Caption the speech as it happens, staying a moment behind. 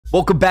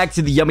Welcome back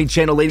to the Yummy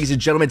channel, ladies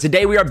and gentlemen.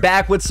 Today we are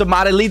back with some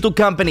Marlito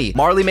Company.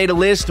 Marley made a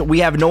list. We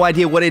have no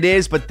idea what it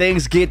is, but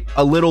things get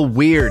a little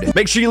weird.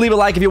 Make sure you leave a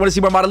like if you want to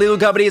see more Marlito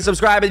Company and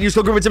subscribe and use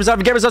code group with some stuff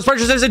and cameras.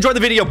 Purchases. Enjoy the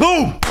video.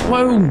 Boom!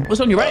 Whoa!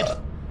 What's on your head?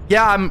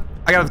 Yeah,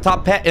 I got a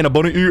top pet and a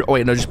bunny ear. Oh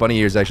wait, no, just bunny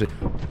ears actually.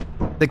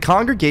 The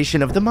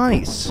congregation of the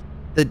mice.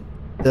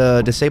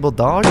 The disabled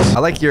dogs. I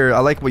like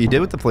what you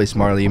did with the place,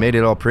 Marley. You made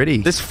it all pretty.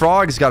 This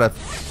frog's got a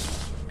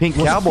pink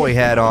cowboy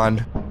hat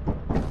on.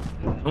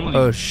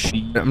 Oh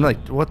shit! I'm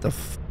like, what the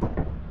f?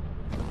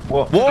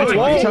 Whoa!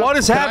 What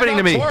is happening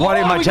to me? Why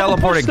am I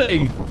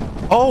teleporting?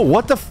 Oh,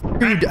 what the f?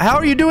 How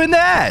are you doing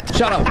that?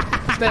 Shut up!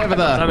 Stay over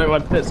there.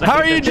 How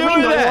are you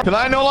doing that? Can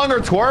I no longer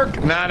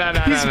twerk? No.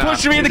 He's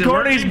pushing me in the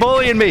corner. He's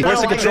bullying me.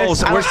 Where's the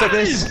controls? Where's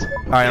this?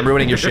 All right, I'm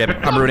ruining your ship.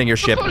 I'm ruining your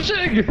ship.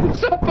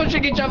 Stop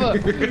pushing each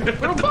other.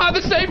 We're part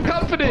of the same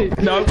company.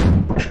 No.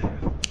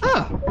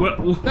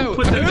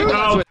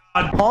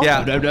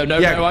 Yeah.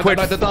 No. Quit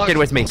fucking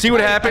with me. See what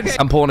happens?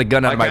 I'm pulling a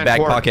gun out of my back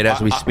pocket as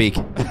we speak.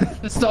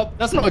 Stop.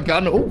 That's not a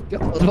gun. Oh,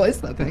 God. What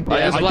is that thing?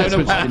 Yeah,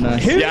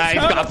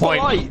 he's got a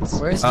point.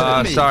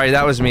 Sorry,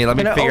 that was me. Let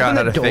me figure out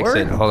how to fix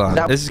it. Hold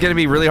on. This is going to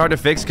be really hard to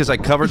fix because I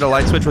covered the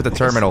light switch with a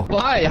terminal.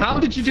 Why? How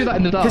did you do that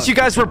in the dark? Because you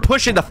guys were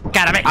pushing the f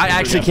out of me. I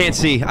actually can't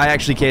see.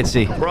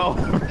 Bro.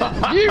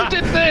 You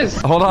did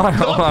this. Hold on.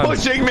 Stop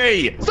pushing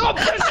me. Stop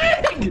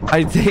pushing.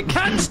 I think.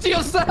 Hands to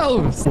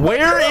yourselves.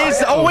 Where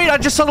is... Oh, wait. I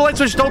just saw the light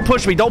switch. Don't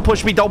push me. Don't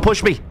push me. Don't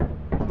push me.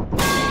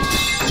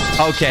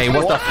 Okay,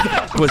 what the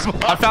f was...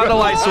 I found the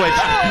light switch.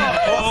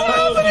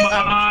 Oh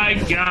my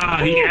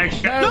god, he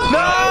actually...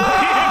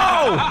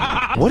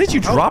 No! What did you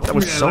drop? That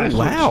was so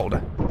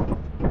loud.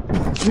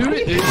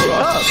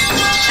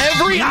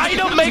 Every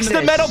item makes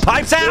the metal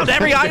pipe sound.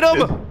 Every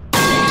item.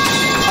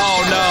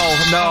 Oh,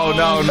 no,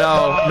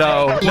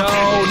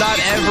 not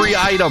every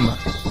item.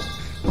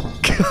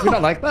 We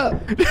don't like that.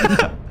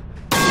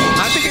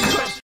 I think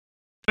it's...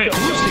 Wait,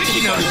 who's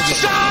sticky notes?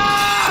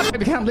 Stop!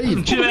 We can't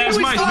leave. Chill ass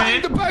mice,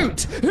 man. The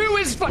boat? Who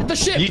is the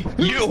ship?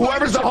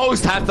 Whoever's the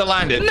host has to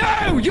land it.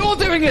 No, you're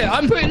doing it.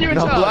 I'm putting you in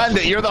charge. Land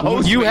it. You're the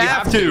host. You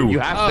have to. You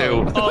have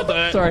to. Oh,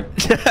 sorry.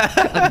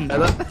 I didn't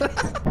know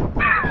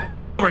that.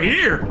 Over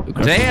here.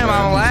 Damn,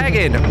 I'm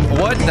lagging.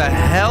 What the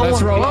hell?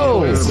 Let's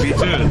roll. Me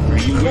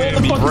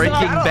too.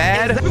 Breaking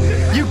Bad?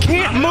 You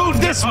can't move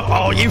this.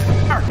 Oh, you.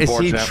 Is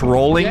he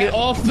trolling? Get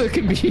off the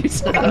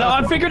computer. No,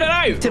 I figured it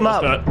out. Him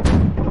up.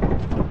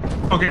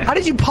 Okay. How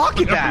did you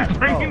pocket that?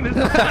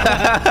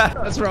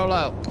 Let's roll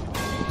out.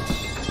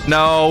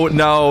 No,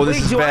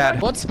 this is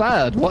bad. What's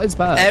bad? What is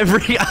bad?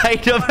 Every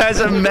item has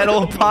a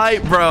metal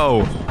pipe,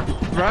 bro.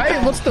 Right?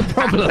 What's the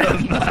problem?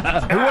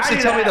 Who wants to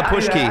tell me the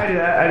push key? I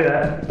do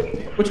that.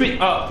 Which me?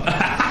 Oh.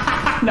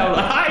 No,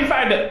 I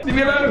found it. Leave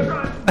me alone.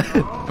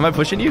 Am I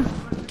pushing you?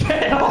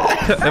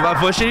 Am I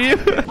pushing you?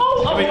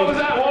 Oh, What was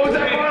that?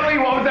 Marley?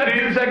 What was that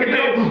 2 seconds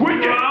ago?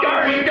 We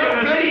go,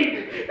 please.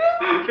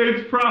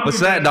 It's probably... What's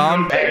that,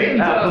 Dom?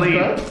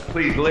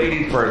 Please,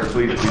 ladies first.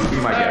 Please, be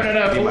my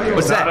guest. Be my guest.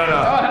 What's that?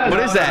 No. What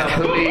is that?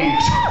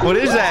 Please. What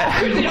is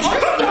that?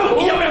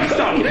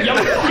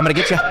 I'm gonna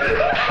get you.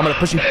 I'm gonna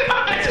push you.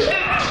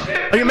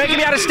 Oh, you're making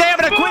me out of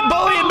stamina. Quit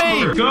bullying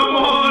me. Come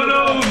on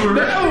over.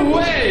 No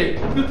way.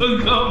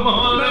 Come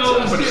on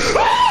over.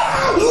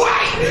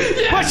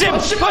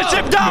 Push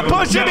him, Dom.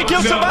 Push him. He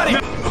killed somebody.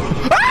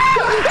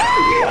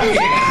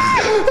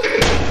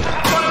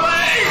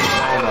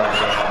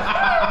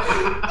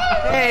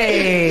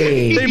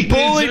 Hey! They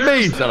bullied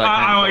me.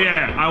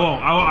 Yeah,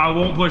 I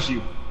won't push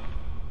you.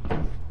 I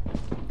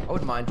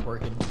wouldn't mind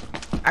twerking.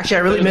 Actually, I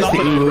really missed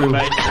the ooh.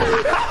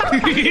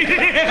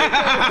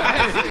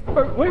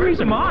 Where is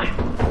mine?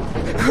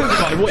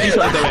 What are you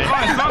trying to do?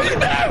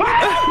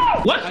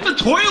 What's the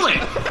toilet?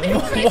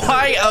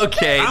 Why?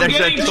 Okay, I'm there's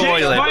getting a chased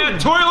toilet. by a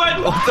toilet.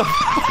 What the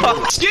fuck?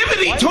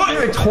 Skibbity A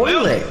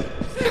toilet.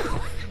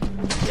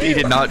 He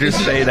did not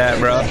just say that,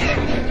 bro.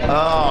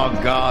 Oh,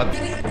 God.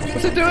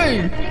 What's it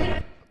doing?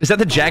 Is that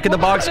the Jack in the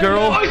Box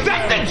girl? Oh, is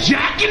that the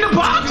Jack in the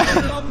Box?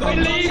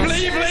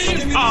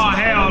 Leave. Oh,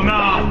 hell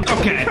no.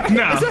 Okay,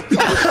 no.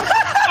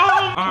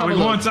 Oh. All right, we're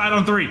going inside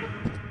on 3.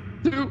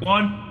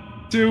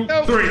 1, 2,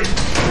 3.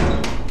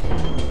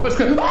 Let's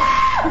go.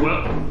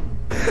 Well,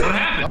 what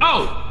happened?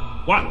 Oh,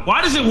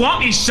 why does it want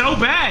me so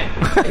bad?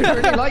 It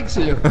really likes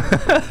you.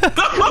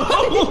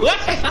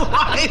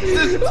 Why is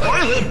this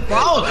toilet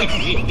following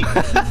me?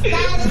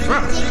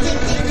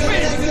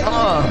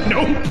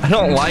 Nope. I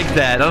don't like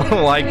that. I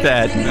don't like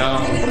that. No.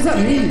 What does that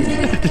mean?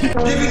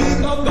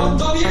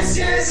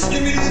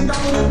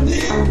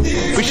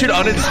 We should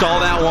uninstall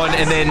that one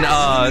and then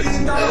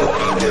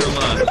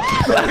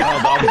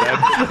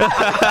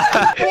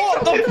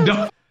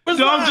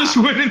Dom just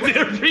went in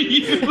there for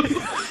you.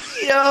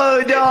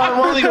 Yo, Dom,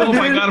 Oh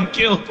my god, I'm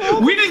killed.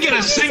 We didn't get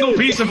a single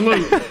piece of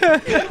loot.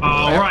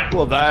 All right.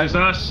 Well, That's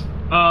us.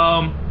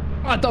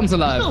 Dom's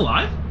alive. Still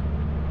alive?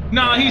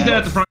 No, he's dead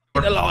at the front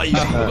door.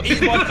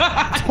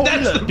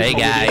 hey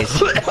guys.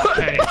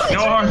 Hey, no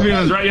hard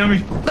feelings, right,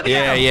 Yummy?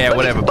 Yeah,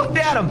 whatever. Look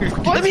at him.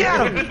 Let me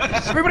at him.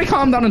 Everybody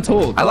calm down and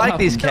talk. I like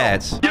these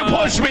cats. You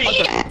push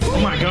me. Oh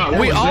my god.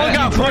 We all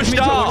got pushed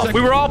off.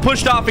 We were all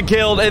pushed off and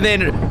killed, and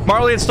then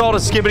Marley installed a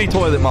skibbity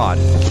toilet mod.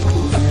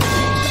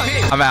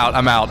 I'm out.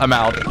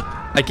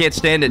 I can't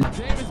stand it.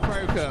 Game is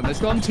broken. It's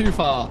gone too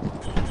far.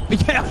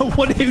 Yeah,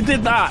 who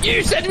did that?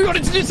 You said we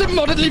wanted to do some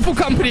modded lethal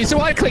company,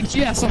 so I clicked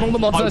yes on all the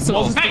mods I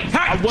saw. Hey,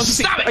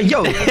 stop it!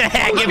 Yo.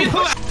 Give me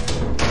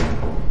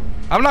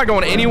I'm not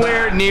going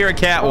anywhere near a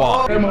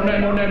catwalk.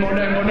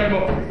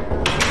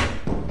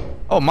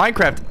 Oh,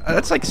 Minecraft.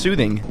 That's like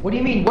soothing. What do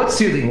you mean? What's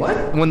soothing? What?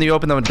 When you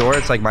open the door,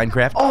 it's like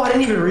Minecraft. Oh, I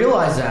didn't even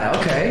realize that.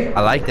 Okay.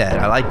 I like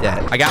that.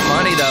 I got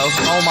money, though.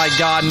 Oh, my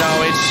God.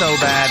 No, it's so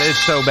bad. It's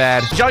so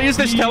bad. Did y'all use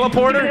this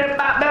teleporter?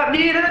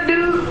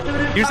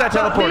 Use that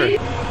teleporter. Is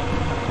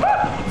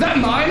that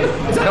mine?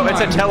 Is that No, mine?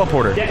 it's a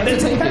teleporter. Yeah,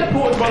 there's a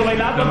teleport, by the way,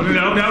 lad. No.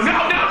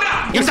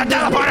 Use that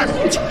teleporter.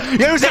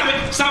 Use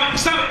it. Stop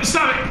it.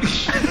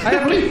 I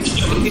have loot.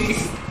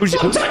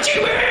 Stop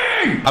touching me!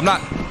 I'm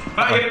not.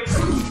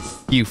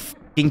 You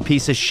fucking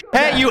piece of shit.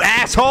 Hey, you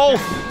asshole.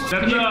 That's a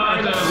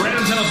random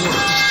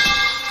teleporter.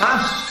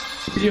 Huh?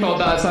 Can you hold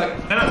that a sec?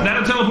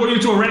 That'll teleport you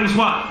to a random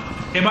spot.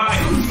 Okay, bye.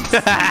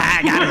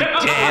 I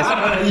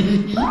got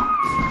his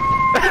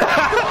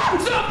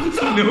Stop!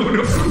 No.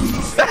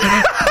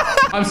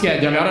 I'm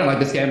scared, Yumi. I don't like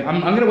this game. I'm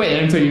gonna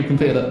wait until you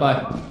complete it.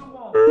 Bye.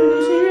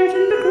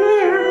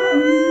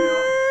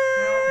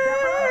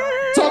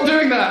 Stop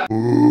doing that!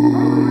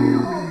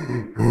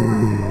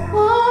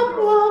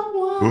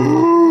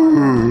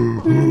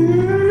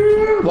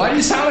 Why do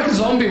you sound like a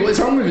zombie? What is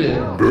wrong with you?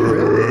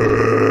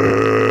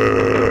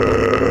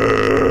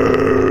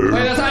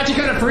 Wait, that's actually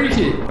kind of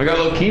freaky. I got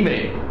a little key,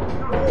 mate.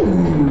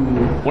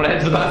 Wanna head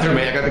to the bathroom,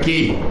 mate? I got the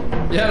key.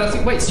 Yeah, that's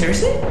wait,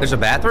 seriously? There's a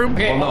bathroom?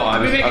 Okay, Well, no, I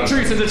we was- make I it was-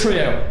 truth as a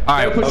trio. All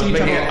right, Go pushing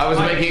each other. I was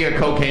making a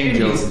cocaine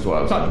joke as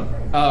well.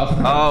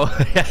 Oh. Oh.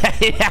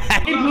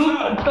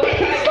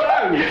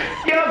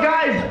 Yo,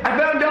 guys, I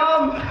found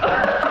Dom.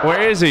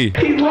 Where is he?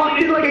 He's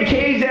locked in like a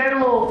caged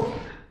animal.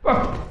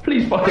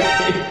 Please fight me.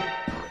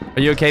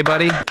 Are you okay,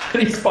 buddy?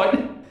 Please fight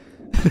me.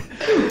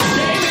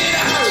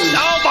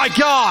 Oh my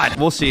God!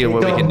 We'll see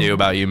what we can do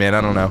about you, man.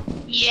 I don't know.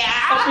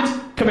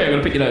 Come here, I'm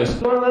gonna pick your nose.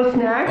 Want a little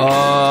snack?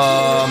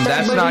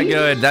 That's not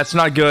good. That's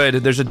not good.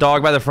 There's a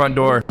dog by the front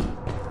door.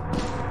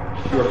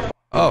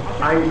 Oh.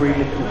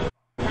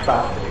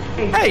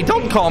 Hey,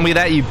 don't call me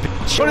that, you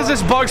bitch. What is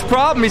this bug's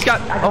problem? He's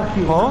got... Oh,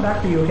 huh?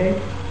 Back for you, okay?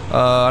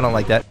 I don't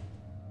like that.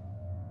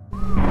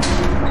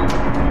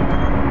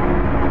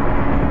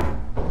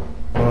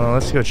 Well,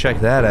 let's go check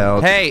that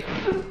out. Hey,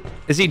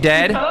 is he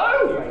dead?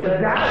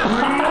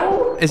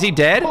 Hello? Is he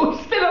dead? Oh,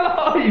 he's still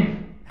alive.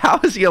 How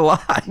is he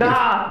alive?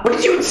 Nah. What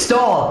did you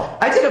install?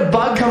 I just had a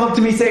bug come up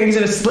to me saying he's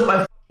gonna slit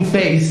my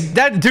face.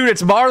 That dude,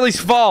 it's Marley's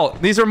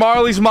fault. These are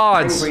Marley's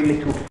mods. Why are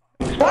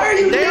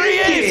you There he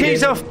is.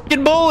 He's a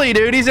fucking bully,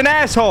 dude. He's an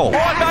asshole. Oh,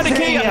 I found a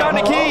key. I found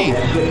a key. He's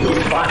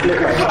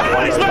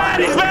mad.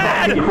 He's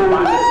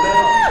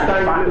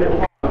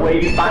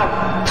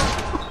mad.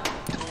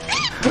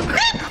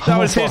 That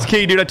was his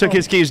key, dude. I took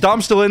his keys.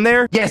 Dom's still in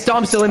there? Yes,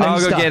 Dom's still in there. I'll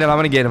go get him. I'm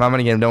gonna get him. I'm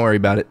gonna get him. Don't worry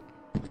about it.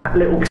 That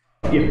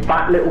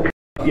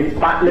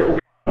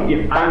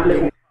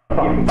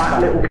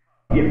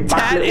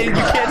is, you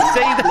can't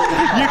say that.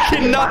 You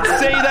cannot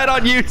say that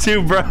on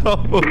YouTube, bro.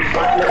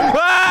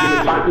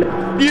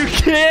 Ah! You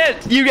can't.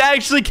 You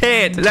actually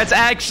can't. That's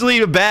actually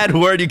a bad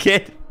word. You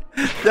can't.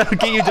 That'll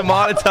get you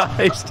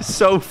demonetized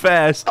so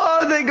fast.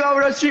 Oh, thank God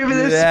we're not streaming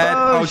this.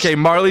 Okay,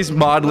 Marley's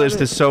mod list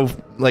is so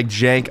like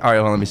jank. All right,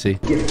 hold on, let me see.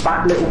 You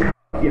fat little.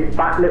 You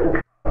fat little.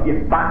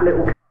 You fat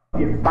little.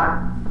 You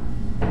fat.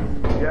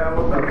 Yeah,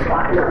 what's up?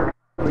 Fat little.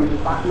 You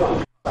fat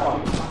little.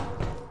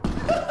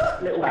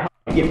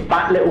 You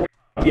fat little.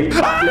 You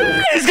fat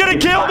little. He's gonna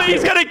kill me.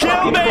 He's gonna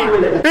kill me.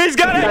 He's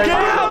gonna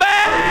kill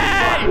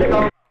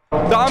me.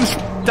 Dom's.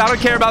 I don't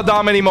care about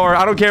Dom anymore.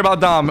 I don't care about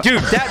Dom.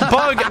 Dude, that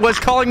bug was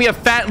calling me a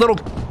fat little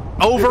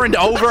over and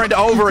over and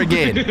over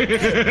again.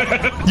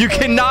 You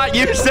cannot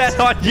use that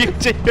on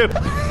YouTube.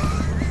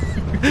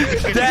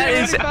 That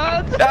is...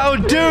 Oh,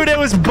 dude, it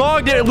was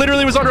bugged. It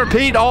literally was on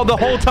repeat the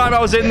whole time I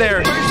was in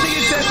there. First thing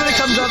it says when it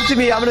comes up to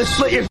me, I'm gonna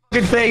slit your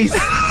fucking face.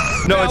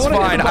 No, it's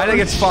fine. I think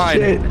it's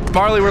fine.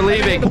 Marley, we're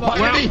leaving. What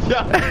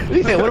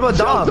about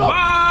Dom?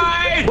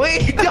 Bye!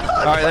 Wait, Dom.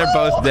 All right, they're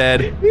both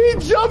dead. He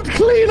jumped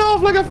clean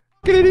off like a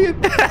fucking idiot.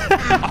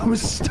 I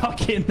was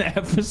stuck in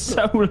there for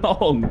so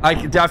long.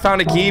 I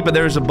found a key, but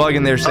there was a bug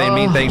in there saying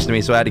mean things to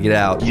me, so I had to get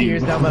out.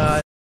 Cheers, Dom.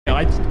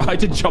 I had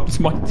to jump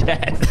to my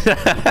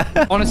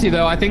death. Honestly,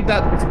 though, I think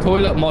that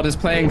toilet mod is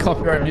playing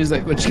copyright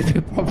music, which could be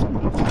a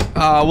problem.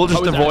 We'll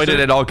just avoid it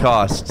at all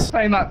costs.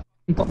 Playing that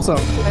pops up.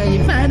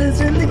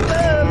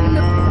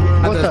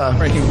 What the?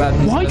 Breaking Bad.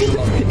 Why did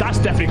that's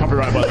definitely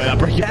copyright, by the way. That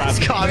Breaking That's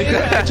Bad.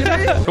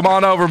 copyright. Come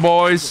on over,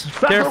 boys.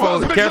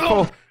 Careful,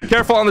 careful,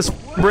 careful on this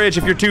bridge.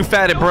 If you're too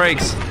fat, it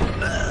breaks.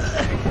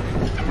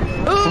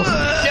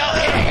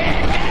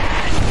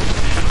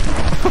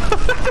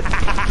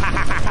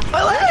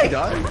 My leg.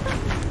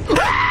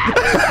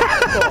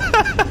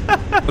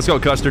 Let's go,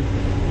 Custard.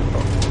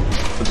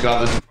 Let's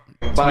go.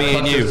 It's me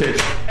and you.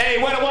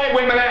 Hey, where the white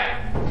women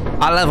at?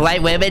 I love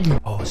white women.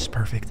 Oh, it's perfect.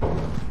 perfect.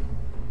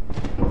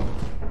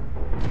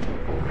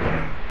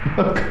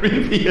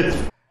 Creepy as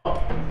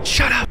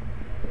Shut up.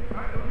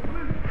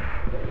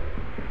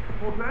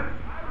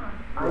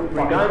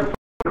 We don't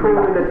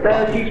crawl in a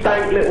dirty,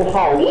 dank little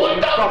hole. Where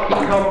you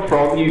fucking come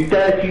from, you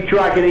dirty,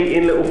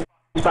 dragon-eating little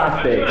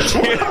spastic.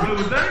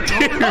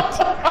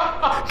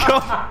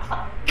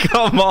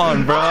 Come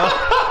on, bro.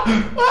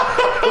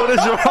 What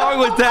is wrong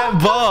with that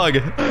bug?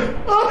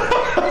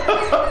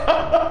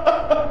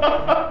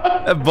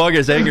 That bug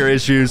has anger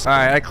issues. All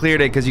right, I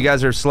cleared it because you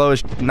guys are slow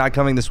as not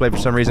coming this way for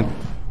some reason.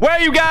 Where are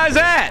you guys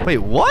at? Wait,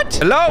 what?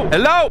 Hello?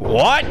 Hello?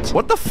 What?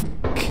 What the f?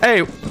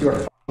 Hey. You're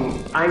a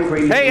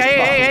angry little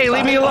Hey,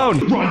 leave me alone.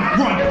 Run!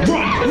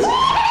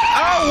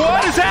 Oh,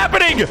 what is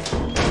happening?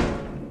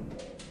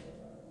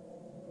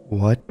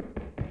 What?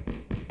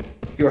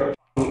 You're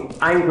a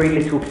angry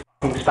little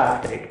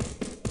spastic.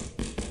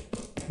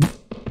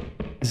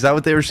 Is that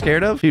what they were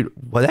scared of? Dude,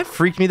 well, that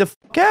freaked me the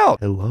fuck out.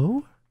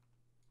 Hello?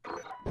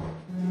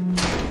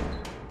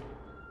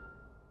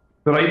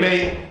 Good night,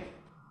 mate.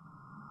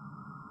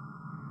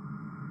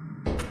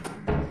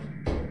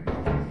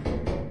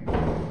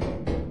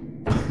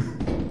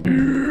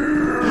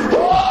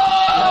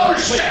 Oh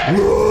shit!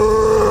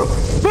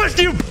 Push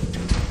you!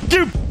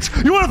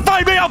 You want to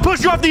fight me? I'll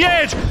push you off the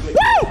edge! Woo!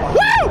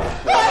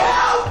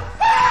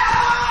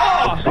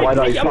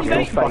 Wide-eyed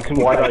fucking face,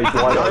 wide-eyed.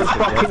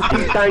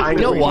 I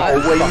know what?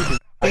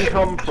 Where you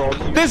come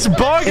from. This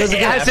bug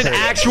has an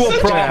actual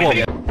problem.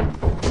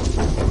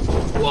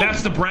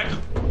 That's the Breck.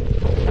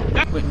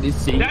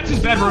 That's his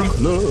bedroom.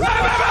 Well.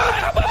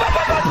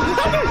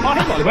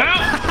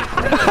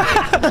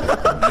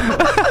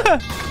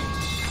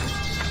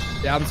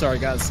 Yeah, I'm sorry,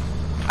 guys.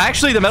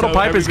 Actually, the metal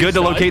pipe is good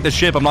to locate the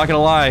ship. I'm not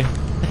gonna lie.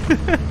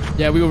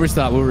 Yeah, we will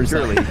restart. We'll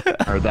restart. Surely,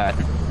 or that.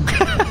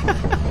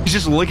 He's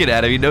just looking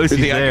at him. He knows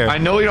he's there. I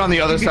know you're on the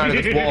other side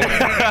of this wall.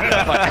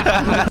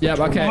 Yeah,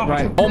 okay,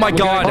 right. Oh my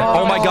god!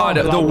 Oh my god!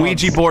 The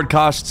Ouija board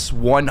costs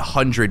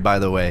 100, by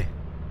the way.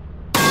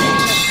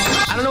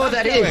 I don't know what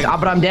that is,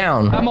 but I'm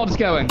down. How mod's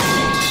going?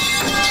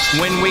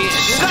 When we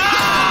stop!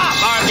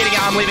 Oh, I'm getting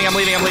out. I'm leaving.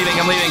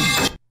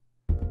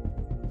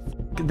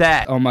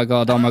 That. Oh my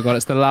god!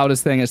 It's the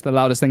loudest thing. It's the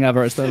loudest thing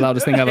ever. It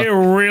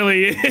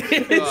really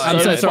is. I'm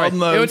so sorry.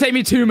 It would take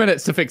me 2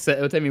 minutes to fix it.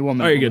 It would take me 1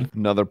 minute. Very good.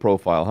 Another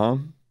profile, huh?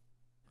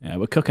 Yeah,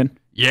 we're cooking.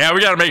 Yeah,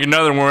 we gotta make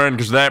another one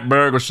because that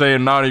bug was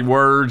saying naughty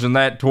words and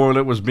that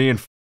toilet was being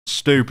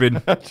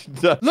stupid.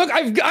 Look,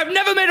 I've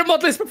never made a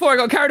mod list before. I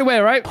got carried away,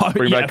 right?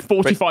 Yeah,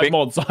 45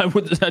 mods.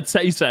 I'd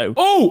say so.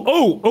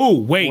 Oh,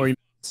 wait.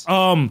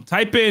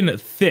 Type in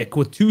thick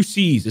with 2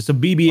 C's. It's a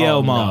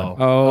BBL mod.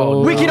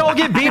 Oh, We can all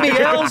get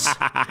BBLs.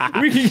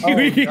 We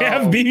can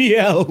have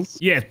BBLs.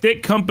 Yeah,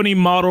 thick company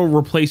model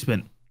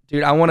replacement.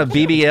 Dude, I want a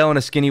BBL and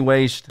a skinny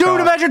waist.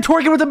 Dude, imagine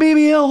twerking with a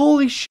BBL.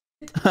 Holy shit.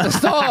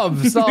 Stop.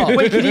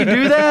 Wait, can you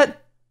do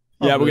that?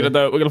 Yeah, we're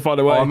gonna find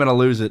a way. Oh, I'm gonna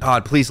lose it.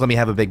 God, please let me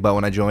have a big butt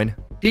when I join.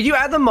 Did you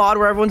add the mod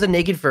where everyone's a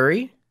naked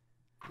furry?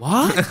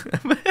 What?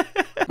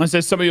 I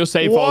said some of your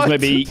save files may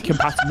be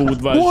compatible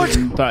with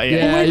version 30.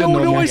 Yeah,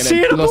 no, I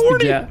see it. I'm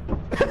horny.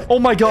 Oh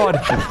my god.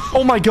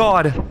 Oh my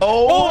god.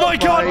 Oh my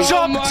god.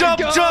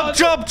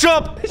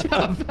 Jump.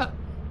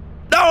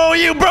 No,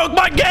 you broke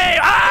my game.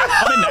 Ah!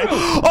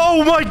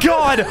 Oh my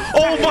god.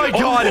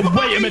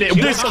 Wait a minute.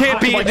 This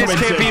can't be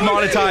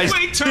monetized.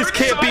 This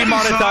can't be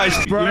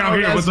monetized. You're out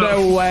here with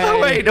No way.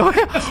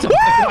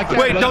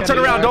 Wait, don't turn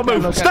around. Don't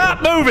move.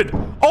 Stop moving.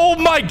 Oh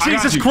my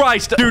Jesus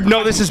Christ. Dude,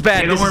 no, this is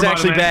bad. This is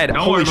actually bad.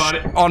 Don't worry about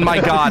it. Oh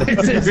my god.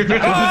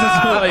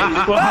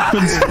 What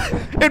happens?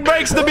 It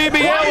breaks the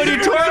BBL when you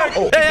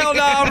twerk. Hell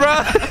no,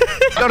 bro.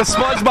 Got a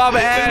SpongeBob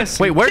ass.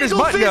 Wait, where does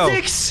butt go?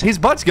 His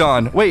butt's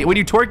gone. Wait, when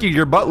you twerk,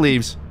 your butt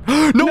leaves.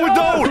 No, it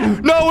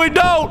don't. No, it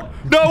don't.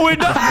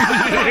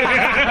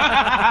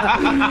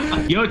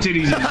 Your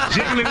titties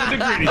jiggling with the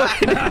gritty.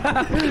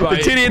 The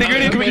titty and the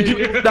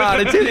gritty. Nah,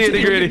 the titty and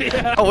the gritty.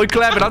 Oh, we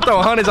clapping. I'm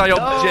throwing honeys on your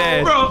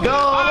jazz. Bro,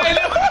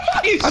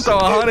 I'm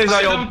throwing honeys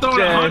on your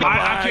jazz. I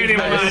can't even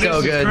lie. This so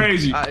is good.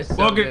 crazy. It's so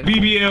Welcome good.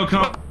 BBL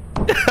company.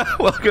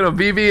 Welcome to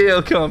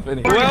BBL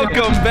Company.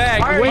 Welcome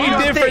back. Way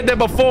different than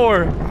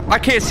before. I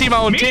can't see my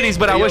own titties,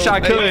 but I wish I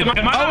could. Am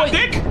I not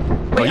thick?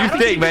 Oh, you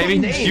thick, baby.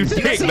 You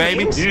thick,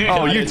 baby. Yeah.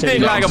 Oh, you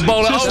thick like a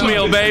bowl of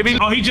oatmeal, baby.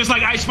 Oh, he just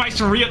like Ice Spice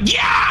for real.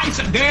 Yeah! I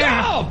said,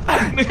 damn!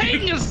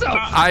 Hate yourself.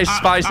 Ice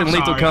Spice and I'm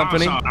Lethal sorry,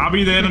 Company. I'll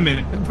be there in a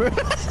minute.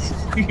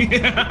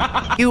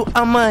 You,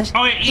 how much?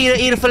 Oh, yeah.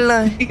 Eat it for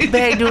lunch.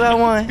 Bag do I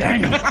want?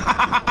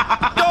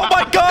 Oh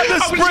my god, the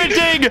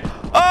sprinting!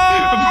 Oh!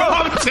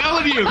 I'm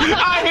telling you.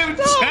 I am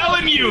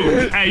telling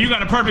you. Hey, you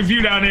got a perfect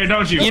view down there,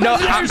 don't you? You know,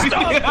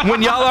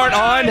 when y'all aren't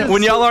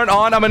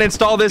on, I'm gonna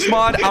install this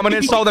mod. I'm gonna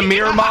install the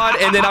mirror mod,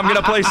 and then I'm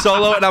gonna play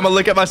solo, and I'm gonna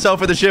look at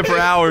myself in the ship for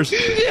hours.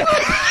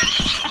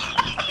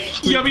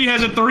 Yumi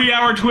has a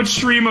 3-hour Twitch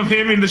stream of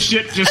him in the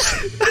shit just...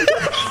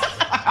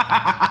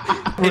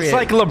 It's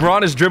like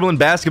LeBron is dribbling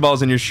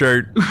basketballs in your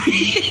shirt.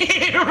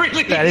 It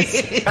really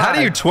is. How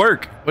do you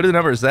twerk? What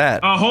number is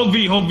that? Hold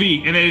V,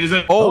 and it is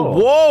a... Oh,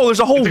 whoa, there's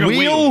a whole It's like a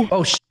wheel? wheel.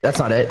 Oh, that's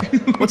not it.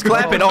 What's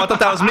clapping? Oh, I thought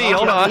that was me.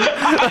 Hold on.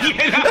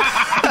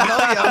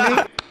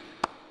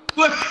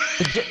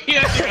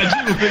 Yeah.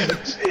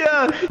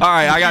 All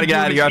right, I gotta get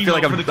out of here. I feel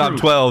like I'm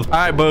 12. All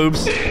right,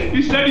 boobs.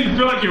 You said you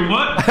feel like you're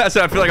what? I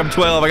said I feel like I'm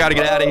 12. I gotta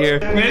get out of here.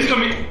 Man, it's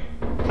gonna be...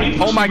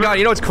 Oh my god,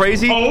 you know what's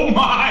crazy? Oh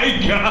my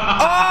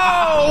god.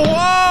 Oh,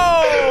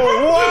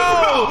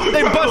 whoa!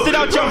 They busted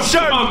out your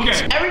shirt!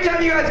 Okay. Every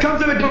time you guys come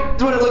to it,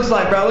 that's what it looks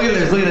like, bro. Look at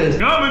this. Look at this.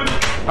 Coming.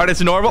 Alright,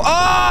 it's normal.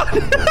 Oh!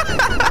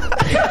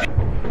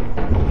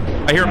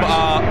 I hear him,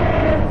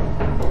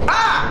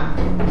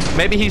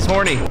 maybe he's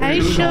horny.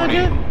 Hey,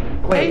 sugar.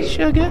 Wait. Hey,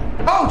 sugar.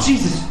 Oh,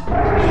 Jesus.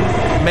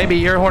 Maybe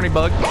you're a horny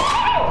bug.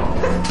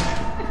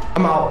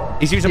 I'm out.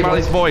 He's using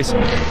Marley's voice.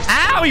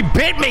 Ow, he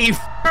bit me, you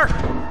f***er!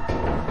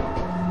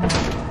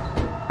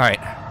 Alright.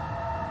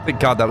 Thank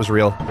God that was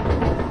real.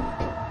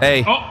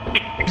 Hey. Oh,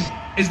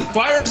 is the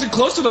fire exit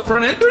close to the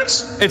front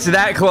entrance? It's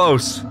that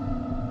close.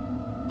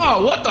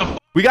 Oh, what the f?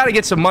 We gotta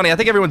get some money. I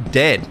think everyone's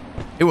dead.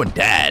 Everyone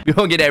dead. We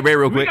gonna get that real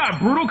We quick. got a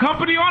brutal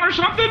company on or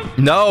something?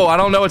 No, I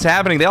don't know what's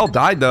happening. They all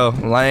died though.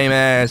 Lame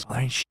ass. There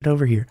ain't shit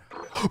over here.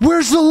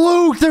 Where's the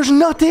loot? There's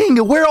nothing.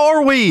 Where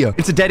are we?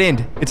 It's a dead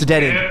end. It's a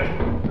dead end.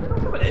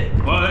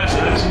 Yeah. Well, that's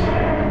this.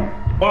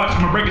 Watch,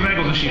 I'm gonna break his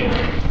ankles and shit.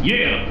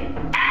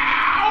 Yeah.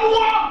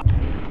 Ow!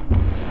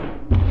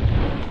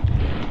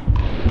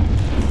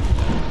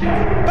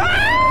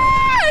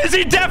 Ah! Is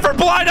he deaf or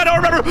blind? I don't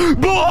remember.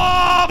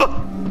 Bob!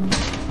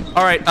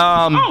 All right.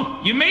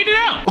 Oh, you made it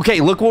out. Okay,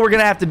 look what we're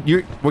gonna have to.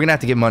 We're gonna have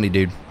to get money,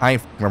 dude. I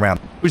ain't f***ing around.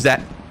 Who's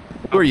that?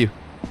 Who are you?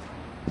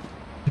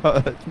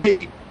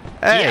 Me.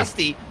 Hey.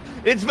 Yesty.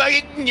 It's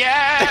fucking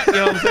yeah. You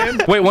know what I'm saying?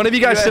 Wait, one of you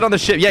guys sit on the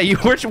ship. Yeah, you.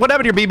 What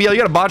happened to your BBL? You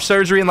got a botched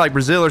surgery in like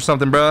Brazil or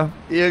something, bro.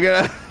 You're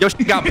gonna. Your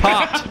shit got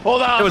popped.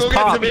 Hold on. It was Go get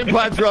popped. some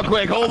implants real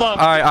quick. Hold on.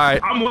 All right, all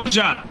right, I'm one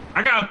shot.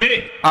 I got a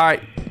bit. all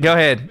right. Go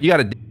ahead. You got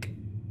a dick.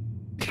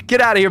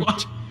 Get out of here.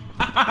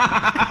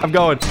 I'm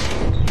going.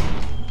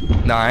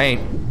 No, I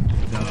ain't.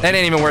 That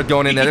ain't even worth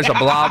going in there. There's a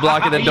blob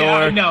blocking the door.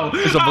 Yeah, I know.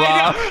 There's a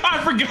blob.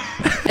 I forgot.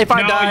 If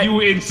I no, die,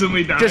 you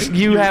instantly die. just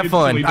you have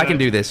fun. I can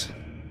do this.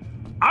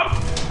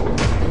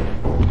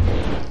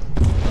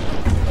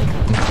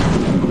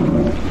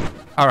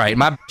 All right,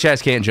 my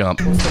chest can't jump.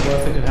 What's the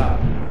worst that could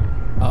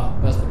happen? Oh,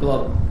 that's the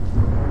blood.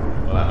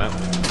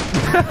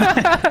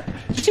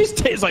 His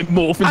tits like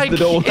morph into the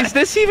door. Is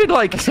this even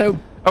like? So,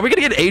 are we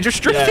gonna get age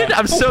restricted? Yeah.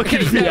 I'm so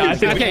confused. Yeah, I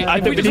think Okay, I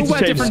if think we we need just to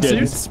wear change different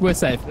skins. suits, we're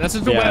safe. That's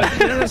just the Yeah.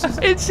 way. That's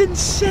just, It's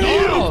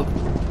insane. oh,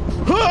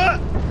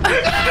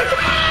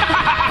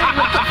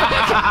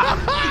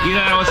 You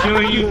thought I was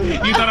feeling you?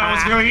 You thought I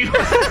was feeling you?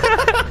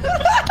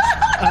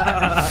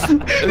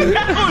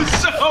 That was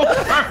so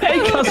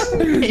perfect.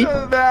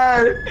 So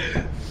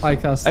bad. I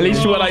cast. At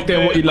least you were like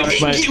doing what you love,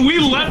 mate. We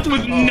left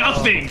with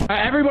nothing.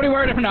 Everybody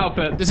wear a different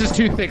outfit. This is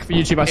too thick for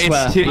YouTube, I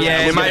swear. It's too,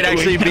 yeah, it might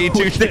actually be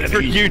too thick for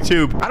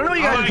YouTube. I don't know what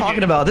you guys I like are talking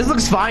it. about. This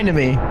looks fine to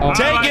me.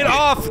 Take like it it.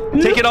 off.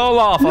 Take it all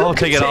off. Oh,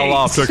 take it all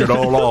off. Take it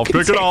all off.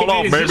 Take it all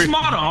off, Is this baby.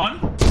 mod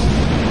on?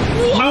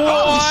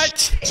 What?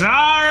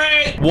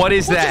 Sorry. What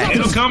is that?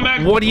 It'll come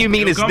back. What do you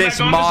mean is It'll come this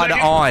back on in a mod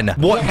second. on?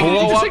 What,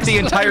 blow just up the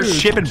entire explode.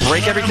 ship and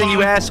break everything,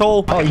 you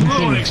asshole? Oh, you We'll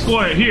can.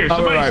 explore it here.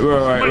 Somebody, right,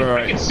 somebody,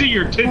 right. I can see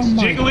your tits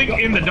jiggling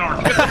in the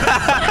dark.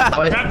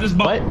 Grab this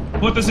bolt.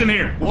 Put this in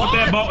here. Put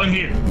that bolt in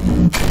here.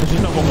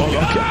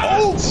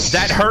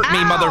 That hurt me,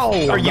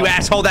 motherfucker, you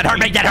asshole. That hurt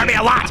me. That hurt me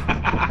a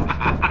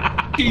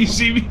lot. Can you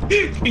see me?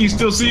 Can you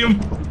still see him?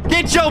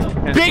 Get your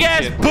big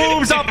ass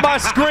boobs off my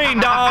screen,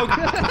 dog.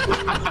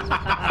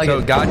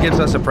 So God gives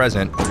us a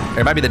present. Or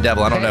it might be the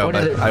devil. I don't know. what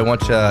is But it? I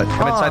want you to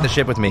come inside the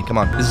ship with me. Come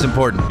on. This is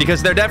important.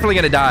 Because they're definitely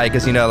going to die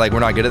because, you know, like, we're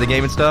not good at the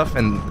game and stuff.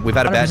 And we've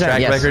had a bad 100%,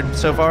 track yes. record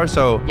so far.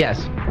 So, Yes.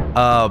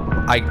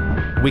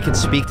 we can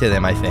speak to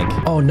them, I think.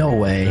 Oh, no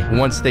way.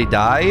 Once they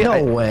die,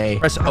 No way.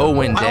 press O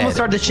when I almost dead.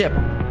 started the ship.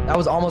 That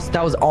was almost.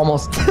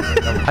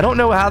 I don't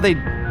know how they...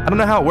 I don't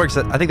know how it works.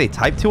 I think they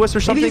type to us or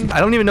something. I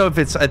don't even know if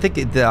it's... I think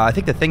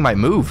the thing might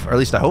move, or at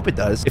least I hope it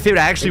does. If it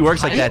actually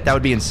works like that, that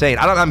would be insane.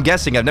 I'm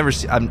guessing. I've never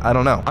seen... I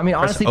don't know. I mean,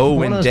 honestly, press O one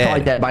when of those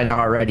probably dead. dead by now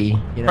already.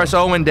 You know? Press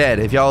O when dead.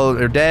 If y'all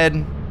are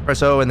dead,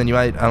 press O, and then you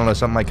might... I don't know.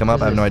 Something might come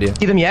up. I have no idea.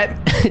 See them yet?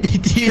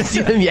 Do you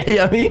see them yet,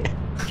 Yummy?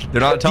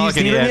 They're not Do you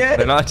talking see them yet?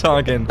 They're not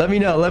talking. Let me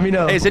know. Let me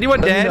know. Hey, is anyone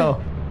Let me dead? know.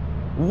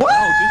 What?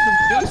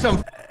 Do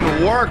some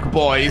work,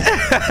 boys.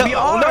 We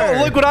are.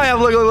 No, look what I have.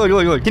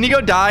 Look. Can you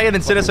go die and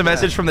then send us a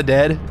message from the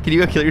dead? Can you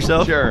go kill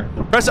yourself? Sure.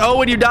 Press O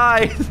when you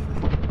die.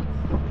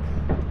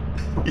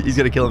 He's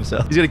gonna kill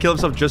himself. He's gonna kill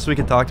himself just so we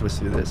can talk to us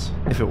through this.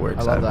 If it works,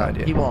 I I love have no that.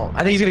 idea. He won't. I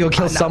think he's gonna go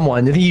kill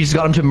someone. I think you just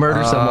got him to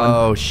murder someone.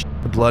 Oh,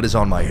 the blood is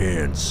on my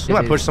hands. He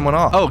might push someone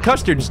off. Oh,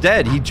 Custard's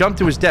dead. He jumped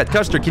to his death.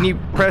 Custard, can you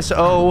press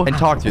O and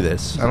talk through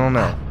this? I don't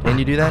know. Can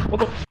you do that? What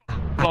the f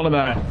all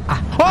about?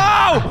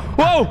 Whoa!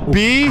 Whoa!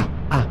 B?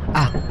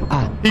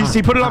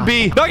 He put it on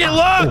B. Nugget,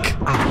 look!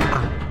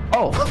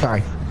 Oh,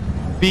 sorry.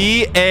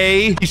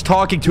 B-A. He's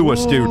talking to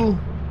us, dude.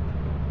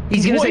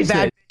 He's gonna What say is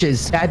bad it?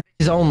 bitches. Bad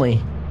bitches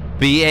only.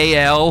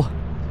 B-A-L.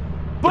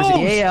 What is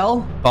it,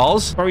 AL?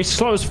 Balls? Bro, he's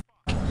slow as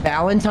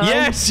Valentine?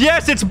 Yes,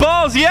 it's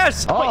balls.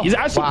 Yes. Oh, Wait, is it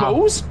actually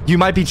balls? You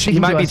might be. He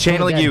might be us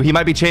channeling again. you. He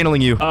might be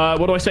channeling you.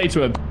 What do I say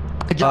to him?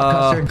 Good job,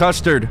 Custard.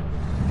 Custard.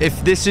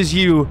 If this is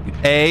you,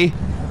 A.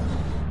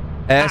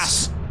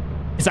 S.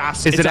 It's ass.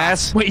 Is It's it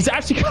ass? Wait, it's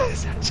actually.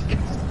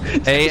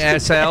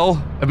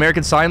 ASL.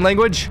 American Sign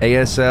Language.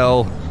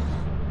 ASL.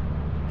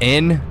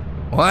 N.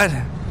 What?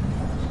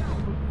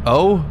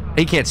 O.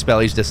 He can't spell.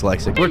 He's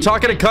dyslexic. We're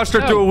talking to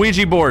Custard through a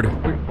Ouija board.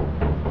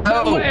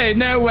 No way,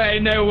 no way,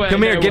 no way.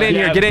 Come here. no Get way. in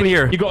here. Get in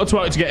here. You got to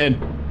twerk to get in.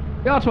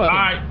 Yeah, that's what. All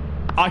right.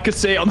 I could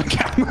see it on the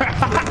camera.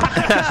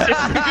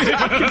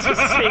 I could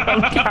just see it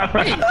on the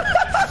camera.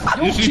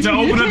 You just need to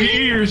open up your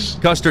ears.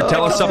 Custard,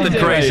 tell us something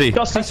crazy.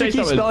 Custard, say Keep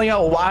something. spelling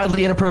out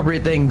wildly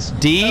inappropriate things.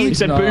 D. He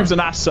said boobs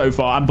and ass so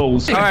far, and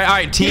balls. All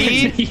right.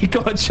 T. You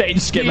gotta change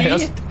skip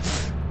it.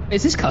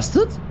 Is this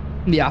custard?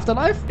 In the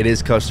afterlife? It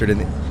is Custard in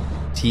the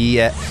T.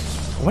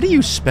 What are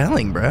you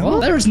spelling, bro? Well,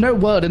 there is no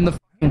word in the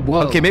f***ing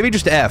world. Okay, maybe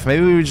just F.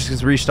 Maybe we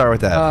just restart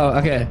with F. Oh,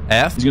 okay.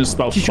 F? He's gonna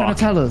spell She's trying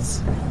to fuck. tell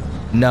us.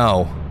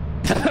 No.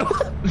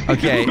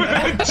 Okay.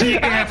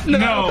 TF,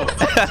 no.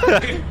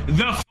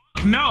 The f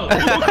no.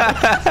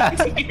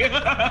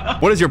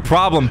 What is your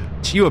problem?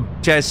 You a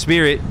jazz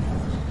spirit.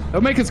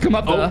 Don't make us come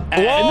up there.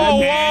 Whoa,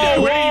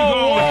 Where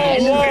are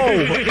you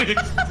going?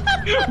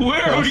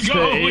 Where are we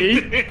going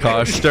with this?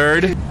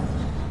 Custard.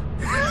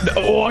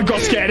 Oh, I got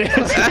scared.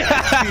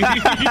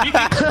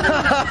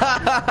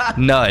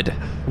 Nud.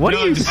 What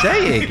are you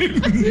saying?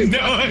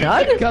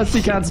 No. Because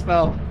he can't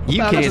spell. You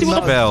No, can't that's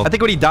not- spell. I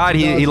think when he died,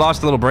 he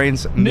lost a little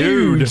brains.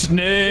 Nude.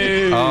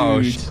 Nude. Oh,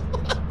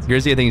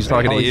 here's the thing. He's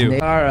talking to you. All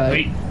right.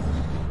 Wait.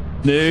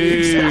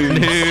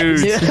 Nude.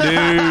 Nudes.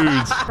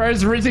 Nudes.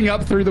 Bro's reaching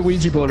up through the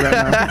Ouija board right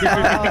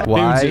now.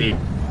 Y.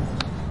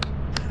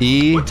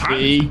 E.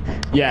 E.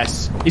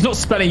 Yes. He's not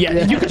spelling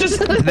yet. You could just.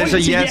 There's a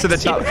yes at the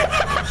top.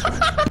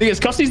 Thing is,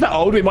 because he's that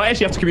old, we might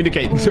actually have to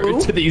communicate through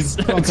to these.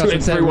 Come on,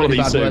 Custard, say a through one of really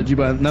these bad soon. word, you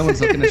won't. No one's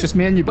looking. It's just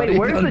me and you, buddy. Wait,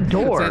 where's the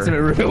door? Say something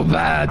real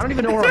bad. I don't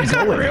even know where I'm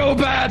going. Real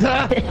bad,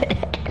 huh?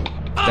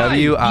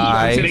 W.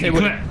 I.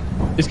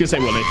 It's gonna say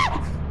Willie.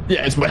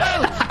 Yeah, it's Willie.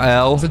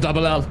 L. It's a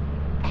double L.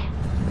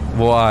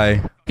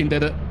 Y. Fucking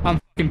did it. I'm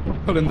fucking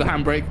pulling the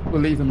handbrake. We're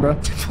leaving, bro.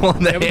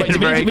 Pulling the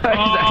Everybody, handbrake. Come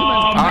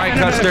All right,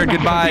 Custard.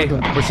 Goodbye.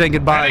 We're saying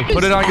goodbye.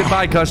 Put it on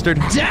goodbye, Custard.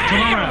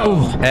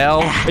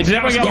 L. Hey, did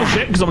everyone get off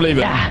shit? Because I'm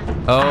leaving.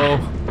 O.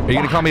 Are you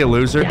gonna call me a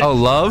loser? Oh,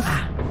 love.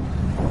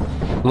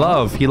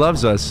 Love. He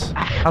loves us.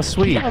 How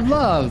sweet. I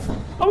love.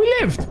 Oh, we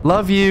lived.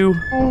 Love you.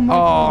 Oh my Oh,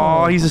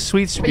 God. he's a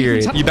sweet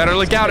spirit. You better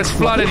look out. It's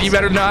flooded. You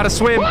better know how to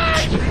swim.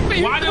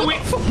 Why do we?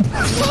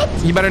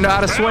 You better know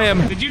how to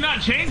swim. Did you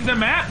not change the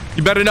map?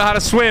 You better know how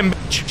to swim.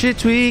 Shit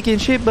tweaking,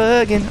 shit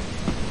bugging.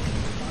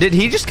 Did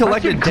he just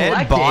collect a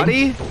dead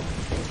body?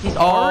 He's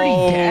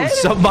already dead?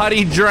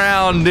 Somebody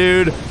drowned,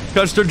 dude.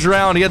 Custard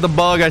drowned. He had the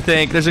bug, I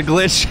think. There's a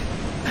glitch.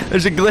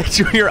 There's a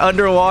glitch when you're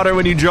underwater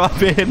when you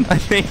drop in. I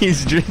think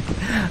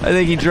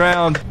he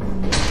drowned.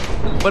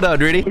 What up,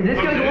 Dritty? Is this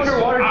gonna go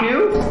underwater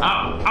too?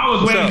 I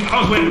was waiting. up?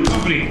 I was waiting for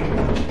company.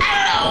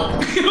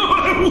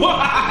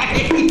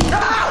 Why?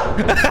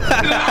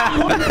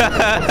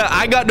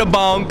 I got the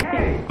bonk.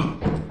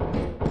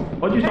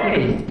 What'd you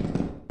say?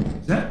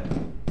 Is that?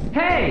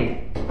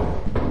 Hey!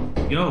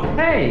 Yo.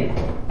 Hey!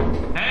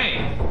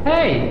 Hey.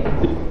 Hey!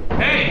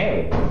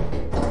 Hey.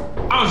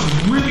 I was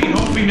really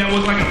hoping that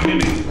was like a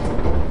mimic.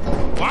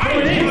 Why are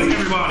you killing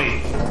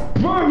everybody?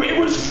 Bro, it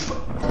was.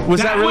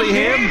 Was that really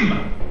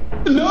him?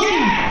 No!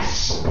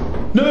 Yes!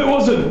 No, it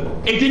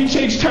wasn't. It didn't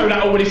change tone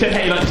at all when he said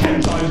hey like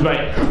 10 times,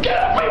 mate. Get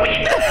off me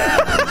when you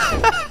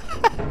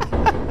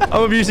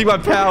I'm abusing my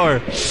power.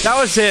 That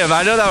was him.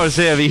 I know that was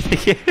him.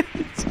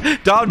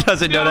 Dom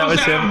doesn't know that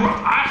was him.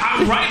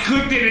 I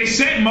right-clicked it. It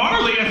said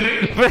Marley, I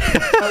think.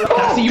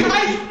 Oh, you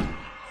guys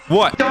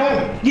What?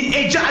 don't.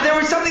 Hey, John, there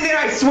was something there.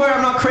 I swear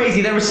I'm not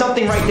crazy. There was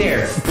something right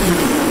there.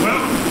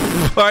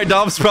 Well, All right,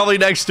 Dom's probably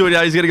next to it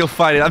now. He's gonna go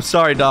fight it. I'm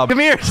sorry, Dom. Come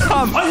here,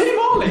 Dom. I hit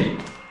Marley.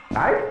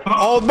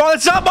 Oh,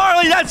 that's not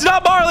Marley. That's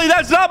not Marley.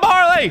 That's not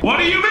Marley. what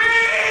do you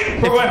mean?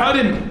 Bro, I heard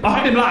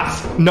him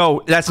last.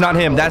 No, that's not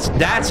him. That's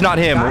not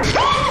him.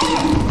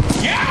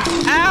 Yeah.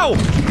 Ow!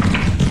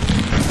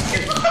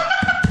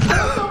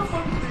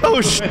 Oh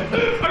shit!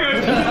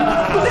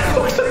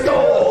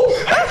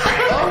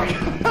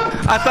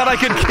 I thought I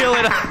could kill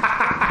it.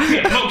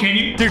 Oh, can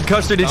you? Dude,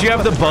 Custard, did you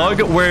have the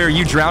bug where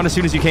you drowned as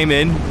soon as you came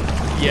in?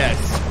 Yes.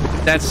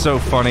 That's so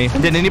funny.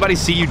 Did anybody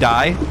see you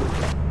die?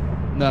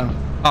 No.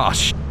 Oh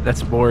shit,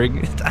 that's boring.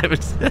 It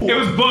was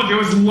bugged. It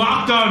was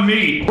locked on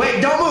me.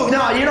 Wait, don't move.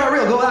 No, you're not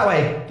real. Go that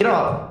way. Get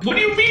up. What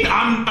do you mean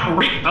I'm not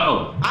real?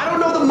 Oh. I don't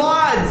know the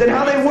mods and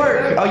how they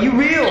work. Are you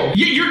real?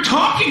 You're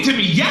talking to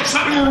me. Yes,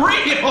 I'm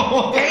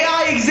real.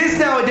 AI exists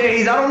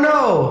nowadays. I don't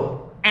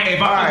know. Hey,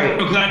 if I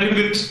Alright. was I do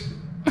this.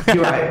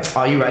 You're right.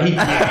 Oh, you're right.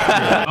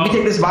 Let me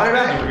take this spider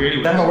back.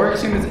 That how it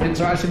works.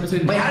 Interaction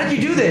between. Wait, how did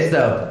you do this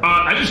though?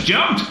 I just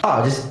jumped.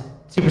 Oh, just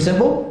super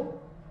simple.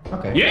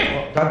 Okay.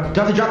 Yeah. Do I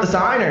have to drop the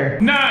sign or?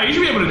 Nah, you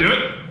should be able to do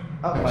it.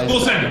 Okay. Full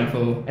send.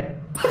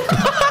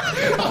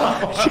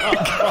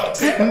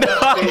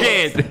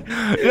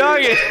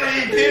 Nugget.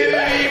 He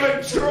didn't even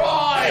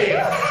try.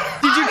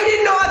 I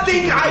did not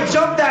think I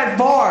jumped that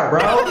far,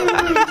 bro.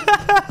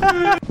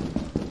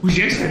 Who's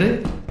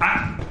yesterday?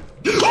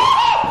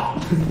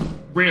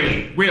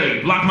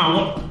 Really? Block my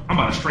wall. I'm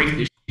about to straighten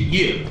this shit.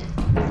 Yeah.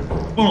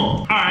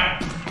 Boom.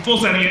 Alright. Full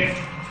setting it.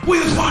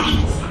 Where's the body?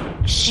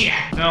 Shit.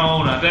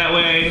 No, not that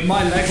way.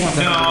 My leg went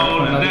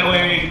No, not that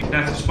way.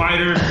 That's a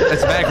spider.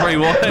 That's back where he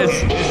was.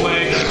 This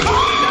way.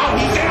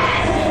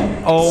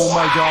 Oh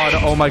my god.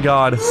 Oh my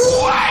god.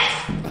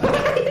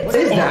 What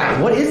is that?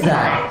 What is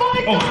that? Oh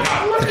my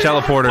god. The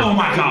teleporter. Oh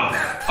my god.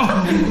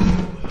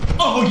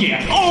 Oh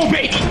yeah. Oh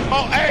baby.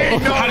 Oh, hey,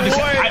 no How did this-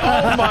 way.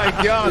 Oh my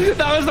god.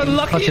 That was the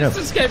luckiest up.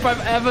 escape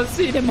I've ever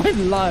seen in my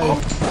life.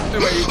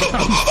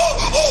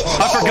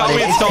 I forgot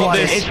we installed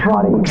this.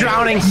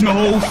 Drowning.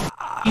 No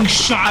f***ing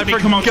shot.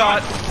 Come on,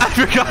 God. I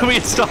forgot we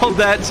installed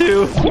that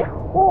too.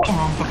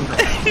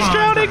 He's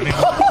drowning.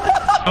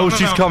 Oh,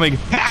 she's coming.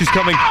 She's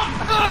coming.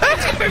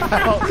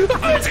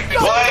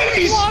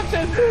 Please.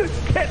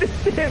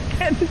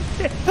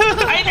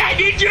 I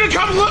need you to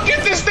come look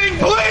at this thing,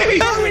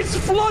 please. It's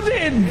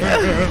flooding.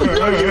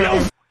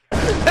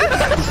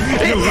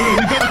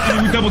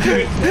 We double team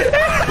it.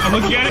 I'm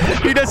looking at it.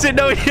 He doesn't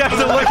know he has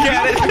to look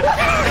at it.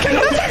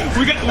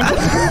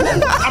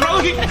 I'm not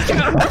looking.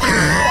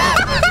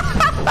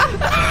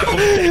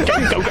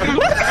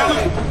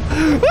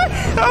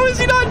 How is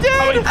he not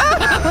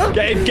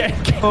dead?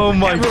 Get. Oh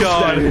my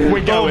god.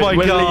 Oh my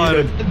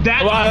god.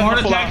 That heart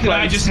attack that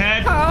I just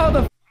had. How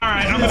the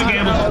Alright, I'm gonna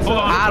gamble. Hold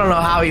on. I don't know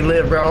how he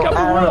lived, bro. I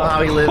don't know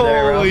how he lived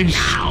there, bro. Holy sh...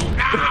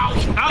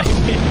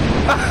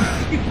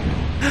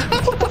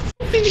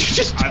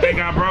 I think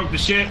I broke the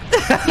shit.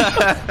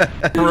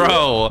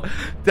 Bro,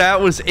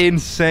 that was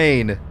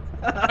insane.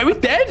 Are we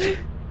dead?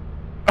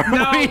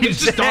 No, We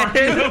it's just dark.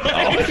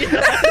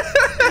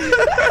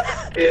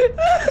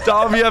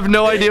 Dom, you have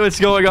no idea what's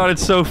going on.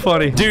 It's so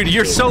funny. Dude,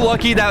 you're so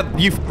lucky that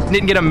you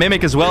didn't get a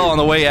mimic as well on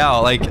the way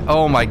out. Like,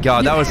 oh my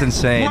god, that was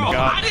insane. Bro,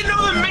 I didn't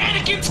know the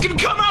mannequins can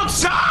come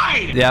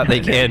outside. Yeah, they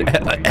can.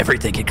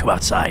 Everything can come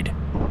outside.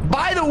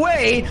 By the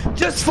way,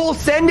 just full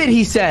send it,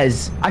 he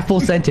says. I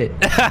full sent it.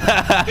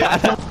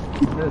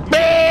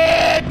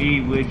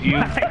 He would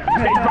you?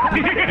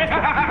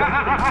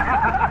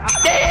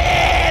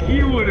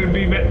 You wouldn't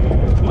be mad.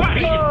 What?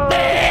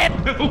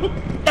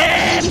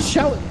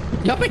 Show it.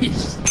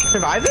 Yuppies.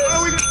 Survive this?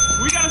 Oh,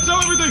 we gotta sell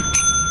everything.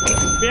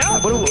 Yeah.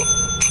 What do we...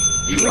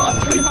 You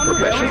lost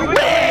 300.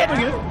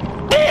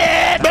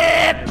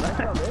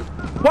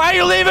 Why are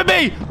you leaving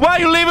me? Why are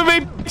you leaving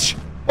me? Bitch?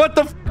 What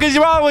the f is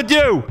wrong with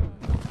you?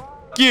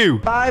 F you.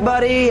 Bye,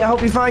 buddy. I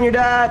hope you find your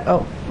dad.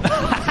 Oh.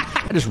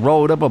 I just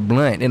rolled up a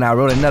blunt and I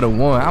rolled another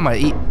one. I'm gonna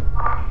eat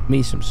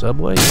me some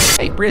Subway.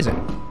 Hey, prison.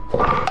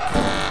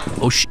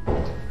 Oh, shit.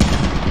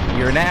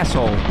 You're an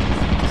asshole.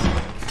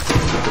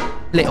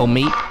 Little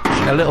meat.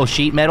 A little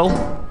sheet metal.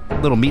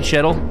 Little meat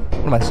shuttle.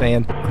 What am I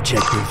saying?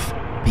 Objective.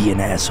 Be an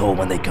asshole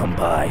when they come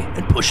by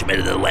and push them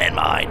into the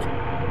landmine.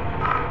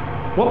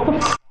 What the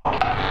f?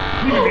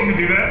 You didn't mean to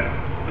do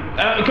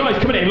that.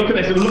 Guys, come in. Look at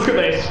this. Look at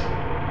this.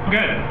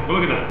 Okay, well,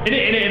 look at that. In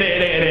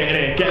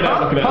it. Get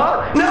that. Look at it.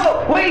 Huh?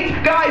 No, wait,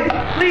 guys,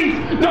 please.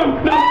 No.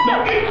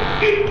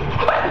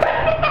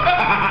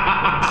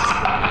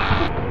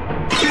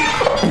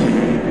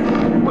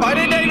 I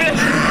didn't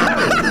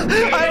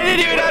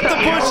even have to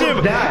push him.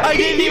 I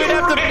didn't even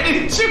have to.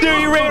 Dude,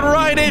 he ran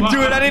right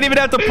into it. I didn't even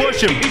have to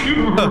push him.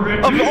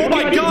 Oh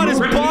my god, his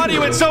body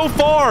went so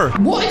far.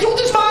 What? You're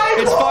just fine.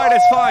 It's fine.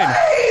 It's fine.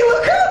 Hey,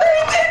 look how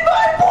they did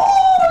my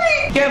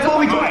boy. Careful,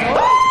 we go.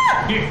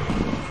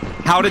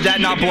 How did that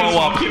not blow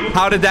up?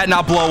 How did that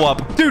not blow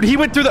up? Dude, he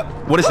went through the...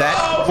 What is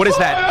that? What is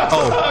that?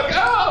 Oh.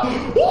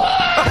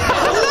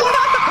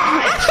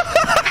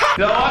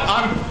 You know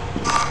what?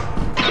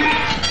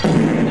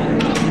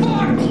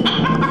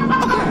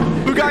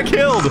 Who got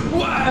killed?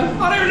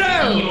 I don't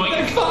know.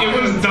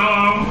 It was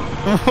dumb.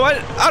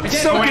 What? I'm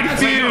so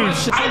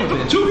confused.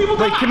 Two people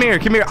Wait, come here.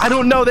 I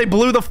don't know. They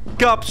blew the f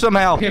up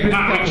somehow. We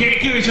can't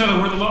kill each other.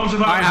 We're the lone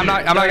survivors. I'm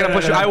not gonna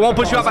push you. I won't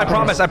push you up. I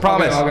promise.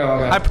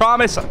 Okay. I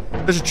promise.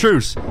 There's a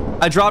truce.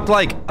 I dropped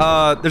like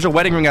there's a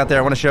wedding ring out there.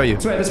 I want to show you.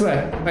 This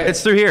way. Wait.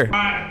 It's through here.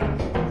 Alright.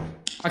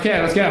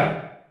 Okay, let's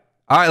go.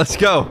 All right, let's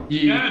go.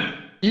 Yeah.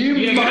 You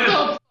Yeah, go ahead.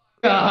 motherfucker,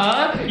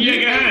 huh? Yeah,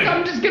 go ahead.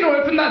 I'm just gonna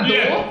open that door.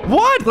 Yeah.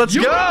 What? Let's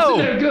You're up to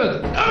go. no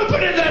good.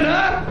 Open it then,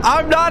 huh?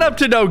 I'm not up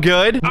to no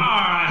good.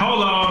 Alright,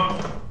 hold on.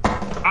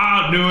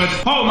 I'll do it.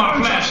 Hold my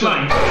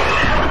flashlight.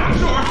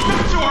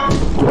 Sure.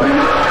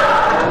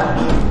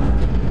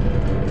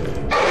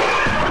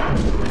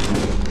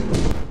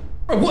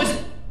 What?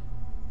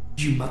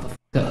 You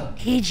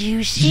motherfucker. Did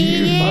you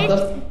see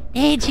it?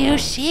 Did you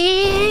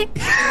see it?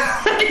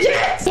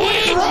 Yes!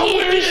 What's wrong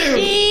with you?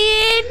 See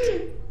it?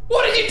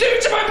 What did you do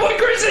to my boy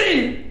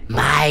Chrissy?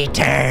 My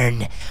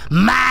turn.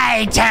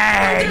 My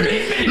turn.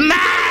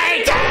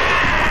 My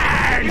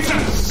turn.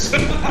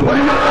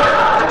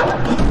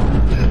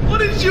 What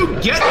did you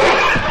get?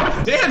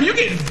 Damn, you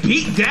getting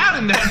beat down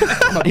in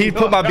that. He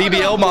put my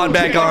BBL mod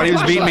back on. He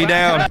was beating me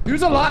down.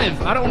 Who's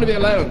alive? I don't want to be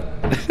alone.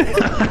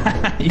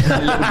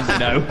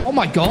 No. Oh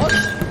my god.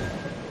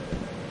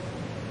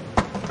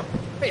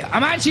 Wait,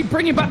 I'm actually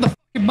bringing back the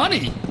fucking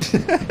money.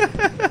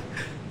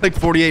 Like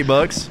 48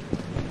 bucks.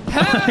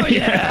 Hell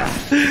yeah.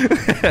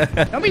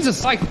 That means a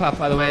psychopath,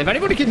 by the way. If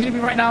anybody can hear me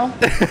right now.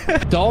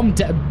 Dom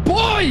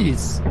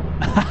boys.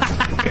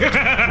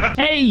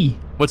 Hey.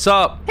 What's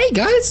up? Hey,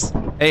 guys.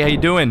 Hey, how you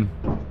doing?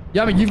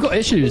 Yeah, I mean, you've got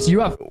issues.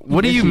 You have.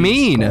 What do you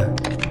mean?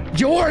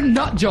 You're a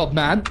nut job,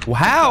 man.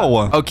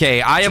 How?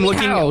 Okay, I am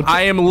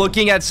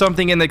looking at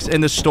something in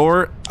the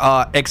store.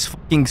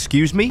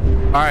 Excuse me.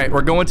 All right,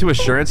 we're going to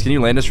assurance. Can you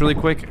land us really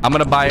quick? I'm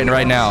gonna buy it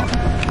right now.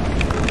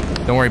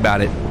 Don't worry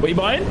about it. What are you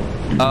buying?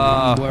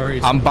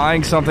 I'm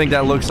buying something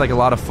that looks like a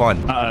lot of fun.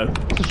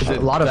 Is it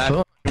A lot of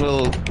fun.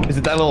 Is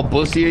it that little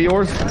bussy of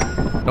yours?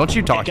 Don't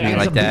you talk to me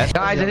like that.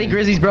 Guys, I think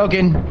Grizzly's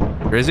broken.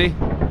 Grizzy?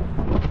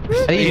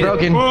 I think he's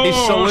broken. He's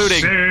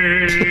saluting.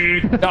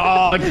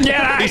 Oh, get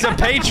out. He's a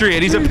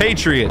patriot. He's a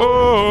patriot.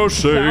 Oh,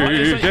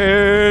 say,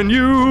 can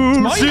you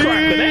see?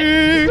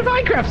 It's a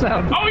Minecraft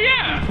sound. Oh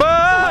yeah.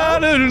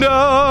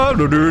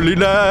 Early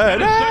night.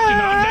 Such an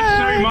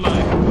unnecessary mind.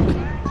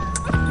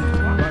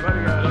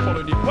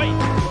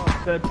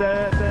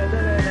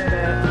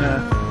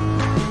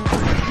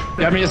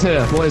 Yeah, I mean, it's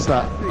here. What is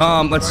that?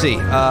 Let's see.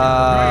 Wait, look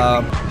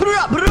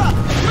at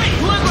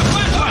my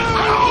flashlight.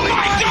 Oh my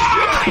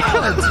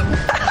god!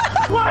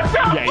 What the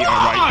fuck?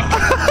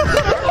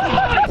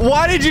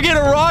 Why did you get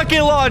a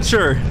rocket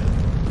launcher?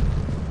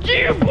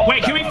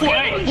 Wait, can we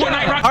Fortnite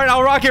rocket? All right,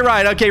 I'll rocket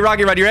ride. Okay,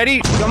 rocket ride. You ready?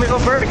 You want me to go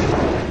first?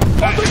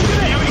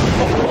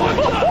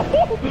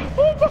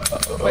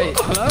 Wait,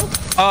 hello?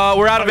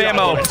 We're out of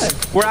ammo.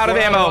 We're out of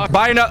ammo.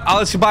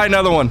 Let's buy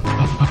another one.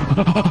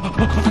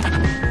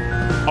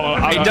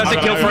 It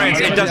doesn't kill friends.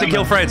 It doesn't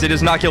kill friends. It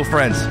does not kill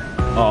friends.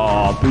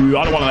 Oh, boo.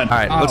 I don't want to. All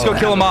right, let's go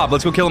kill a mob.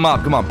 Let's go kill a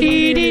mob. Come on.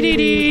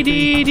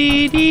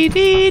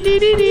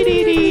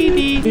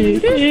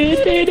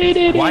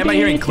 Why Why am I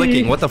hearing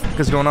clicking? What the fuck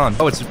is going on?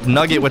 Oh, it's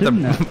Nugget with the...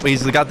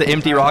 He's got the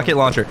empty rocket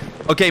launcher.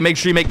 Okay, make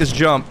sure you make this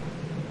jump.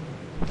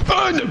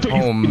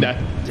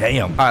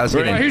 Damn. All right, let's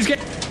get in. Who's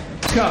getting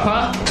up,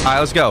 huh? All right,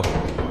 let's go.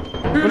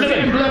 Who's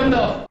getting blown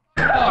up?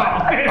 All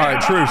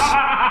right, truce.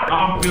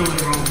 I'm feeling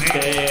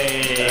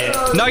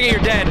romantic. Nugget,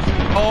 you're dead.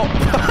 Oh.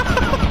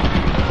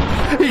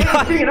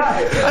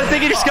 I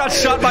think he just got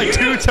shot by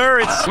 2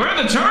 turrets. Where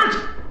are the turrets?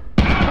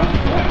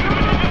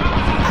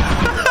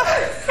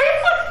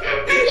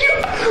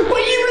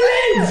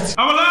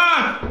 I'm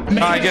alive!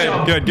 All right,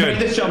 good.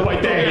 This jump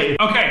right there.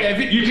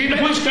 Okay, you can't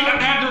push me. I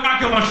have the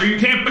rocket launcher. You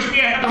can't push me.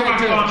 I have the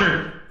rocket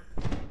launcher.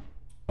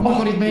 Oh my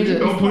god, he made it.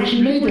 Don't push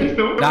me. made it.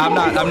 Nah, I'm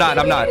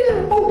not.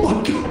 Oh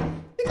my god.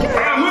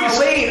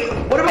 Wait,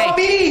 what about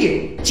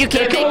me? You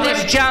can't make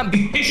this jump.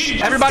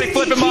 Everybody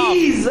flip him off.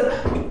 Keys.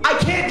 I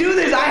can't do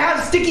this. I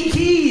have sticky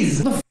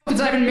keys. What the f does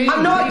that even mean?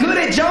 I'm not good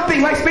at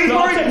jumping. My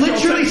spacebar is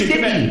literally sticky.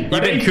 You've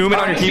been Kuman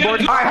on your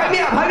keyboard? All right, hype me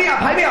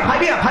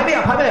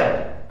up.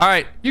 All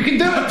right. You can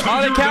do it.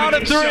 On the count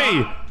of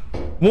 3.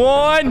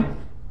 1,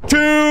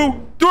 2,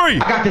 3. I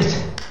got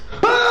this.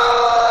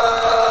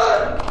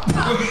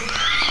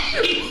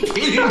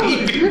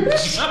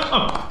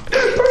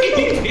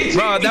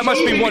 Bro, that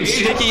must be one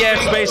sticky ass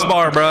space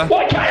bar, bro. Go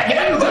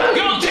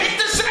take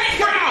the safe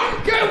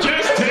route.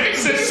 Just take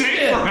the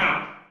safe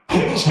route.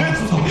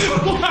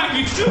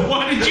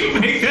 Why did you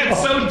make that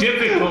so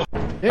difficult?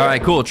 All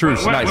right, cool.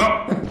 Truce. Nice.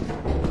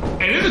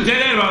 Hey, this is a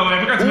dead end, by the way. I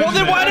forgot to Well,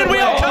 then why did we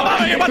all come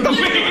out here? What the fuck?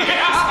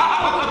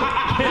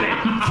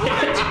 Why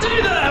did you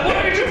do that?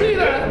 Why did you do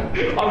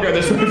that? I'll go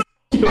this way.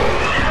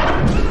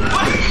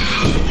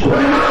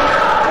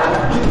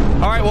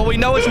 All right, well, we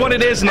know it's what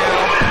it is now.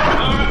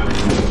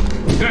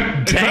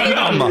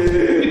 Damn.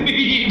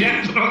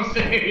 That's what I'm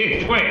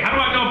saying. Wait, how do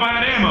I know if I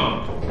had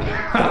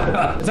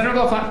ammo? Is that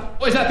not fun?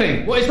 What is that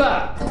thing? What is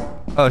that?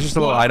 Oh, it's just a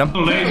little item.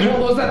 Laser.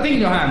 What was that thing in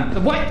your hand?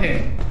 The white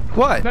thing?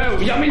 What? No,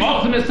 Yummy's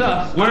ultimate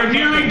stuff. We're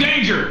nearing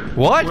danger.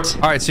 What?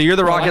 All right, so you're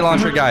the rocket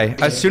launcher guy.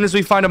 As soon as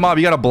we find a mob,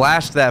 you gotta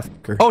blast that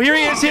fucker. Oh, here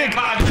he is. Here.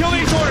 Kill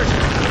these orders.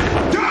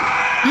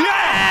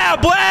 Yeah,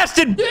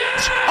 blasted. Yeah!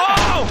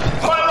 Oh.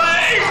 My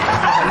leg.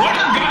 What?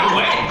 You got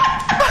away?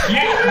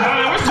 Yeah, no,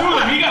 there was 2 of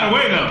them. He got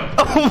away, though.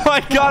 Oh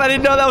my god, I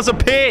didn't know that was a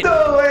pit.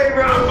 No way,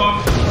 bro.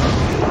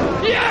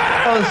 Yeah!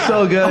 That was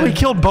so good. Oh, he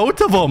killed both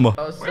of them. That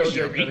was so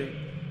good,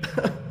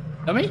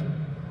 Yummy?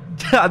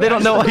 They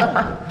don't know.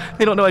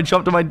 They don't know I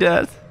jumped to my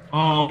death.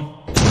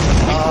 Oh.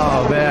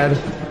 Oh man.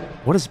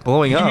 What is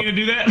blowing You up? need to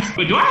do that?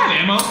 Wait, do I have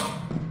ammo?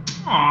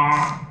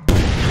 Aww.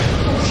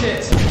 Oh,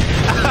 shit.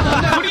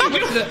 What are you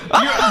doing?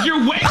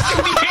 You're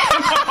wasting the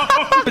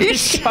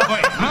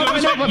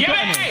ammo.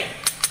 Yay!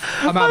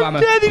 I'm out of ammo.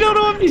 Dead. You don't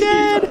know I'm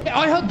dead.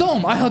 I heard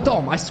Dom.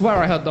 I swear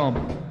I heard Dom.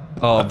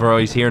 Oh, bro,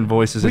 he's hearing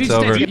voices. It's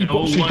over. He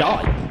actually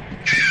died.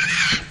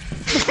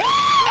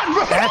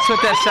 That's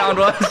what that sound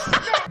was.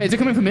 Is it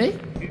coming for me?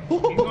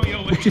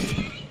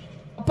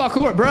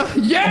 Parkour, bro.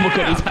 Yeah. Oh my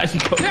god, he's actually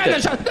got Yeah,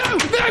 it.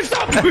 no,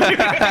 stop.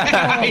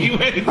 He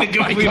went in the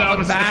complete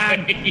opposite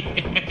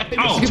way.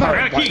 Oh, sorry,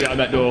 I keep. Behind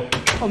that door.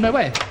 Oh, no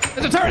way.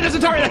 There's a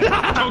turret.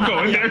 Don't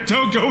go in there.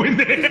 Don't go in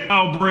there.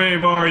 How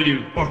brave are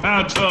you? Or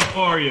how tough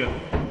are you?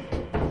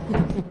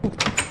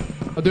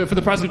 I'll do it for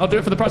the present.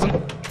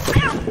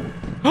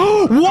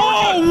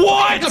 Whoa,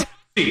 what?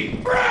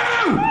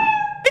 Bro!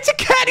 It's a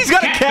cat. He's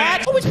got a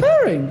cat. Oh, it's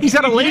purring. He's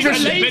got a laser.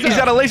 He's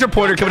got a laser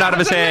pointer coming out of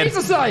his hand.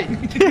 Laser sight.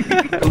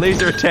 A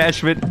laser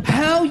attachment.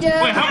 Hell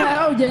yeah. Wait,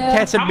 hell yeah.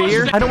 Cat's a How much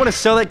beer. is that? I don't want to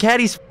sell that cat.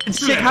 He's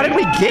sick. How did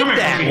we get Come here,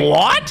 that? come here.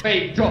 What?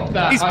 Wait, drop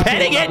that. He's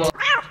petting it.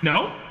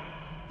 No?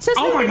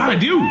 Oh my god, I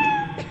do.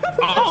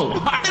 Oh,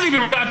 I didn't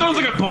even. I thought it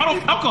was like a bottle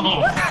of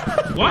alcohol.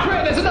 What?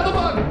 Wait, there's another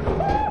bug.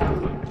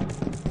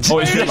 Oh,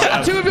 it's just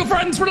like Two of your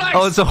friends, relax.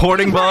 Oh, it's a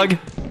hoarding bug.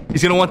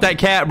 He's gonna want that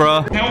cat,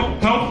 bro.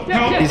 Help.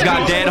 He's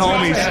got dead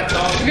homies.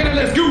 We're gonna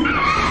let's go.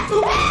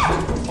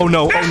 Oh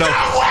no. Oh no.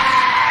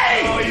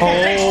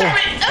 Oh.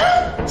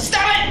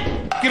 Stop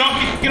it! Get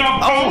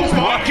off. Oh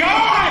my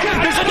god!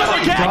 There's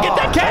another cat. Get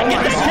that cat.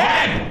 Get that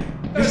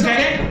cat. Is that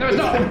it? No, it's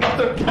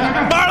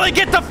not. Marley,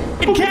 get the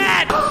f***ing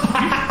cat.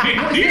 Hey,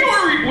 do you know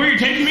where you're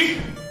taking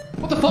me?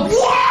 What the fuck?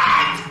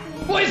 What?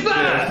 What is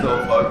that?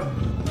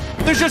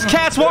 There's just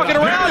cats walking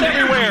around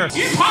everywhere.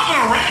 He's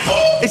popping a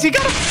rat. Is he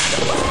got a...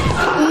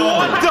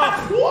 What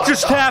the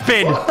just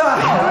happened?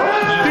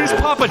 Did you just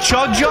pop a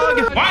chug jug?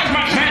 Why is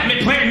my cat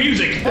playing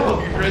music?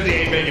 Grizzly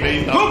ain't making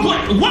any Who play?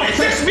 What is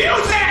this music?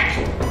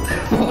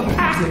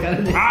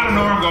 I don't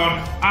know where I'm going.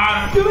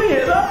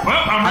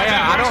 Well, I'm right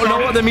I don't know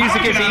what the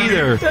music is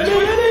either.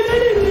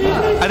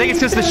 I think it's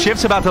just the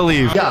ship's about to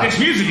leave. This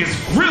music is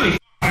really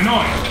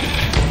annoying.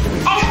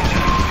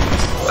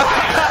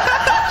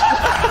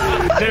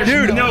 There's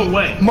Dude, no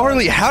way.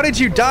 Marley, how did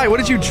you die? What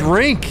did you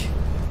drink?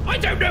 I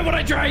don't know what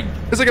I drank.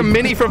 It's like a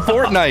mini from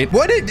Fortnite.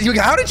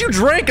 How did you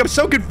drink? I'm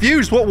so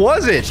confused. What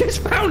was it? Just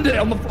found it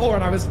on the floor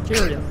and I was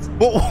curious.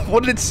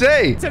 What did it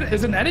say? It said it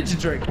was an energy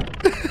drink.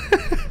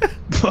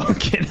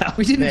 fucking hell.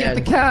 We didn't get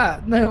the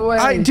cat. No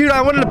way. Dude,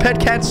 I wanted a pet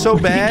cat so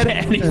bad.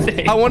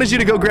 Anything. I wanted you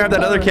to go grab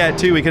that other cat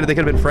too. They could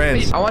have been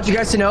friends. I want you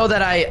guys to know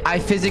that I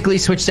physically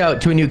switched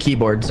out to a new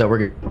keyboard, so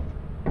we're good.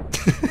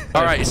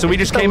 All right, so we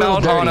just came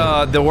out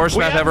on the worst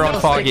map ever on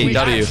Foggy.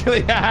 W.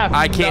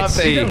 I can't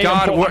see.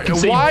 God,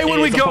 why would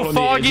we go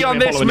Foggy on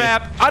this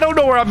map? I don't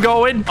know where I'm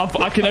going.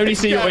 I can only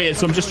see your ears,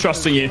 so I'm just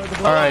trusting you.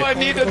 All right. I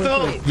need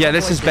to Yeah,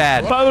 this is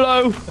bad.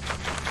 Polo.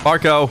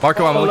 Marco,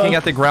 I'm looking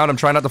at the ground. I'm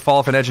trying not to fall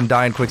off an edge and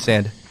die in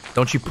quicksand.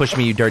 Don't you push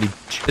me, you dirty...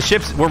 The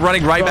ship's... We're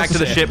running right back to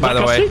the ship, by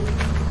the way.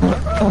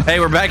 Hey,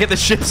 we're back at the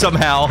ship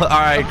somehow. All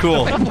right,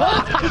 cool.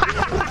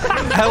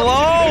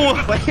 Hello?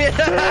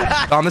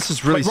 Dom, this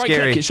is really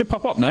scary. It should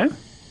pop up, no?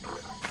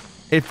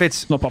 If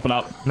it's... Not popping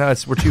up. No,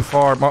 we're too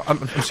far.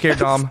 I'm scared,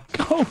 Dom.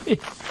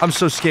 I'm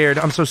so scared.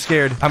 I'm so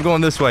scared. I'm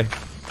going this way.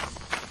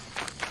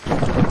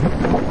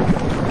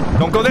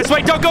 Don't go this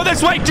way. Don't go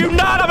this way. Do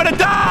not. I'm going to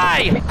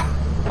die.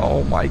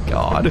 Oh, my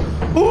God.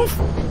 Oof.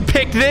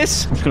 Pick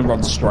this. I'm just going to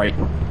run straight.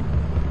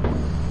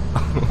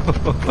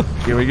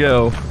 Here we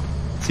go.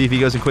 See if he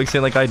goes in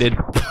quicksand like I did.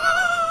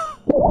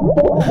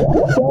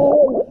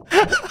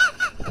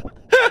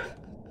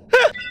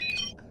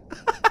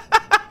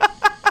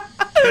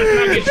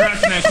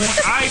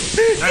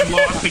 I'm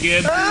lost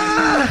again.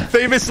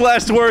 Famous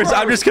last words.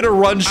 I'm just gonna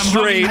run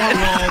straight.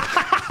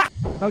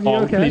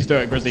 Oh, please do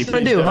it, Grizzly. What you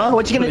gonna do, huh?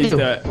 What you gonna do?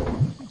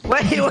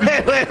 Wait.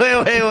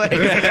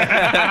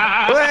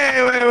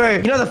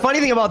 You know the funny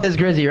thing about this,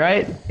 Grizzy,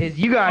 right? Is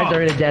you guys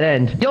are in a dead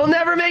end. You'll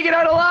never make it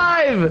out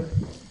alive.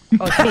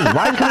 Oh, it's me.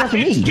 Why are you coming after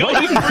me? Going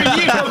for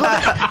you.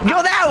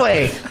 Go that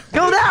way.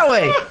 Go that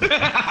way.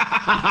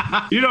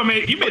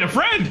 You made a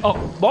friend. Oh,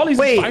 Molly's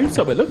Wait, found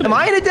something. Look at am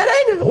I in a dead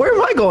end? Where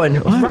am I going?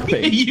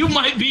 You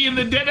might be in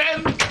the dead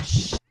end.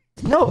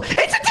 No,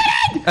 it's a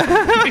dead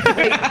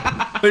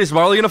end. Wait, is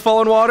Marley gonna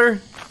fall in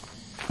water?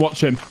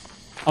 Watch him.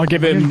 I'll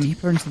give Going him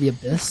deeper into the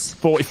abyss.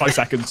 45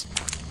 seconds.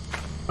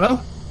 Hello?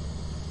 Well,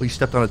 you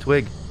stepped on a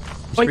twig.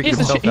 Wait, he has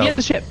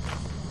the ship.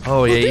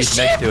 Oh, yeah, he's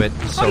next to it.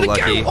 He's so On the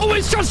lucky. go.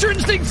 Always trust your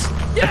instincts.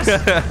 Yes.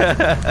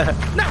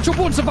 Natural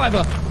born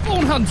survivor.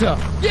 Born hunter.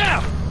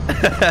 Yeah.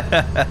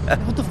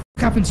 What the f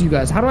happened to you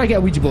guys? How do I get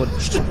a Ouija board?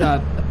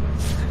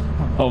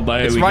 Oh,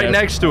 there It's we right go.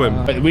 next to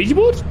him. Wait, the Ouija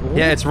board?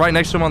 Yeah, it's right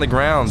next to him on the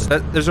ground.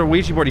 There's a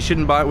Ouija board. He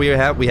shouldn't buy it. We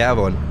have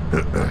one.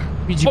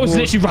 Ouija Oh, it's board.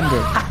 literally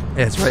random.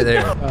 Yeah, it's right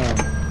there.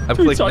 I've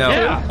clicked no.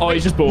 Yeah. Oh,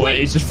 he's just bought it.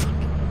 He's just...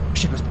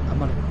 Shouldn't have spent that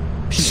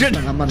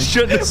money.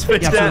 Shouldn't have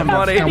spent Yeah, that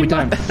money. no, we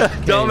don't.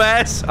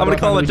 Dumbass. I'm gonna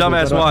call it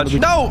dumbass watch.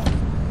 No!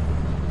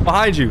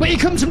 Behind you. Wait, it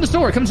comes from the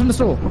store. It comes from the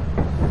store.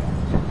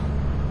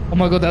 Oh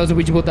my god, that was a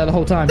Ouija board there the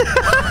whole time.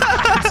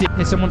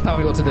 Hey, someone tell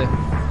me what to do.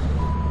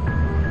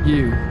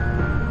 You.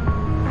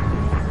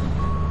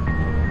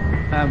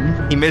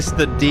 He missed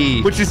the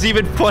D, which is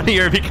even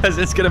funnier because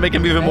it's gonna make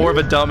him even more of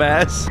a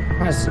dumbass.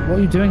 Guys, what are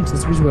you doing to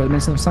this Ouija board? It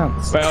makes no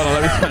sense. Wait, hold on,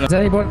 let me find Is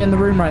anybody in the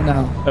room right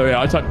now? Oh, yeah,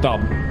 I typed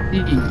dumb. E.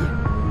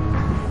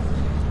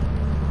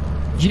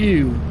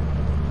 U.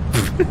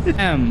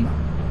 M.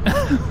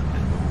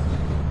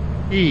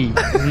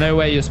 There's no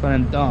way you're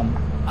spelling dumb.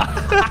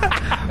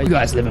 You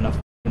guys live in a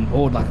f***ing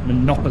board like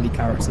Monopoly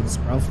characters,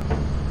 bro.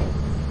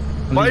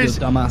 Why is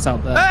dumbass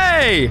out there?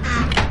 Hey!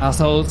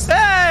 Assholes.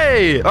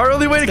 Hey! Our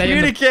only way to Stay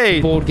in the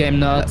communicate. board game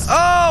nuts.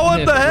 Oh, what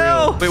Yeah, the for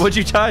hell? real. Wait, what'd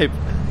you type?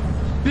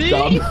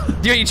 Dumb.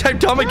 You typed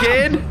dumb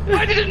again?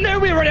 I didn't know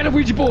we were running a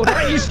Ouija board.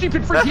 Right, you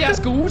stupid freaky ass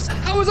ghouls.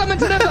 How was I meant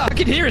to know that? I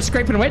could hear it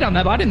scraping away down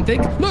there, but I didn't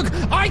think. Look,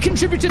 I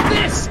contributed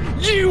this.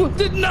 You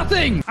did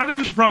nothing. I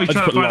was probably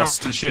trying to find out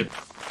some shit.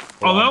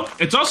 Although,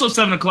 it's also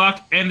 7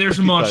 o'clock, and there's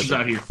some monsters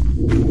out here.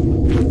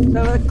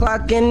 7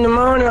 o'clock in the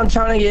morning, I'm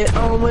trying to get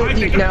home with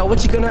you. Now,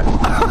 what you gonna...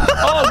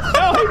 Oh,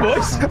 no, hey,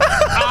 boys.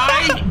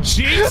 I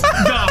jinxed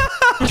the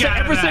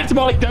Ever say to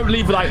Molly, don't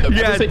leave without them.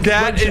 Yeah,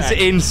 that is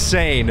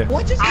insane.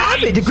 What just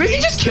happened? Did Grizzly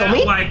just kill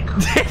me? Like,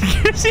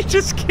 Did he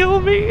just kill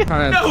me?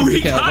 no,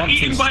 he got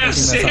eaten by a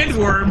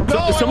sandworm.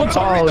 Someone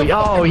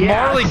Oh,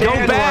 yeah. Marley, go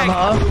Sandworm, back.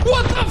 huh?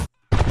 What the f?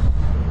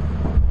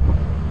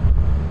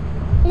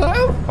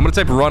 Hello? I'm gonna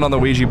type run on the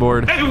Ouija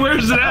board. Hey,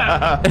 where's it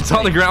at? It's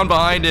on the ground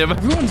behind him.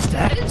 Everyone's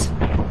dead?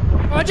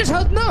 Oh, I just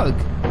heard Nug.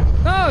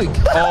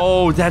 Nug.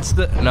 Oh, that's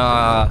the...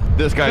 Nah.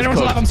 This guy's Everyone's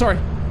alive, close. I'm sorry.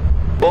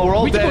 Well, we're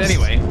all We dead just-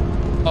 anyway.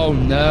 Oh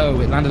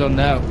no, it landed on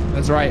no.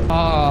 That's right.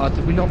 Ah,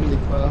 did we not meet the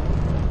quota?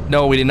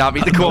 No, we did not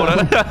meet the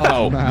quota.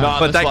 Oh, man.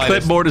 Not But the that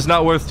slightest. clipboard is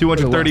not worth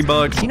 230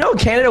 bucks. You know, in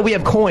Canada, we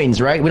have coins,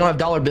 right? We don't have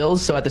dollar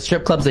bills, so at the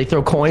strip clubs, they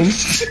throw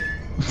coins.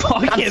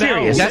 I'm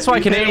serious. That's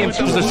why Canadian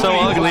shoes are so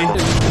ugly.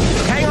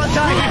 Hang on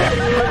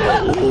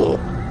tight.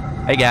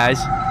 Hey, guys.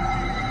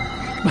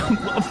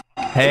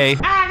 Hey.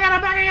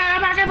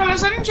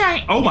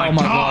 Oh my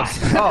god.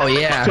 Oh,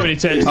 yeah. Too many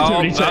tits.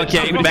 Oh,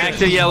 okay. Back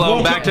to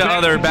yellow. Back to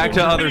other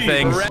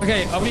things.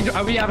 Okay,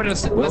 are we having a...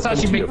 Let's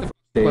actually make the...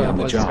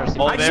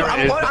 Oh,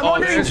 there is. Oh,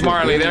 there's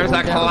Marley. There's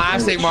that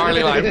classic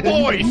Marley line.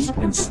 Boys,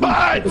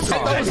 buds,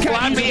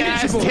 flappy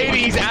ass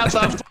titties out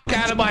the fuck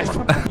out of my.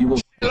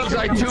 Looks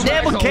like two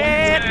Devil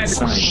cats.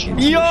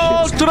 Yo,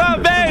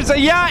 otra vez,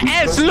 ya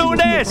es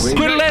lunes.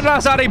 Quit letting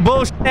us out of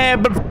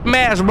bullshit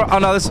mess, bro. Oh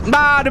no, this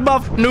nah, the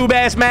buff new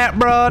ass mat,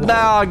 bro.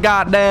 Nah,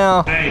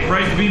 goddamn. Hey,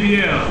 praise the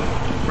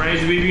BBL. Praise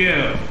the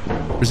BBL.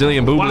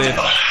 Brazilian boob lift.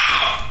 All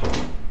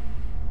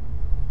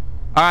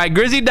right,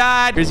 Grizzy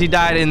died. Grizzy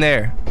died in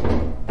there.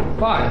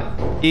 Why?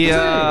 He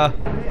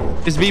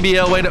his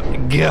BBL went up.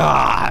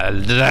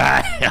 God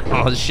damn,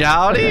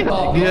 shouty.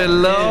 Good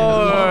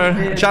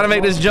lord. Trying to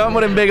make this jump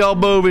with them big old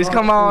boobies.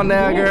 Come on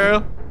now,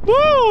 girl.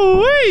 Woo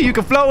wee. You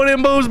can float with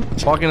them boobs.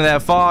 Walking into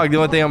that fog. The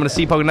only thing I'm gonna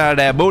see poking out of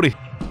that booty.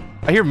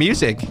 I hear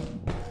music.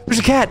 There's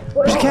a cat.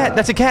 There's a cat.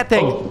 That's a cat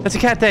thing. That's a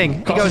cat thing.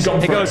 He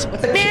goes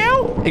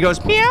meow. He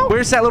goes meow.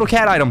 Where's that little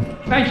cat item?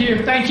 Thank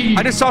you, thank you.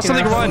 I just saw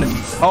something run.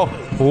 Oh,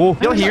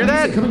 y'all hear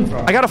that?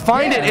 I gotta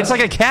find it. It's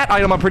like a cat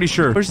item, I'm pretty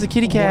sure. Where's the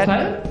kitty cat?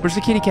 Where's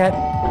the kitty cat?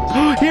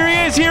 Here he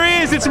is. Here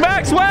he is. It's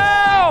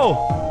Maxwell.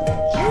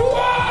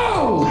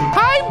 Whoa!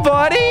 Hi,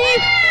 buddy.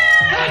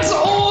 That's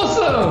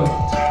awesome!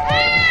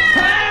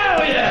 Hell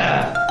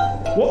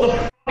yeah! What the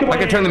f*** I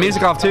can turn the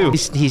music off too.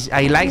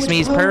 He likes me.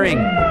 He's purring.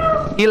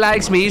 He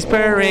likes me. He's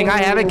purring. I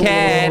have a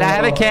cat. I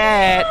have a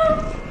cat.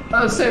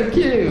 Oh, so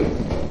cute.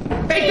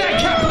 Make that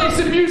cat play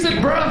some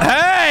music, bro.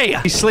 Hey!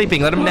 He's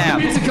sleeping. Let him Put the nap.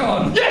 music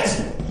on.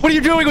 Yes! What are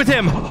you doing with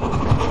him? No,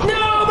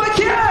 my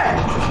cat!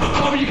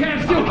 Oh, but you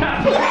can't steal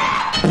cat.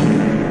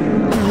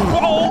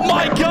 Oh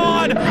my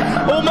god!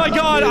 Oh my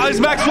god! Is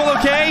Maxwell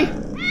okay?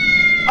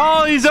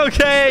 Oh, he's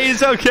okay.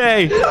 He's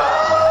okay. Thank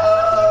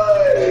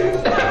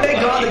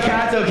God the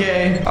cat's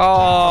okay.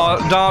 Oh,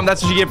 Dom,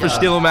 that's what you get for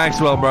stealing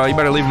Maxwell, bro. You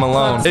better leave him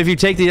alone. If you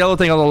take the yellow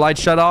thing, all the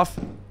lights shut off.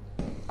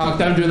 Oh,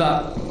 don't do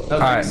that. No, All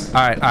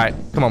right.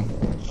 Come on.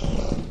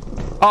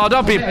 Oh,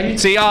 don't be...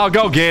 See, oh,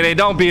 go get it.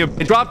 Don't be a...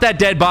 Drop that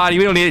dead body.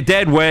 We don't need it.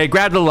 Dead weight.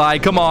 Grab the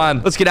light. Come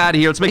on. Let's get out of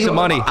here. Let's make some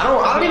money.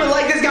 I don't even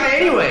like this guy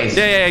anyways.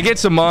 Yeah, get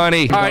some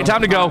money. All right,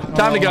 time to go.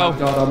 Time to go.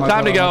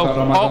 Time to go.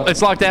 Oh,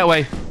 it's locked that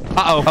way.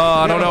 Uh-oh.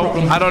 I don't know.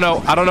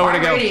 I don't know where to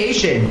go.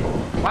 Radiation.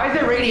 Why is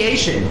there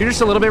radiation? You're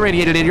just a little bit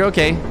radiated, dude. You're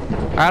okay.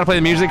 I gotta play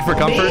the music for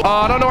comfort. Oh,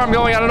 I don't know where I'm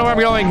going. I don't know where I'm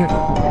going.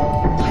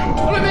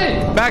 What do you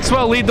mean?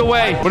 Maxwell, lead the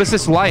way. What is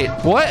this light?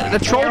 What?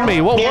 That trolled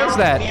me. What was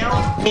that?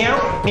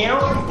 Meow, meow,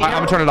 I'm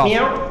gonna turn it off.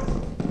 meow.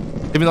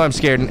 Even though I'm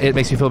scared, it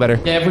makes me feel better.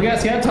 Yeah, if we get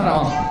scared, turn it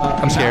on.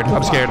 I'm scared.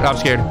 I'm scared. I'm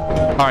scared.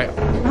 All right,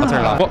 I'll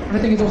turn it off.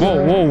 Everything is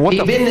also Whoa, what We've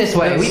the? been this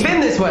way. We've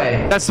been this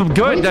way. That's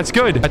good. That's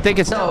good. I think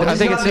it's. No, I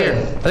think it's it's not here.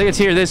 good. I think it's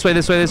here. This way.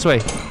 This way. This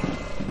way.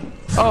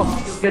 Oh,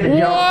 Good to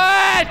jump.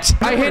 what?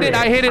 I hit it.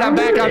 I hit it. I'm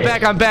back. I'm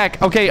back. I'm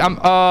back. Okay, I'm.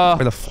 Where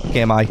the f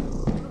am I?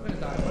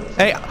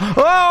 Hey.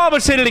 Oh, I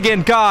almost hit it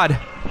again. God.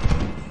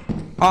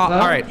 All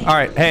right.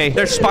 Hey,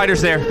 there's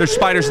spiders there. There's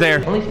spiders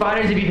there. Only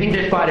spiders if you think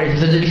there's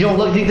spiders. If you don't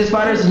think there's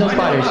spiders, there's no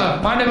spiders.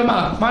 Mind over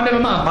ma. Mind over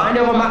ma. Mind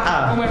over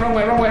my.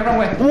 Wrong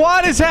way.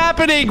 What is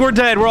happening? We're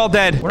dead. We're all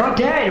dead. We're not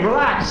dead.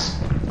 Relax.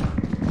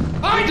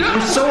 I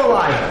We're so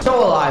alive.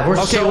 So alive. We're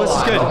Okay, so well, this is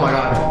alive. good. Oh my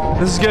god.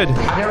 This is good.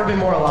 I've never been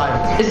more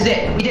alive. This is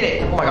it. We did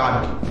it. Oh my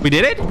god. We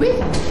did it?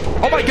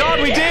 Oh my god,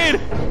 we did!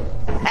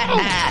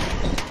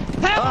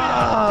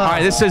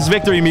 Alright, this is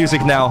victory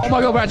music now. Oh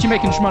my god, we're actually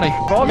making some money.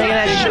 Making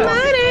that shit.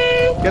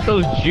 Get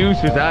those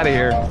juices out of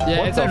here.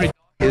 Yeah, it's every.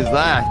 Is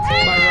that?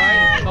 Am I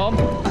right, Tom?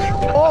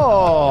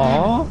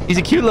 Oh. He's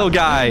a cute little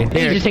guy.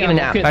 He's just taking a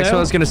nap.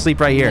 Maxwell's gonna sleep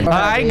right here.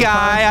 Hi,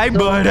 guy. Hi,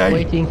 buddy.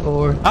 Waiting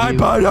for Hi,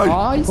 buddy.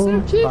 Oh, he's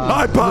so cute.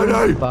 Hi,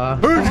 buddy.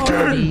 Who's the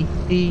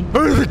kid?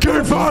 Who's the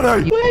kid,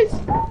 buddy?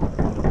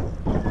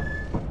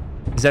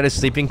 Is that his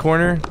sleeping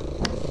corner?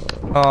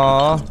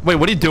 Aw. Wait,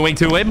 what are you doing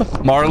to him?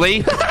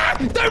 Marley?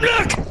 Don't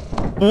look!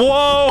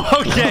 Whoa,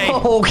 okay.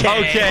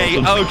 Okay.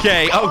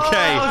 Okay.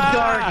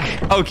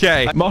 dark.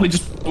 Okay. Marley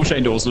just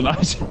Shane Dawson.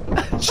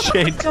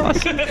 Shane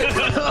Dawson.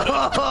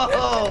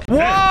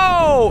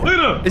 Whoa!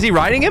 Luna. Is he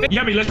riding him?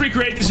 Yummy, let's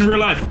recreate this in real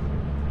life.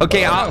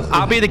 Okay,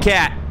 I'll be the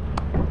cat.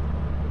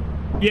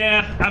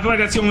 Yeah, I feel like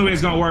that's the only way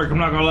it's gonna work. I'm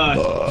not gonna lie.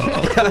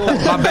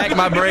 My back,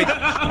 my brake.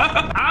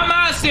 I'm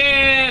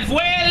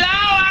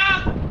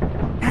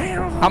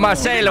I'm not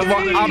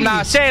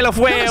sailor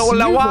whale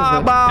la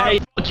waba. Hey,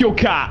 fuck your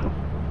cat.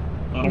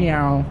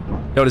 Meow.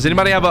 Yo, does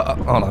anybody have a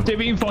hold on. See if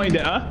we can find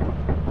it, huh?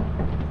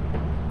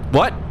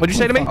 What? What'd you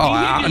say to me?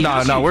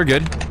 Oh, no, we're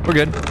good. We're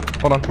good.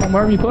 Hold on.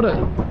 Where have you put it?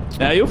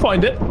 Yeah, you'll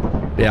find it.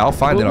 Yeah, I'll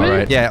find it all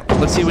right. Yeah,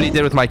 let's see what he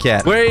did with my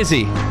cat. Where is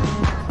he?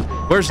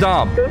 Where's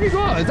Dom? What have you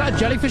got? Is that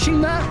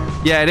jellyfishing that?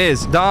 Yeah, it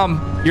is.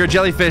 Dom, you're a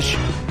jellyfish.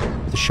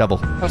 With a shovel.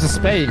 That's a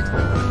spade.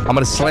 I'm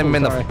gonna slam him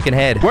in the fucking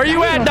head. Where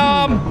you at,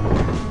 Dom?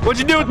 What'd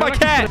you do with my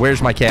cat?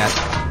 Where's my cat?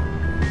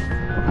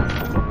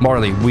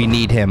 Marley, we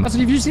need him. Have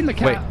you seen the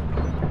cat? Wait.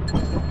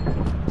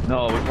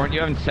 No, weren't you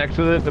having sex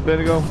with it a bit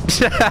ago?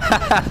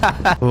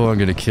 Oh, I'm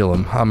gonna kill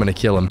him. I'm gonna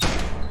kill him.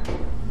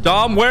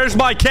 Dom, where's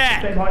my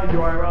cat?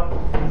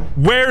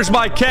 Where's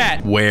my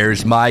cat?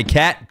 Where's my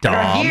cat, Dom?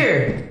 Right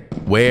here.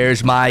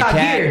 Where's my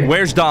cat? Here.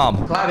 Where's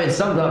Dom? Climbing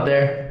something up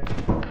there.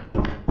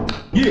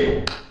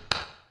 Dude.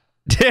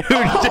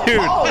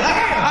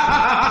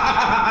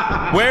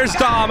 Where's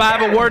Dom? I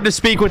have a word to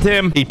speak with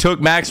him. He took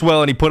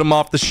Maxwell and he put him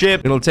off the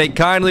ship. It'll take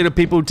kindly to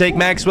people who take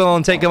Maxwell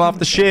and take him off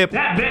the ship.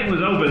 That vent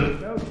was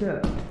open.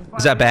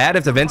 Is that bad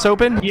if the vent's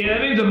open? Yeah, I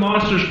think the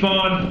monster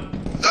spawned.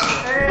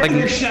 Like,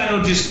 Your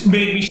shadow just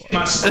made me shit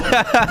myself.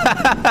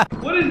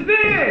 What is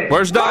this?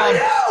 where's Dom?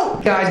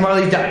 Guys,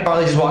 Marley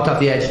just walked off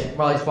the edge.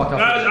 Marley just walked off.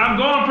 Guys, I'm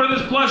going for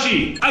this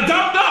plushie. I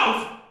don't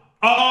know.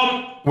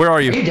 Where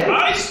are you? Are you dead?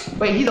 Guys?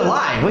 Wait, he's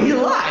alive. Wait, he's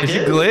alive. Is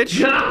you dude. glitch?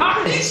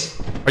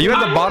 Guys? Are you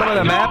at the bottom of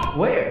the map?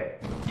 Where?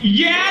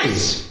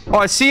 Yes. Oh,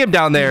 I see him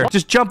down there.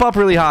 Just jump up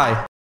really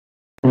high.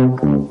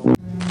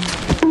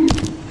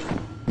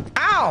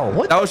 Ow!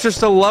 What? That was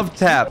just a love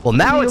tap. Well,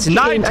 now it's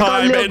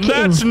nighttime, and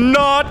that's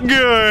not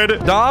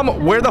good.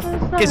 Dom, where the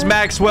f is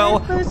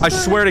Maxwell? I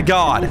swear to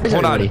God.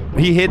 Hold on.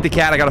 He hid the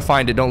cat. I gotta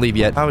find it. Don't leave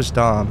yet. How is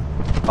Dom?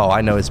 Oh,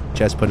 I know his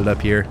chest put it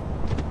up here.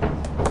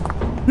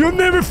 You'll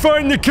never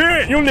find the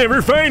cat. You'll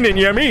never find it,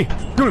 Yummy.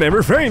 You'll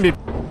never find it.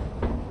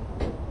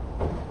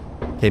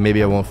 Okay,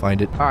 maybe I won't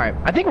find it. All right,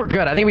 I think we're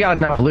good. I think we got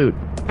enough loot.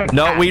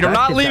 No, we are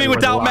not leaving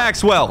without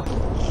Maxwell.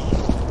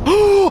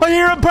 I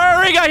hear him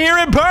purring. I hear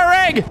him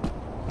purring.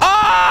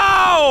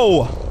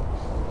 Oh!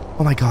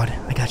 Oh my God.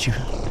 I got you.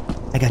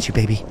 I got you,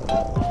 baby.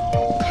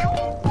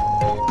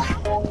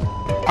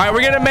 All right,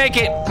 we're going to make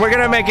it. We're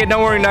going to make it.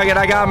 Don't worry, Nugget.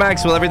 I got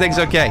Maxwell. Everything's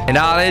okay. And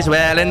all is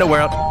well in the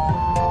world.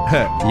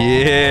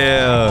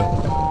 Yeah.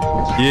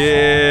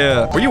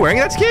 Yeah. Were you wearing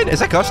that skin? Is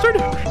that Custard?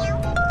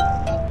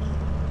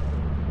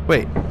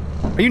 Wait.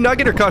 Are you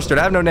Nugget or Custard?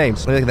 I have no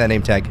names. Let me look at that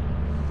name tag.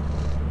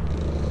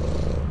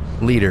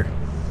 Leader.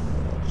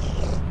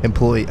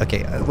 Employee.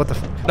 Okay, what the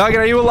f— Nugget,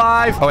 are you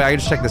alive? Oh, wait, I can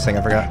just check this thing.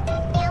 I forgot.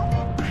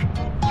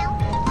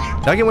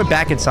 Nugget went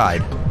back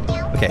inside.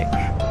 Okay.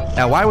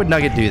 Now, why would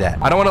Nugget do that?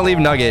 I don't want to leave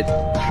Nugget.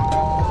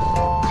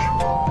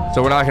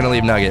 So we're not going to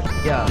leave Nugget.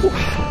 Yeah.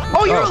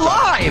 Oh, you're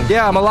alive!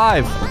 Yeah, I'm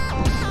alive.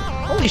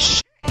 Holy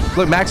shit.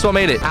 Look, Maxwell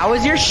made it. How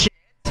was your shit?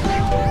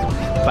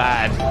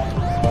 Bad.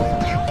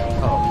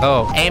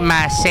 Oh.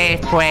 Emma se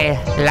fue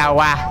la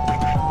wa.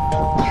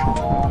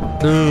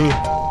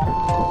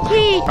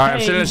 All right, I'm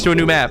sending this to a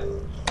new map.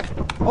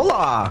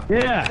 Hola.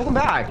 Yeah. Welcome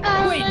back.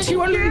 Wait,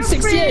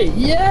 268.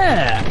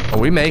 Yeah. Oh,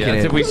 we making Yeah,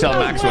 it. if we sell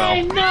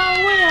Maxwell.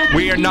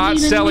 We are not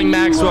selling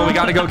Maxwell. We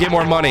got to go get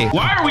more money.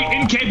 Why are we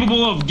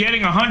incapable of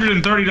getting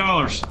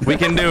 $130? We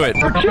can do it.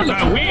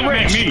 We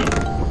make me.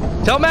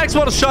 Tell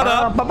Maxwell to shut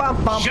up.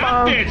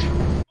 Shut this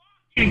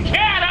fucking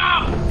cat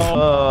up.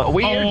 Are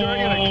we here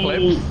during an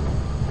eclipse?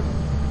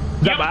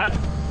 Is that bad?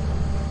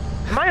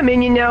 Am I a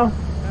minion now?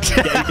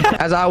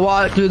 As I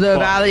walk through the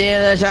valley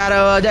in the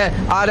shadow of death,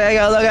 I'll take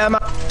a look at my...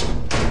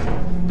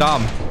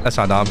 Dom. That's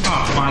not Dom.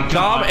 Oh my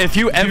God. Dom, if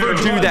you ever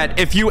do that,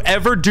 if you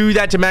ever do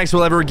that to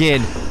Maxwell ever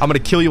again, I'm going to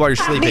kill you while you're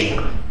sleeping.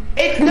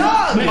 It's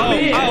not!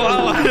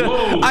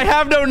 I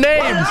have no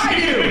names.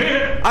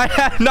 I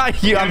have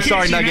not you. I'm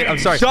sorry, Nugget. I'm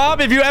sorry.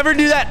 Dom, if you ever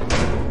do that...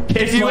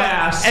 Kiss my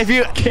ass. If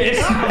you...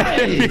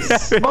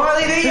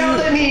 Marley, they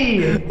yelled at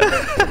me!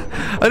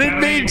 I didn't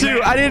mean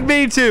to. I didn't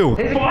mean to.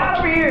 There's a cat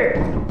over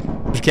here!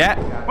 Cat?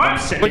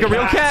 What? Like a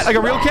real cat? Like a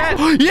real cat?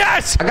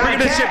 Yes! Take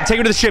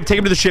him to the ship. Take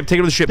him to the ship. Take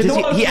him to the ship. Take him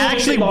to the ship. He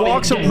actually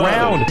walks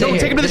around. No,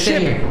 take him to the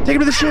ship. Take him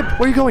to the ship.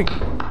 Where are you going?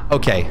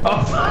 Okay.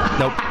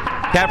 Nope.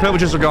 Cat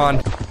privileges are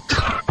gone.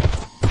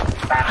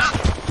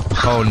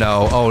 Oh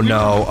no, oh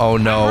no, oh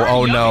no,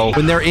 oh no.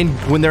 When they're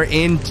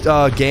in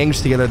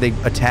gangs together, they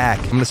attack.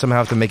 I'm gonna somehow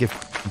have to make it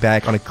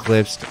back on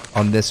Eclipse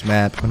on this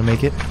map. I'm gonna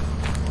make it.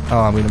 Oh,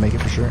 I'm gonna make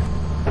it for sure.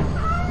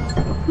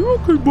 You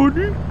okay,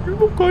 buddy? You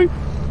okay?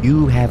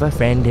 You have a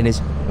friend in his...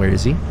 Where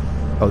is he?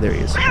 Oh, there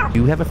he is.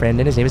 You have a friend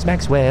and his name is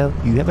Maxwell.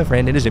 You have a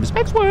friend and his name is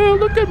Maxwell.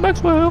 Look at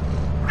Maxwell.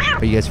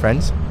 Are you guys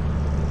friends?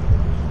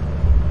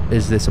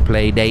 Is this a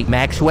play date?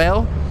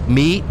 Maxwell?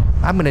 Meet?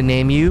 I'm gonna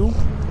name you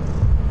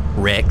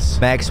Rex.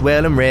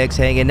 Maxwell and Rex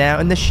hanging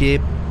out in the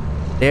ship.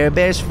 They're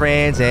best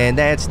friends and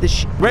that's the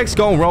shit. Rex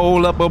gonna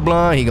roll up a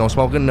blunt. He gonna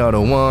smoke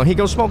another one. He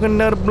gonna smoke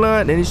another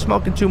blunt. And he's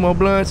smoking 2 more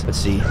blunts. Let's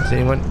see. Is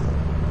anyone?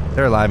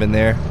 They're alive in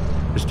there.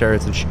 There's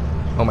turrets and shit.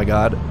 Oh my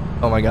god.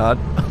 Oh my god.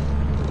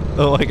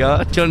 Oh my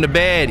god. Chilling in the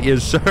bed.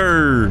 Yes,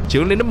 sir.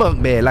 Chilling in the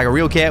bunk bed like a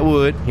real cat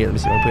would. Here, let me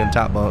see if I can put in the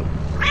top bunk.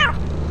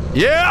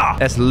 Yeah!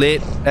 That's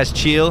lit. That's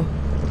chill.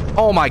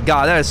 Oh my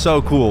god, that is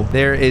so cool.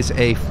 There is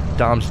a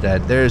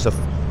Domstead. There is a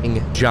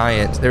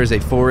giant. There is a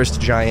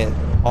forest giant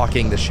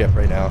hawking the ship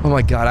right now. Oh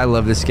my god, I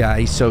love this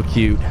guy. He's so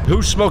cute.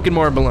 Who's smoking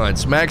more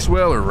blunts,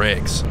 Maxwell or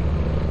Rex?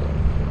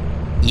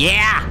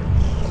 Yeah!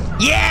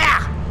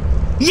 Yeah!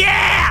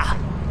 Yeah!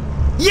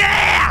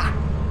 Yeah!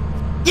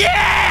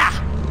 Yeah!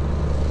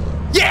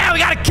 Yeah, we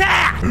got a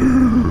cat!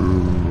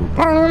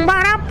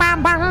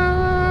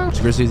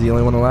 Grizzly's the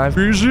only one alive.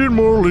 Grizzly and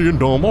Marley and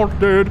Dom are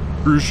dead.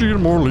 Grizzly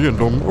and Marley and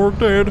Dom are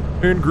dead.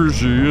 And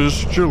Grizzly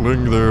is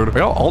chilling there. Are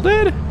y'all all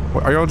dead?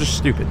 Or are y'all just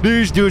stupid?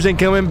 These dudes ain't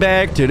coming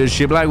back to the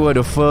ship like what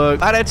the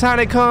fuck. By the time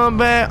they come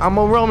back, I'm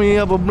gonna roll me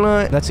up a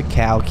blunt. That's a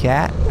cow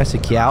cat. That's a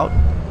cow.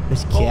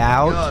 That's a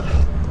cow.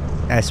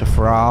 Oh that's a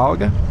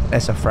frog.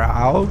 That's a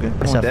frog.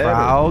 That's a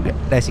frog.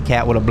 That's a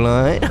cat with a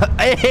blunt.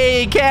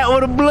 Hey, cat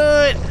with a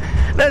blunt.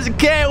 That's a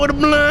cat with a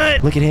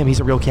blunt. Look at him. He's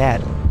a real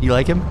cat. You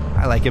like him?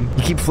 I like him.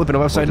 You keep flipping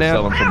him upside down.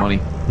 Sell him for money.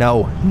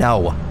 No,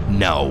 no,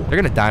 no. They're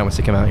gonna die once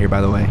they come out here, by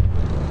the way.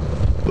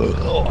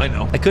 Oh, I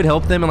know. I could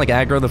help them and like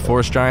aggro the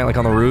forest giant like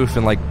on the roof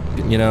and like,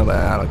 you know, but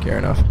I don't care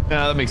enough.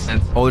 Yeah, that makes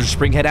sense. Oh, there's a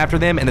springhead after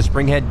them, and the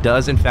springhead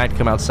does in fact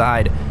come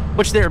outside,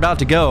 which they're about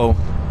to go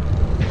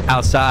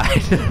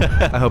outside.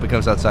 I hope it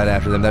comes outside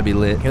after them. That'd be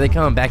lit. Here they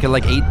come back at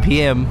like 8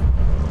 p.m.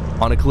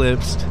 on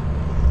Eclipsed.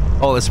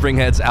 Oh, the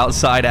springhead's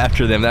outside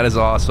after them. That is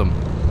awesome.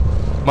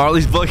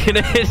 Marley's booking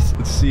it.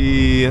 Let's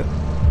see.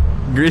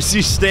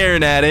 Grizzly's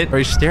staring at it. Or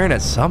he's staring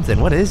at something.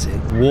 What is it?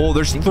 Whoa,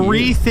 there's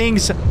 3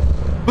 things.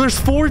 There's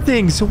 4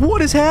 things.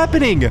 What is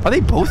happening? Are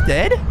they both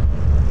dead?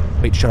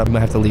 Wait, shut up. I'm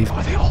gonna have to leave.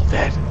 Are they all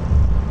dead?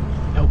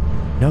 No.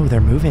 No, they're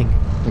moving.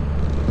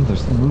 Oh, they're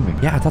still moving.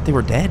 Yeah, I thought they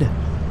were dead.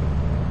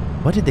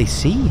 What did they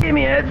see? Give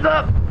me a heads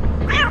up.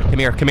 Come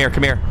here, come here,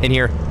 come here. In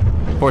here.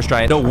 Force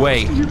giant. No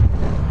way.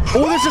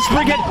 Oh, there's a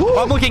springhead.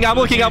 I'm looking, I'm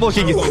looking, I'm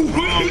looking. We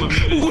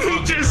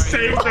just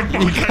saved the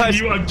fuck out of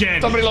you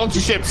again. Somebody launch a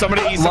ship.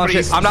 Somebody launch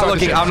it. I'm not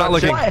looking, I'm not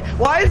looking.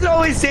 Why is it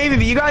always saving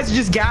me? You guys are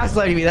just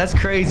gaslighting me. That's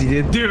crazy,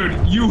 dude.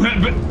 Dude, you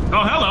have been...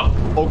 Oh, hello.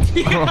 Oh.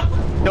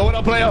 Know what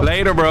I'll play up?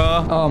 Later,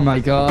 bro. Oh my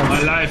god.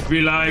 My life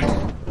be like...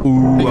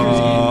 Ooh,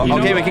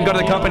 okay, we can go to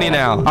the company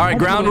now. All right,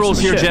 ground rules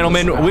here,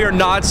 gentlemen. We are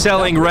not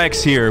selling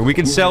Rex here. We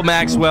can sell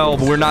Maxwell,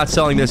 but we're not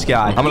selling this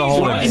guy. I'm gonna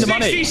hold him.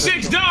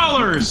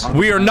 $66.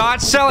 We are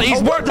not selling.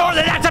 He's worth more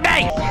than that to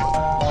me.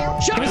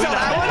 Can we sell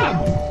that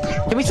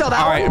one? Can we sell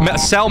that one? All right,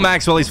 sell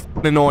Maxwell. He's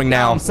annoying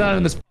now. I'm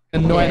selling this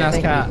annoying ass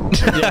cat.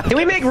 Yeah. Can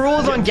we make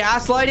rules on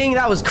gaslighting?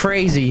 That was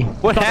crazy.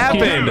 What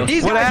happened?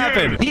 What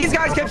happened? These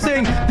guys kept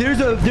saying,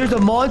 there's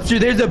a monster,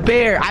 there's a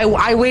bear.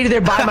 I waited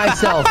there by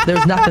myself.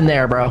 There's nothing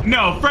there, bro.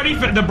 No, Freddy,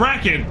 the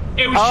bracken,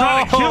 it was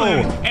trying to kill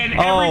him, and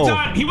every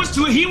time he was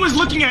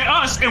looking at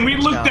us, and we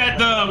looked at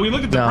the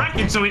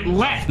bracken, so it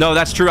left. No,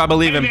 that's true. I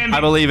believe him.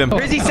 I believe him.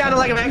 Grizzy sounded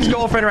like an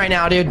ex-girlfriend right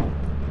now, dude.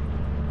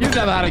 You've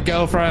never had a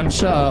girlfriend.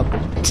 Shut up.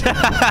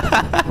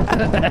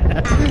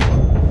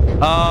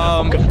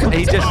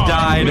 He just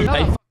died.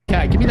 Hey,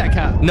 cat, give me that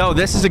cat. No,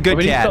 this is a good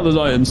cat.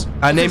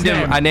 I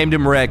named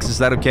him Rex. Is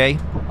that okay?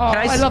 Oh,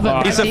 I love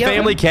it. He's a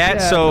family cat,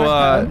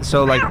 so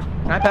so like.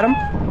 Can I pet him?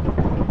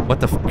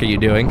 What the fuck are you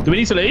doing? Do we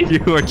need to leave?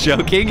 You are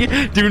joking.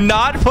 Do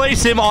not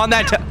place him on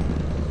that.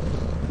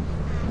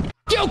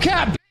 Yo,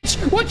 cat, bitch.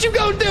 What you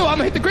gonna do? I'm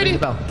gonna hit the gritty.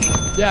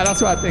 Yeah,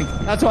 that's what I think.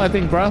 That's what I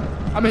think, bro.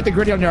 I'm gonna hit the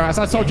gritty on your ass.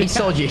 I sold you.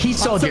 He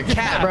sold your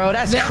cat, bro.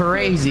 That's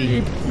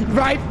crazy.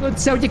 Right?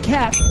 Let's sell your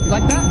cat. You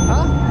like that?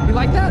 Huh? You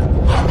like that?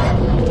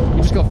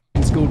 You just go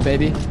f***ing school,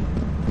 baby.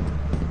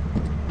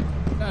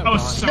 No,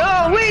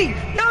 wait!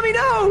 Yummy,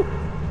 no!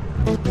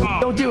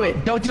 Don't do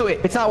it. Don't do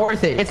it. It's not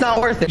worth it. It's not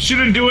worth it.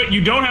 Shouldn't do it.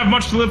 You don't have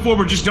much to live for,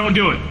 but just don't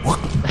do it.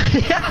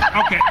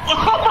 Okay.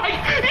 Oh my!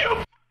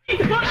 You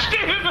pushed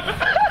him!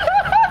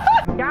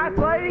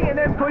 Gaslighting and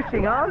then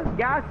pushing, huh?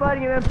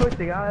 Gaslighting and then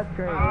pushing, huh? That's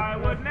crazy. I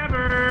would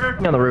never.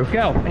 On the roof.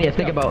 Go. I need to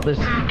think about this.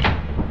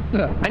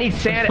 I need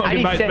sand. I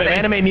need sand,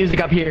 anime music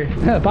up here.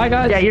 Bye,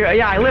 guys.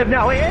 Yeah, I live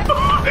now. Wait.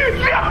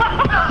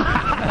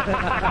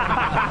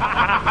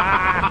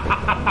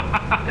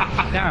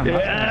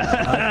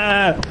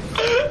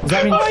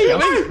 that mean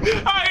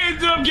I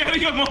ended up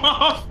getting him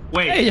off.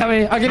 Wait. Hey,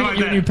 Yummy, I'm gonna get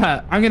you a new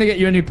pet. I'm gonna get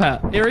you a new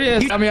pet. Here he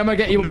is. Yummy, I'm gonna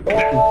get you.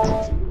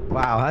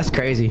 Wow, that's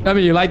crazy.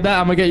 Yummy, you like that?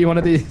 I'm gonna get you one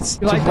of these.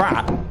 You like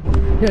that?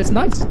 Yeah, it's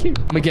nice. It's cute.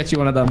 I'm gonna get you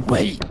one of them.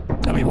 Wait.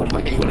 Yummy, what if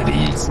I get you one of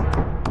these?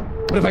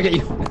 What if I get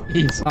you one of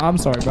these? I'm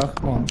sorry, bro.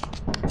 Come on.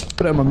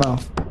 Put it in my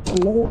mouth.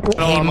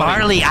 Hey,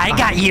 Marley, I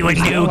got you a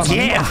new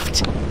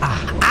gift.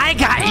 I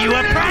got you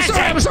a present.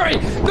 I'm sorry.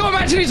 No, I'm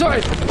actually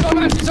sorry. No, I'm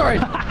actually sorry.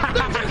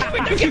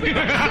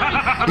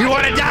 You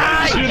want to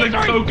die?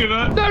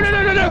 Coconut.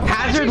 No.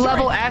 Hazard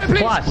level F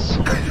plus.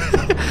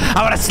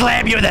 I want to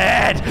slam you in the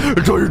head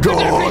until you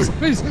die.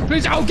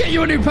 Please, I'll get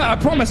you a new pet. I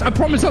promise I'll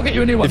get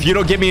you a new one. If you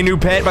don't get me a new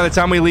pet by the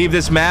time we leave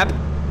this map,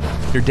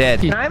 you're dead.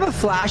 Can I have a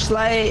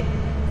flashlight?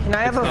 Can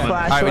I have a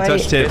flashlight? All right, we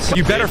touched tips.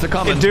 You better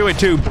fucking do it,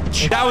 too.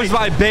 That was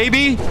my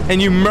baby,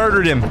 and you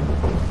murdered him.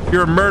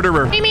 You're a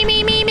murderer. Me.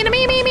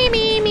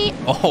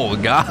 Oh,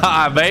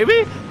 God,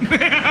 baby.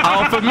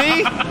 All for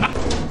me?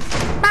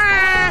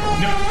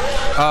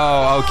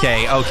 Oh,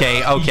 okay. Yo,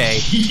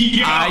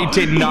 I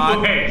did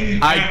not. Hey,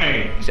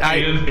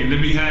 let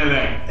me have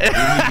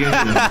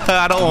that.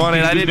 I don't want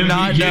it. I did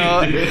not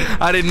know.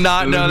 I did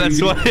not know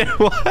that's what it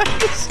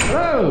was.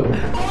 Bro.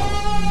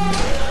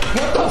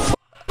 What the f?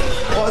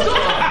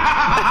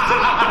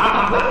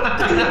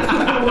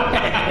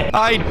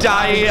 I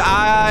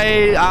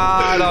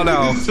don't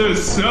know. This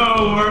is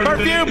so worth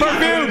Perfume.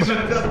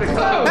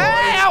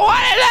 Hey, I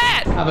wanted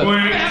that. Have it.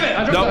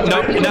 Nope.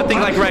 Nothing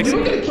like Rex.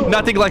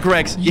 Nothing like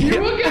Rex.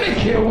 You were gonna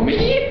kill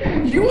me?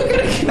 You were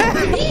gonna kill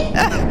me?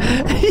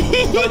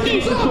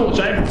 Use the torch,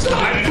 eh?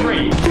 Time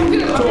 3. I'm gonna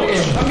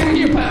get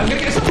you a pet. I'm gonna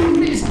get some.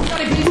 Please.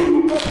 Daddy,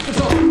 please.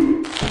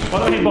 Why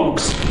don't you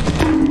box?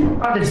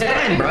 Oh, the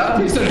dead, bro.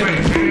 Please don't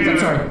hit me. I'm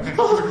sorry.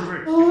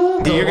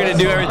 You're gonna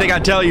do everything I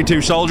tell you to,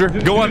 soldier.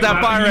 Go out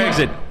that fire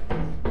exit.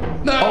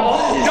 No.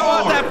 Go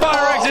out that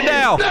fire exit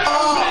now.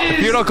 No,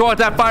 If you don't go out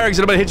that fire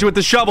exit, I'm gonna hit you with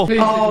the shovel. please.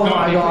 Oh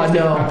my God,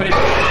 no.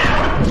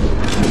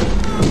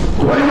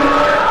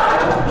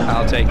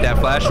 I'll take that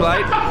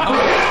flashlight.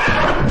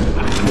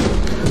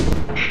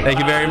 Thank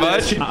you very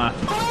much.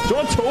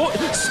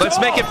 Let's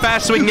make it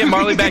fast so we can get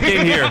Marley back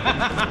in here. All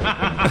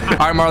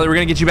right, Marley, we're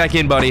gonna get you back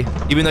in, buddy.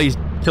 Even though you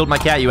killed my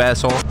cat, you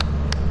asshole.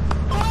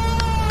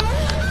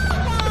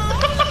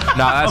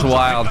 Nah, that's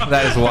wild.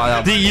 That is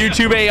wild. The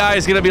YouTube AI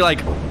is gonna be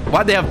like,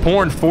 why'd they have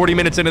porn 40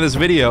 minutes into this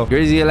video?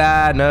 Grizzly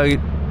alive, Nugget,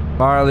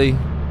 Marley,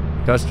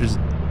 Custer's,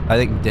 I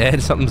think,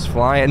 dead. Something's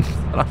flying.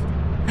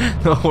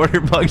 The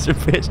order bugs are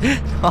pitched.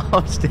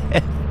 Tom's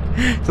dead.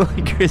 It's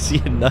like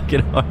Grizzly and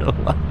Nugget are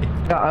alive.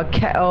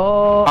 Okay.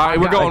 Oh. All right,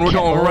 we're going.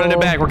 We're running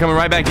it back. We're coming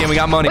right back in. We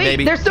got money, Wait,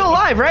 baby. they're still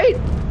alive, right?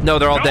 No,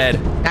 they're all dead.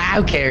 Ah,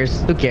 who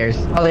cares? Who cares?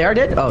 Oh, they are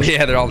dead? Oh,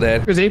 Yeah, they're all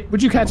dead. Grizzy,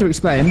 would you care to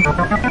explain?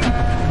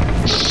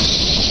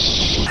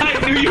 I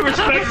knew you were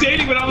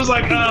spectating, but I was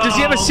like, oh, Does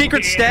he have a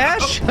secret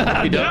stash?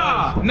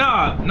 Nah.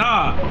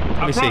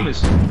 I see.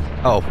 promise.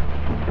 Oh.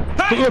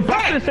 But we're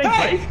back to the same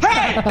place.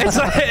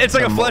 It's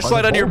like a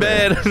fleshlight under your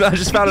bed. I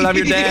just found it. I'm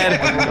your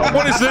dad.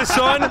 What is this,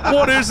 son?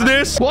 What is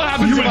this? What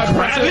happened to my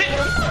present?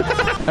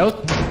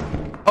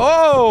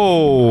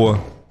 Oh,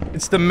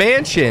 it's the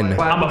mansion.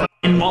 I'm a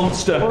f***ing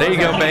monster. There you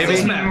go, baby.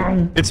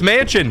 It's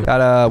mansion.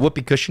 Got a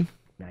whoopee cushion.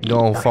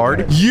 No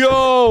fart.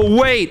 Yo,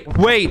 wait.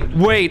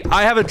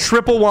 I have a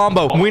triple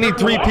wombo. We need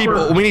 3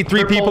 people. We need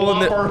 3 people in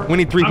the. We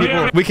need 3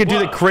 people. We can do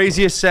the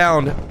craziest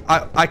sound.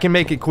 I can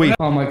make it queef.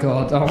 Oh my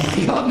God. No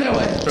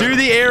way. Do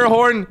the air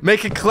horn,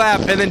 make it clap,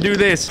 and then do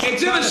this.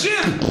 It's in the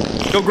ship.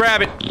 Go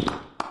grab it.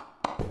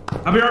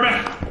 I'll be right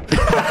back.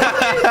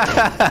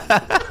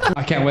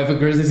 I can't wait for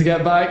Grizzly to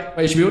get back.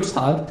 Wait, should we all just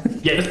hide?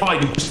 Yeah, let's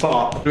hide and just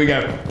fart. Here we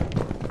go.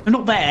 I'm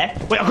not there.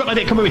 Wait, I've got my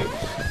dick. Come with me.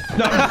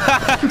 No.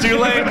 Too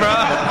late, bro.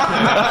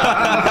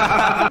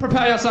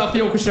 Prepare yourself for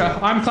the orchestra.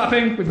 I'm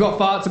clapping. We've got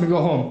farts and we've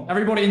got horn.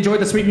 Everybody enjoy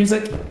the sweet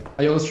music.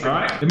 Are yours? All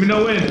right, let me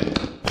know when.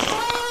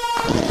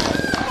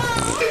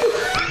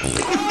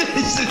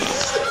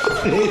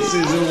 This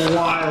is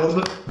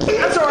wild.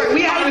 That's all right.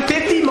 We had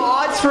 50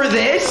 mods for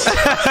this. Bro,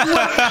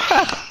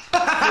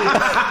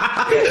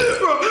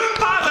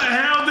 how the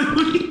hell did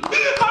we?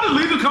 How did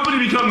legal company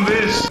become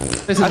this?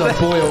 This is a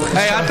boy orchestra.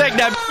 Hey, I think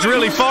that's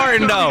really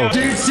foreign, though.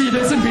 Dude, see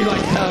this and be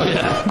like, hell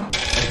yeah.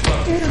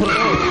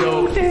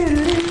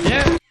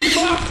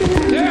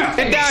 Yeah.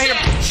 Get down here.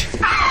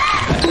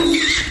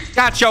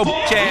 Got your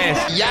bitch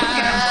ass.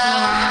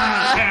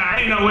 Yeah,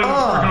 ain't no way we're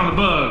working on the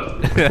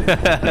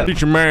bug.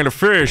 Teach a man to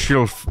fish,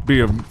 he'll be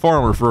a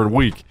farmer for a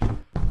week.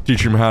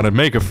 Teach him how to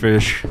make a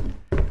fish,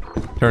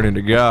 turn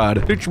into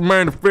God. Teach a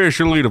man to fish,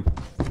 he'll eat a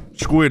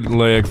squid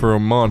leg for a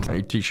month.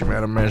 You teach him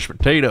how to mash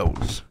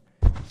potatoes,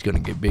 he's gonna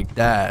get big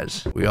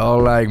thighs. We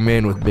all like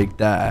men with big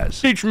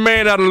thighs. Teach a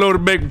man how to load a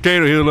baked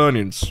potato, he'll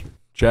onions,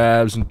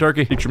 chives, and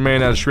turkey. Teach a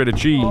man how to shred a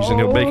cheese, and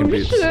he'll bacon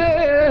bits.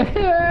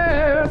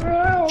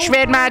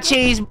 Shred my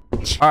cheese.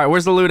 All right,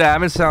 where's the loot at? I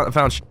haven't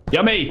found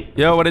Yummy.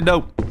 Yo, what a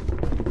dope.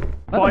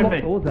 Find me.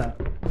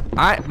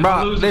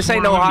 Bro, this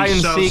ain't no hide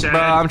and seek, bro.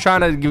 I'm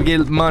trying to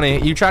get money.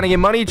 You trying to get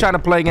money? You trying to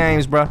play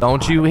games, bro?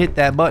 Don't you hit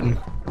that button.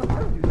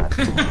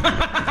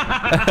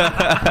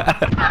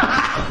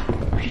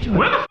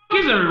 Where the f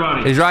is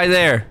everybody? He's right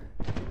there.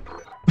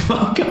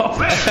 Fuck off.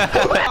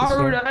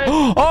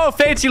 Oh,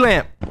 fancy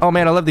lamp. Oh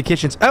man, I love the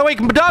kitchens. Oh wait,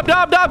 Dom,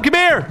 come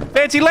here.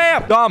 Fancy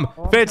lamp. Dom,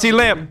 fancy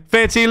lamp.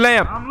 Fancy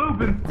lamp. I'm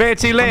looping.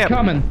 Fancy lamp. I'm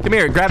coming. Come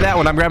here, grab that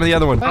one. I'm grabbing the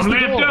other one. I'm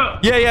lamped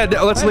up. Yeah,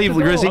 let's leave,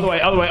 Grizzy.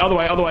 Other way.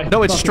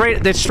 No, it's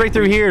straight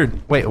through here.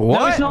 Wait, what?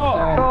 No, it's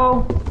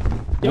not.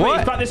 Yeah, wait,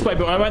 it's back this way,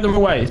 but I went the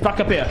wrong way. It's back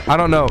up here. I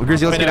don't know.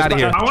 Grizzy, let's get out of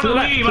here. I want to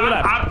leave.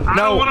 I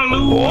don't want to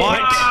lose. What?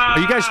 Are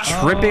you guys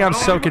tripping? I'm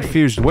so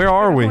confused. Where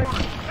are we?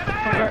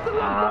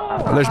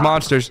 Oh, there's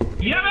monsters.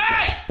 Yummy!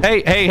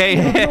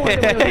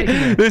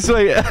 Hey. This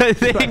way. I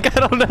think.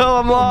 I don't know.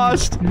 I'm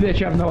lost.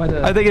 Bitch, I have no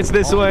idea. I think it's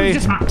this way.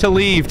 To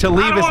leave is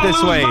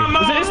this way. Is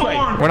it this way?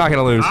 We're not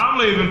gonna lose. I'm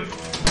leaving.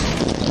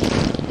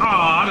 Oh,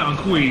 I done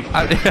quit.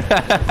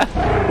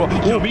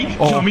 Kill me.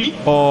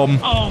 Oh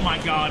my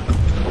god.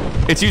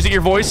 It's using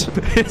your voice.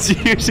 It's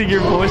using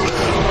your voice.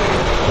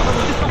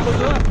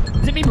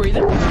 Is it me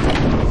breathing? Oh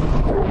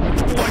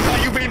my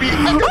god, you baby.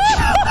 Oh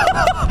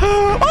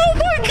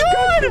my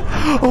god!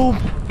 Oh,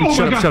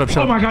 shut up.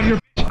 Oh my god,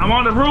 I'm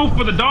on the roof,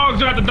 but the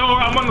dogs are at the door.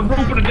 I'm on the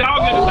roof, but the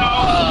dogs are at the door.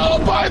 Oh,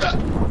 by the...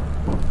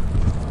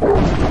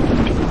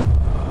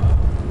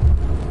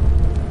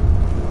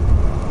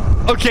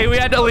 Okay, we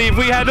had to leave.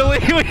 All right,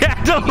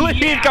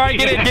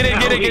 get in.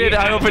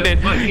 I opened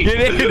it.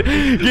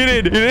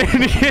 Get in.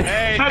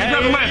 Hey,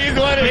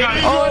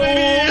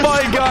 Oh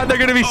my god, they're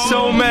gonna be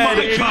so mad.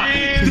 Dude,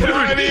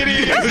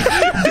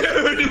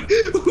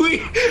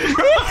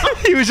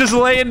 He was just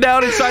laying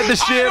down inside the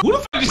ship. who the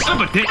fuck just set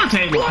up a dinner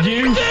table?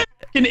 You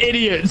fucking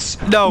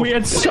idiots. No. We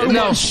had so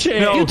much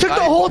shit. No. You took the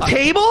whole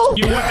table?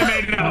 You wouldn't have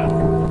made it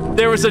out.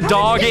 There was a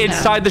dog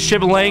inside the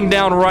ship laying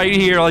down right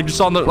here, like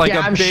just on the a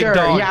I'm big sure.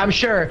 dog. Yeah, I'm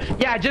sure.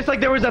 Yeah, just like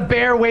there was a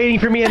bear waiting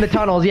for me in the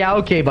tunnels. Yeah,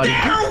 okay, buddy.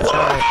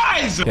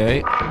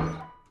 Okay.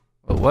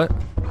 What?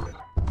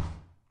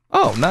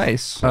 Oh,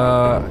 nice.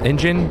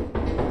 Engine.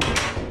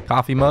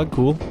 Coffee mug.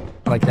 Cool.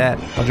 I like that.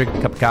 I'll drink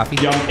a cup of coffee.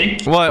 Yummy.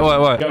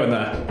 What? Go in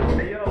there.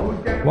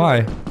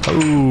 Why?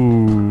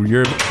 Oh,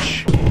 you're a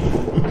bitch.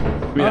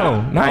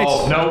 Oh, nice.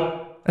 Oh,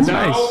 no. That's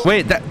nice.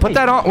 Wait, put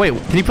that on. Wait,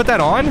 can you put that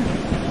on?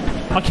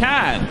 I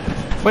can.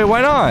 Wait,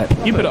 why not?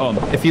 You put it on.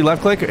 If you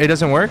left click, it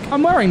doesn't work?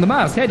 I'm wearing the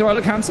mask. Hey, do I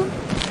look handsome?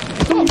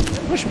 Oh,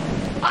 push me.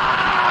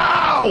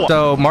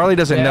 So, Marley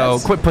doesn't know.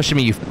 Quit pushing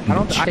me, you I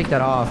don't take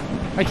that off.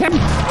 I can't.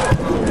 What's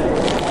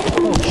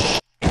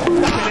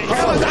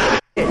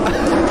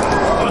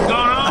going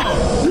on?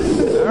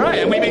 All right,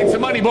 and we made some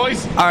money,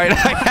 boys. All right, I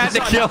had to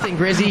kill Nothing,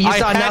 Grizzy. You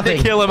saw I had nothing.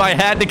 to kill him. I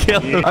had to kill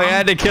him. I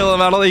had to kill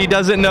him. I don't think he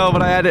doesn't know,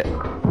 but I had to.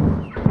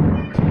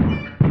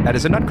 That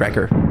is a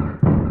nutcracker.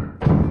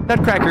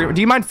 Nutcracker,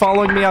 do you mind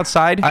following me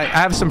outside? I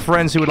have some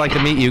friends who would like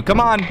to meet you. Come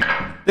on.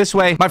 This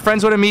way. My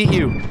friends want to meet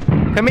you.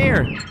 Come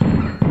here.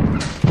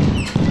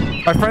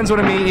 My friends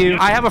want to meet you.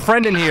 I have a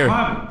friend in here.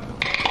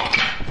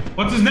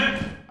 What's his name?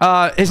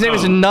 His name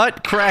is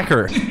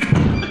Nutcracker.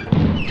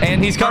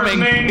 And he's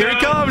coming.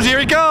 Here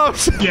he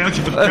comes. Yeah,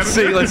 Let's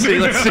see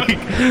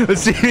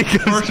if he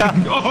comes out.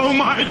 Oh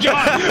my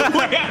god!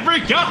 Wait, I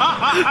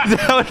forgot!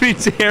 That would be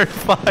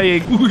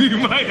terrifying. We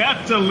might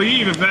have to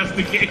leave if that's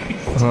the case.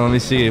 Let me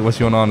see what's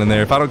going on in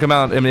there. If I don't come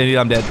out,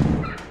 I'm dead.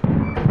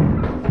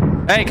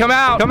 Hey, come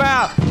out! All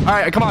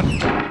right, come on.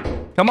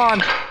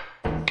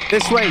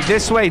 This way,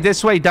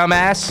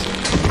 dumbass.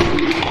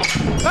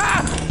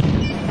 Ah!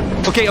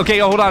 Okay,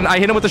 hold on. I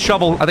hit him with the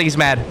shovel. I think he's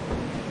mad.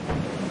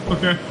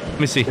 Okay. Let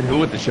me see. Who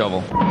with the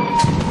shovel?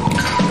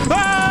 Oh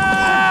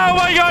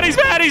my god, he's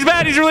mad.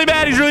 He's really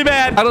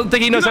mad. I don't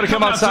think he knows how to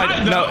come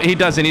outside. No, he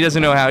doesn't. He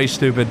doesn't know how. He's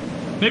stupid.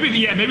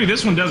 Maybe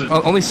this one doesn't.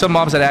 Only some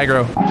mobs that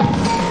aggro.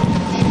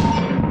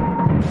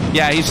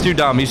 Yeah, he's too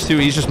dumb. He's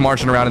just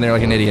marching around in there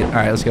like an idiot. All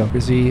right, let's go.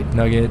 Grizzy,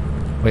 Nugget.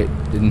 Wait,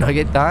 did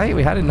Nugget die?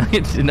 Wait, how did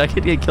Nugget? Did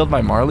Nugget get killed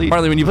by Marley?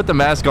 Marley, when you put the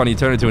mask on, you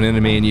turn into an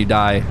enemy and you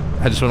die.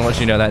 I just want to let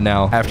you know that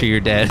now. After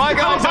you're dead. My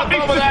God, what's up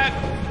with that?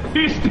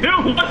 He's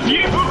still with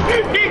you.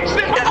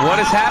 What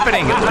is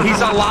happening?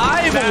 He's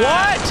alive?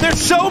 What?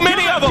 There's so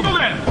many of them.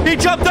 He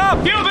jumped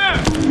up. Kill them.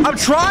 I'm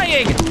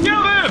trying.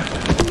 Kill them.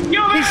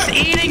 He's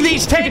eating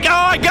these tank. Oh,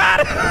 I got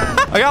it.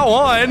 I got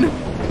one.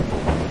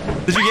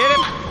 Did you get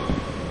him?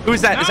 Who is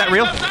that? Is that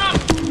real?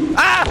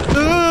 Ah!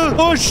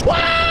 Oh,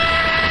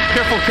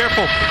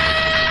 Careful.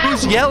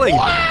 Who's yelling?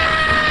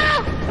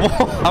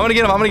 I'm gonna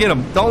get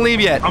him. Don't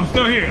leave yet. I'm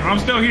still here.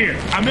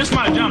 I missed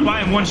my jump.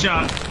 I am one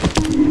shot.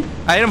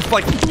 I hit him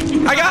like...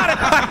 I got it!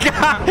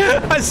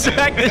 I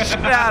smacked the shit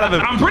out of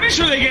him. I'm pretty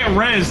sure they get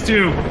res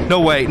too.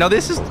 No way. No,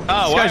 this is...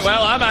 Oh,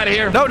 well, I'm out of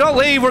here. No, don't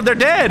leave. They're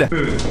dead.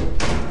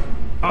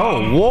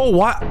 Oh, whoa,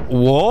 what?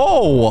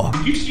 Whoa.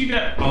 Did you see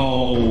that?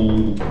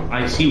 Oh,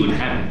 I see what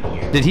happened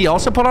here. Did he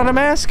also put on a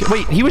mask?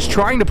 Wait, he was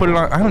trying to put it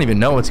on. I don't even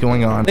know what's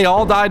going on. They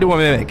all died to a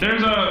mimic.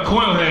 There's a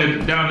coil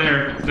head down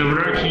there. The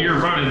direction you're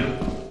running.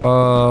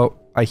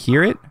 I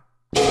hear it.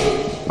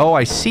 Oh,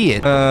 I see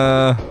it.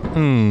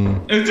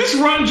 Is this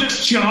run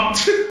just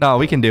chopped? No,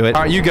 we can do it.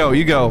 All right, you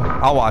go.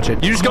 I'll watch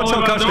it. You just go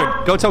tell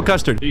Custard. Go tell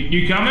Custard.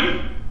 You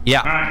coming? Yeah.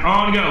 All right,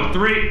 on go.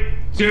 3,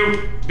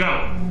 2,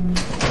 go.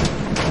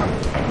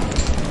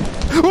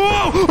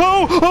 Whoa!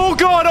 Oh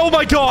God! Oh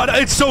my God!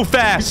 It's so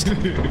fast.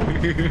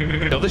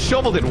 No, the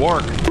shovel didn't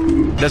work.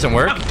 Doesn't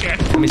work? Okay.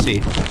 Let me see.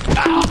 It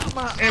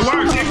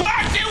works. It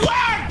works. It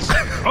works.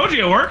 Told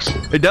you it works.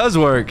 It does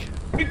work.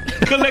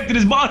 Collected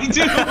his body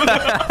too.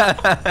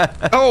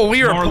 Oh,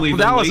 we were. Marley,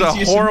 That was a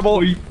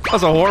horrible. That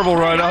was a horrible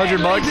run.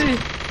 $100.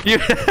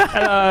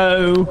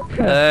 Hello.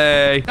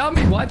 Hey. Tell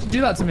me, why'd you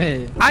do that to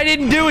me? I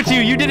didn't do it to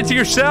you. You did it to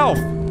yourself.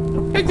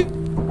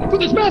 Put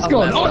this mask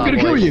on. Oh, I'm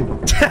gonna kill you.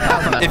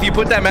 If you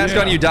put that mask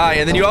on, you die.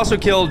 And then you also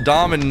killed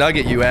Dom and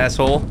Nugget, you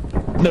asshole.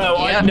 No,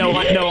 I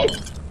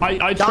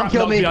trapped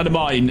them behind a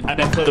mine and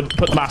then put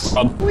the mask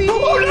on.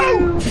 Oh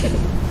no!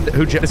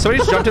 Who? Did somebody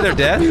just jump to their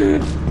death?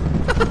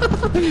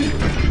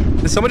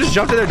 Did someone just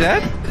jump to their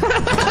death?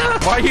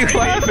 Why are you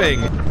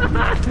laughing?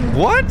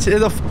 What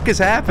the fuck is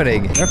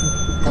happening? Careful.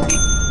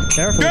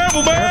 Careful.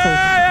 Careful,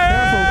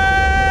 man!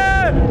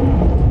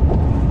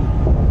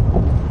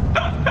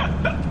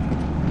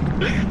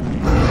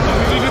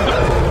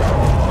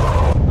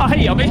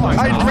 Hey, Yummy.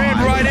 I ran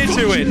right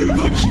into it.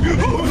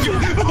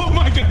 Oh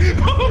my God.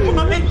 Oh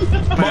my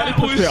God. Marley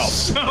pushed me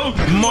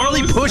off.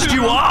 Marley pushed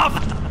you off.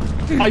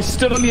 I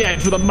stood on the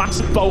edge with a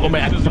massive bolt on my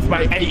head for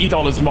about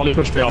 $80 and Molly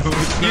pushed me off.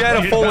 You had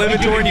a full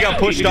inventory and you got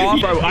pushed off?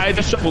 Bro, I had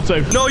the shovel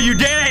too. No, you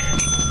didn't!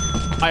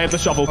 I had the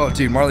shovel. Oh,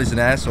 dude, Marley's an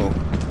asshole.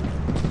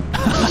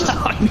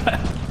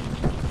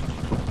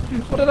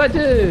 What did I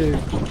do?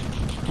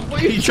 Are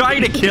you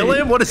trying to kill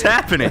him? What is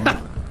happening?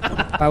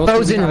 I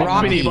was in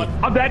Robbie.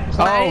 I'm dead.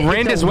 Oh,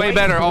 Rind is way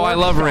better. Oh, I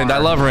love Rind. I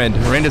love Rind.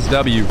 Rind is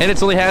W. And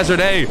it's only Hazard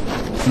A.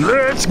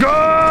 Let's go!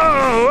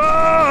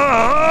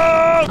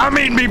 I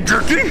mean beef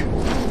jerky.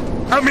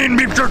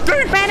 Beef jerky.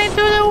 Running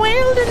through the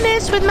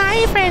wilderness with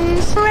my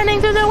friends. Running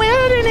through the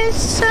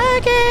wilderness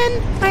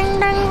again. Bang,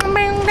 dang,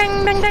 bang,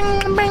 dang, dang,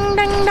 dang, bang,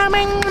 dang, da,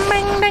 bang,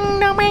 bang, dang,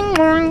 da,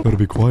 bang. Gotta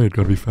be quiet,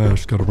 gotta be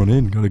fast, gotta run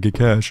in, gotta get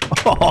cash.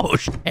 Oh,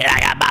 shit, I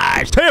got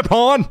bars.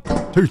 Tampon.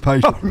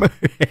 Toothpaste.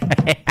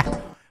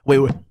 Wait.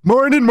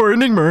 Morning.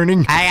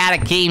 I got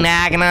a key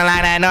now. I can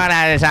unlock that door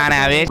now, this on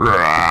out, bitch.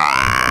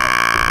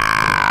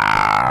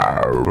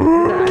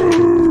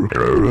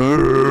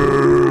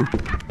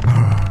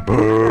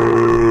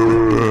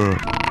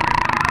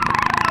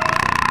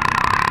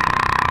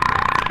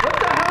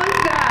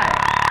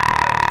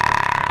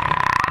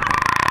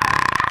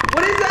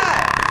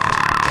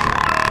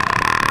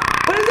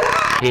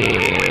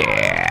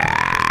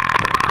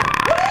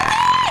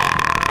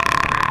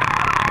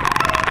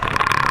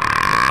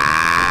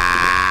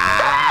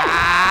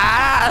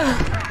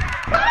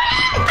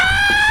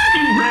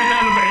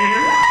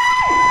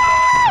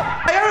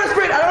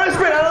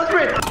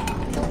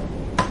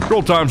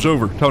 Scroll time's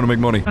over. Time to make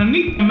money. I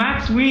need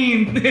Max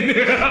Ween.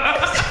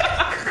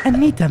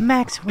 Anita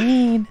Max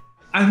Ween.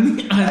 Have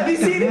you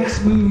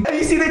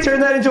seen they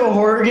turned that into a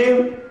horror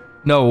game?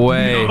 No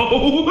way.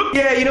 No.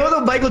 Yeah, you know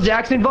when Michael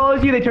Jackson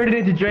follows you? They turned it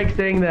into Drake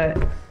saying that.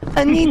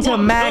 Anita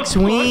Max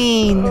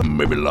Ween.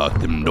 Maybe lock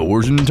them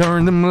doors and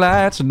turn them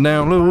lights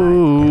down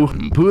low.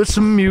 And put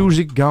some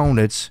music on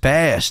that's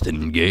fast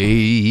and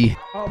gay.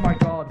 Oh my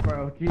God,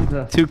 bro.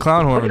 Jesus. 2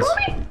 clown horns.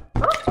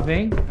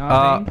 Nothing.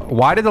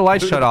 Why did the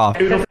lights shut off?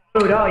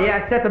 Oh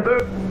yeah, set the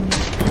boot.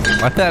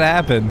 Why'd that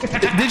happen?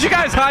 Did you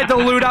guys hide the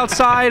loot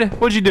outside?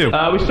 What'd you do?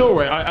 We saw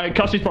it. I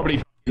Cussie's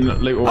probably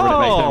loot already.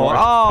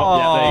 Oh,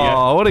 yeah, there you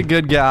go. what a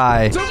good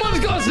guy. Someone's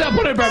got to step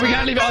on it, bro. We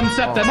can't leave it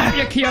unset. There might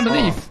be a key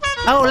underneath.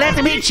 Oh,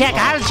 let me check.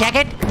 I'll check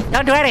it.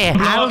 Don't do it.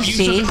 I'll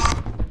see.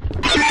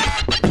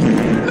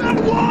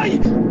 Why?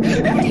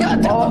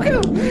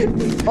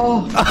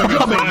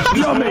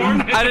 Yummy.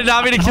 I did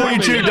not mean to kill you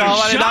too, Dom.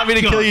 I did not mean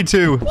to kill you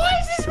too. Why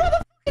is this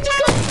motherfucker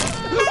just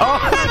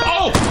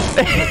Oh!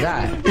 What's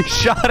that? He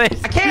shot it.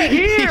 I can't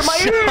hear my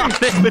ears.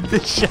 Shot it with the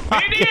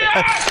shotgun.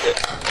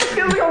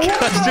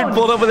 Custard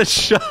pulled up with a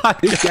shotgun.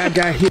 This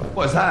guy here.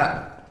 What's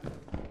that?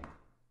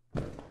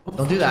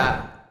 Don't do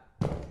that.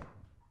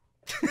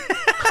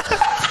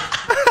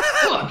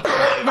 Look,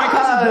 my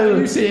cousin,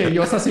 you see him.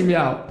 You're sussing me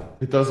out.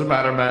 It doesn't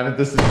matter, man.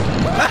 This is.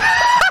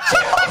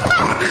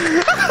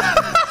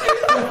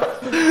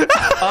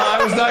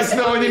 It was nice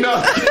knowing you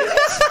know.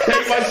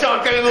 Take my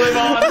shotgun and live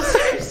on. What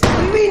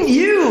do you mean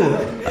you?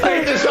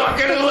 Take the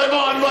shotgun and live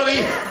on,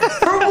 buddy.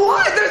 For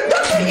what? There's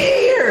nothing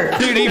here.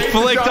 Dude, he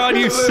flicked on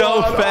you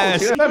so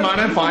fast. Never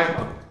mind, I'm fine.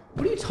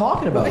 What are you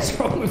talking about? What's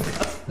wrong with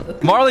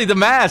us? Marley, the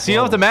mask. You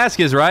know what the mask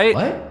is, right?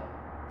 What?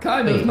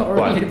 Kind of, not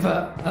really,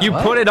 but... You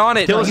put it on,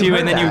 it kills you,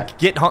 and then you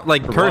get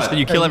like cursed and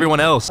you kill everyone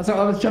else. That's what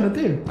I was trying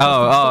to do.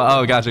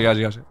 Oh, gotcha.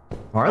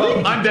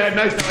 Marley? I'm dead.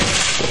 Nice.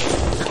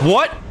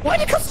 What? Why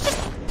did Custard...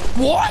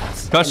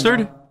 What?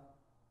 Custard?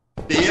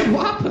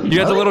 What happened? You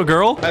got the little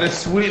girl? Had a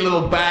sweet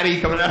little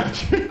baddie coming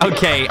at you.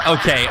 Okay.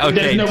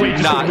 no way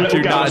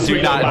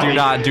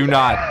Do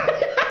not.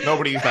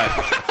 Nobody used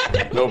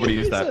that. Nobody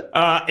used that.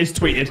 It's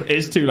tweeted.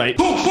 It's too late.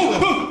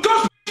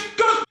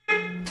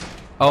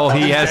 Oh,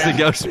 he has the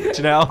ghost switch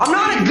now. I'm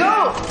not a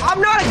ghost.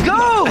 I'm not a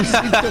ghost.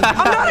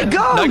 I'm not a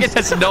ghost. Nugget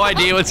has no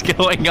idea what's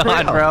going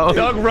on, bro.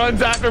 Doug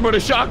runs after him with a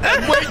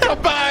shotgun. Wait,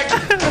 come back.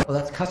 Oh,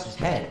 that's Custer's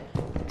head.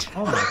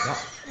 Oh my god.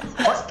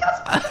 What's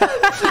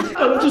Custer?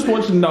 I just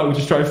want to know,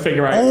 just trying to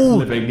figure out Oh,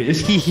 what living is.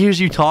 he hears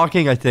you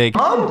talking, I think.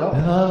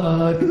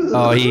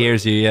 Oh, he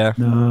hears you, yeah.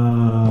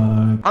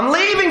 I'm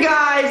leaving,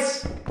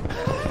 guys.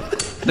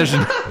 There's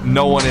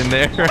no one in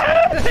there.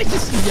 They're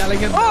just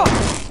yelling at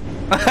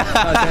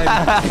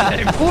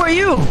Who are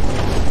you?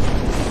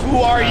 Who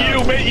are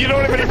you, mate? You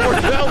don't have any more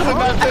cells in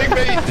that thing,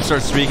 mate. He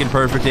starts speaking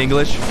perfect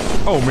English.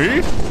 Oh,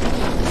 me?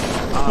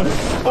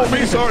 Oh,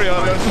 me, sorry.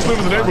 I just live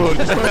in the neighborhood.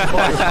 We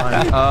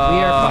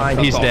are fine.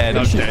 He's dead.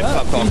 I'm dead.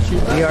 Stop talking.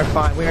 We are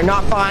fine. We are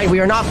not fine. We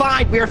are not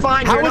fine. We are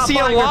fine. How is he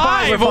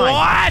alive?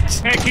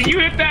 What? Hey, can you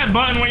hit that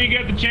button when you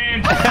get the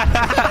chance?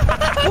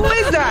 Who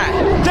is that?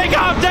 Take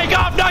off,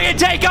 Nugget,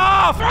 take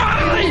off!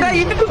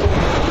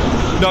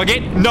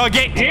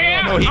 Nugget.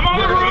 Yeah, I'm on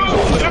the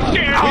roof. I'm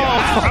scared.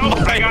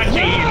 Oh, I got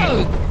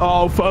cheated.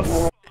 Oh, for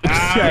f***'s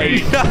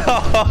sake.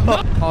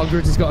 Oh,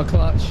 Grizzy's got a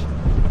clutch.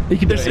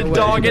 There's a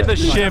dog in the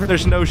ship.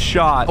 There's no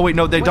shot. Oh, wait,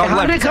 no, the dog how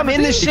left. did it come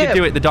in the He ship? can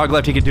do it. The dog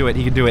left. He can do it.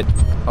 He can do it.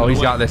 Oh, he's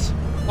got this.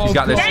 He's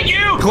got this. Thank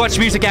you. Clutch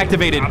music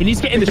activated. He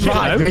needs to get in the ship.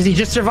 Grizzy,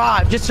 just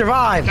survive. Just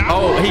survive.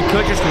 Oh, he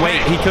could just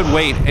wait. He could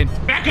wait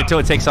until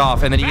it takes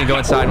off, and then he can go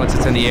inside once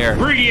it's in the air.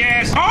 Greedy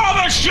ass. Oh,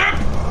 the ship.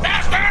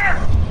 Faster.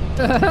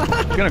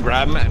 I'm gonna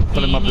grab him and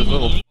put him up his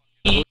little.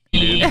 Dude.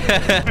 He's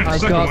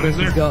got this.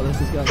 He's got this.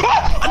 He's got this.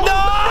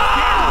 No!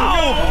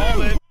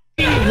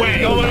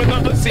 Wait.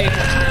 No, see.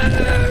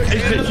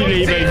 He's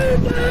literally leaving.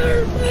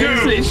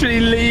 He's literally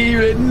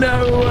leaving.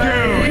 No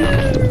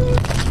way.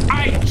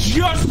 I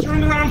just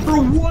turned around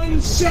for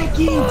 1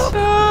 second.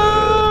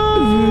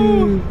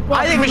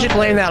 I think we should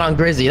blame that on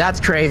Grizzy. That's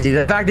crazy.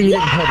 The fact that you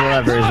didn't pull the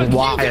lever is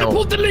wild.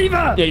 Pulled the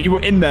lever. Yeah, you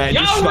were in there.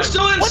 Yo, we're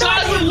still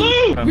inside with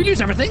loot. We lose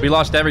everything. We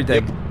lost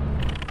everything.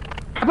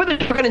 I put the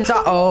shotgun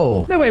inside.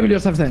 Oh. No way we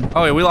lost everything.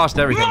 Oh, yeah, we lost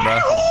everything, bro.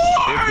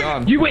 It's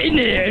gone. You were in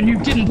there and you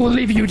didn't pull the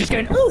lever. You were just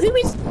going, oh, who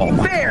is...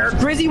 Fair.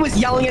 Grizzy was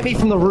yelling at me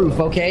from the roof,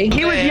 okay?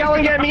 He was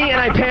yelling at me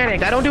and I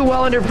panicked. I don't do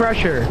well under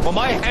pressure. Well,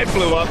 my head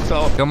blew up,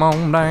 so. Come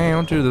on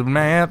down to the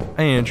map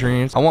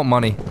entrance. I want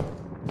money.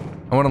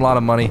 I want a lot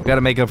of money. We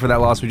gotta make up for that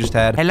loss we just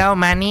had. Hello,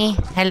 money.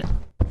 Hello.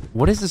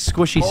 What is this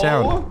squishy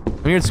sound?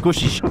 I'm hearing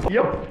squishy shit.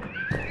 Yep.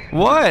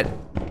 What?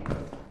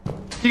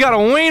 You got a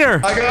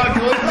wiener. I got a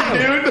glitchy,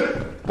 dude.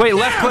 Wait,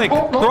 left click.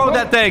 Throw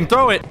that thing.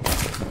 Throw it.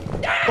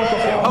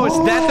 Oh, is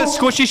that the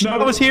squishy shit I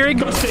was hearing?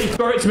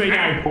 Throw it to me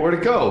now. Where'd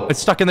it go? It's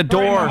stuck in the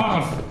door.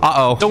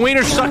 Uh-oh. The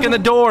wiener's stuck in the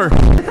door.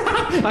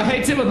 I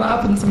hate it when that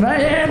happens,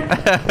 man.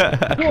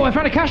 Oh, I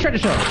found a cash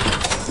register.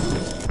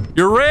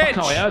 You're rich.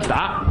 Oh, I heard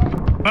that.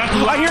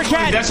 I hear a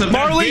cat.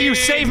 Marley, you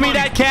save me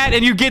that cat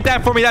and you get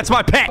that for me. That's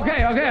my pet.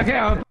 Okay. I'll do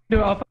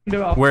it. I'll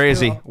do it. Where is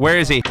he? Where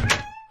is he?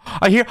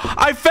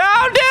 I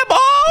found him.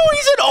 Oh,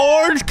 he's an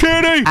orange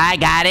kitty. I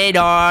got it,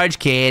 orange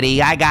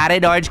kitty. I got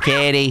it, orange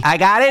kitty. I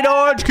got an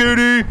orange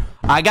kitty.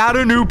 I got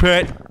a new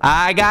pet.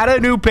 I got a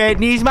new pet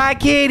and he's my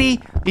kitty.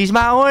 He's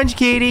my orange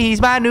kitty.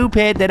 He's my new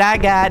pet that I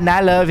got and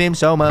I love him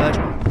so much.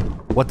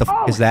 What the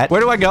f is that?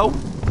 Where do I go?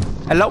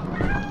 Hello?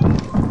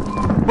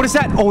 What is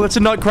that? Oh, that's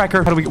a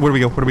nutcracker. Where do we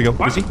go?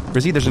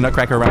 Grizzy, there's a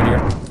nutcracker around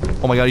here.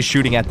 Oh my god, he's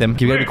shooting at them.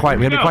 We gotta be quiet.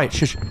 We gotta be quiet.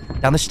 Shush.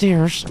 Down the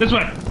stairs. This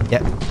way.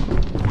 Yep.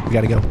 We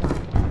gotta go.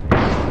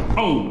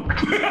 Oh.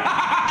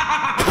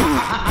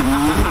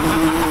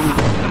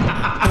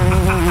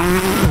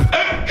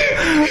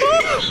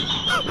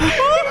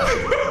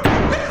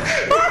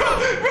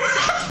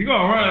 You're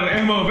gonna run out of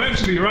ammo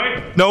eventually,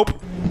 right? Nope.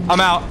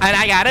 I'm out. And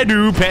I got a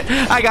new pet.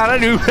 I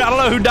don't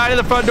know who died at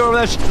the front door,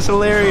 but that shit's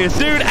hilarious.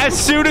 Dude, as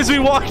soon as we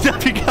walked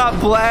up, he got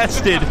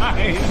blasted.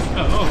 I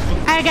know.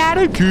 I got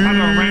a kitty.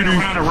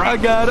 I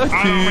got a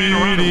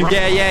kitty.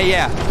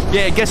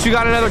 Yeah. Guess you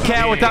got another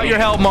cat without your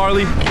help,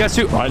 Marley. Guess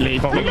who? You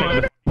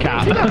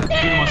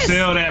gonna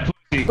sell that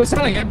pussy. We're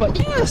selling it, but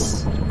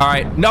yes. All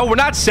right. No, we're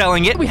not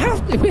selling it. We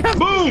have.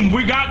 Boom!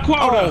 We got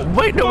quota. Oh,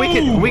 wait, no,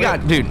 we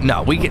got, dude,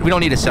 no, we don't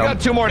need to sell. We got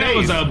 2 more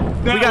days.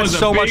 We got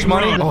so much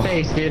money. The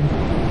face, dude.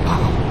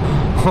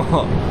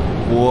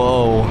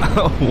 Whoa.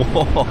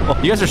 Whoa.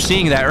 You guys are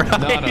seeing that,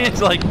 right? No.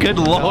 It's like, good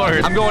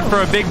lord. I'm going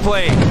for a big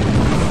play.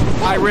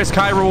 High risk,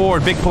 high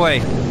reward, big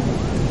play.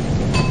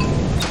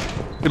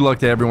 Good luck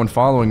to everyone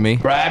following me.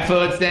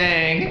 Bradfoot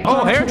thing.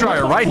 Oh,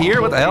 hairdryer right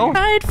here. What the hell?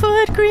 Right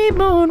foot, green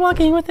moon,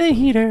 walking with a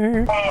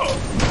heater.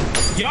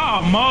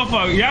 Y'all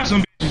motherfucker, y'all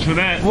some bitches for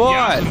that. What?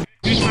 Y'all some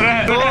bitches for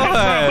that.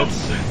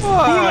 Who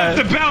left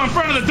the bell in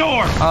front of the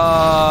door?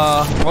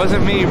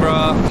 Wasn't me,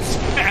 bro.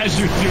 As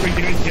you're doing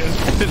it again.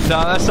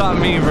 No, that's not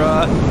me,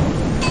 bro.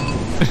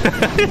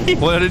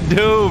 What it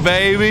do,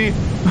 baby?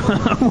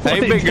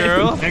 Hey, big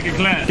girl. Make it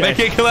clap. Make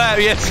it clap.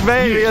 Yes,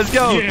 baby. Let's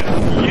go. Yeah.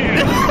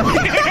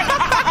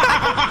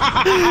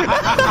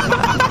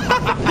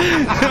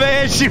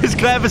 Man, she was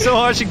clapping so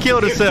hard she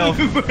killed herself.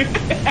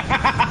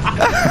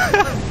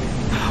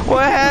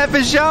 What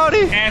happened,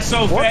 shawty? Ass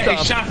so fat it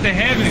shot the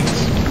heavens.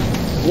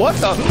 What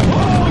the?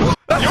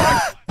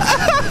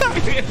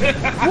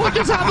 What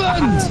just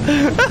happened?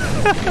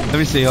 Let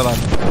me see. Hold on.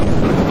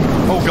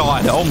 Oh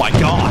god. Oh my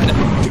god.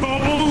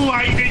 Double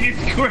lightning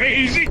is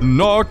crazy.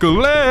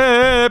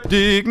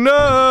 Narcoleptic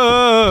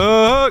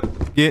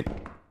nugget.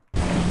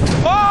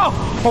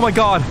 Oh! Oh my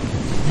god.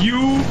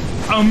 You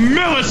a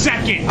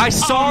millisecond. I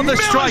saw the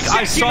strike.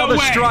 I saw the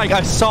strike.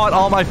 I saw it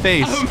on my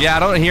face. Yeah, I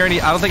don't hear any.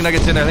 I don't think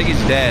Nugget's in there. I think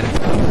he's dead.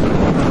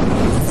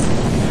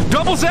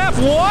 Double zap.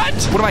 What?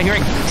 What am I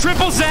hearing?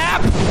 Triple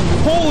zap.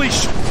 Holy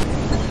sh.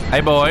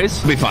 Hey,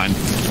 boys. We'll be fine.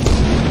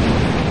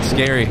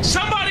 Scary.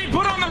 Somebody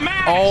put on the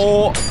mask.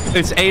 Oh,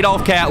 it's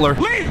Adolf Kattler.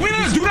 Wait,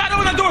 do not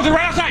open the door. They're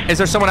right outside. Is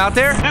there someone out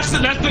there? That's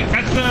the mask.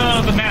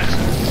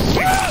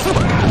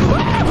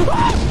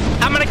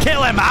 I'm gonna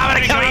kill him. I'm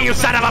gonna kill you,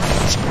 son of a.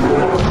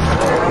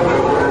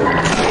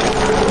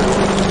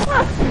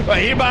 Well,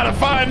 he about to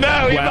find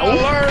out. He about to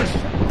learn.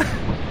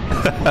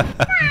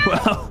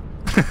 Well.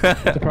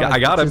 I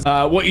got him.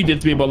 What you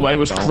did to me, by the way,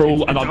 was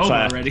cruel and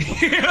unfair. Already.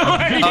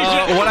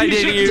 What I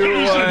did to you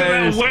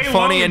was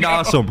funny and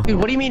awesome. Dude,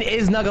 what do you mean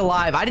is Nug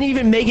alive? I didn't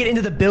even make it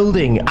into the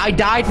building. I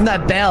died from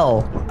that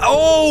bell.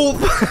 Oh!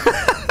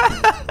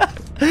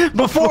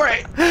 Before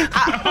I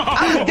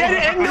was dead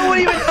and no one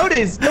even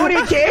noticed. No one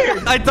even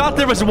cared. I thought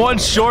there was one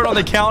short on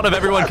the count of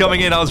everyone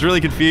coming in. I was really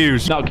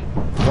confused. Nug.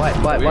 What?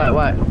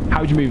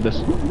 How'd you move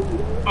this?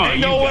 Oh,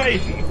 Ain't no way.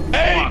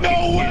 Ain't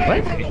no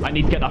way. What? I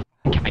need to get that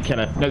cat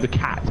killer. No, the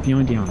cat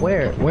behind you.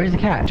 Where? Where's the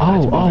cat?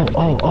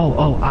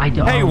 Oh, I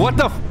don't. Hey, what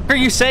the f are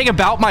you saying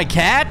about my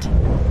cat?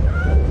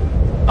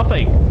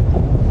 Nothing.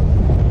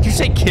 Did you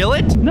say kill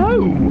it?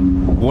 No.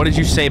 What did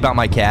you say about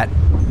my cat?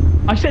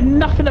 I said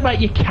nothing about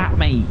your cat,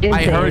 mate.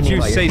 I heard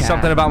you say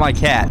something about my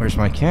cat. Where's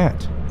my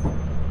cat?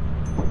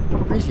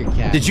 Where's your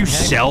cat? Did you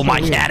sell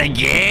my cat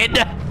again?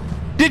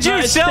 Did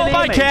you sell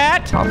my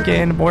cat?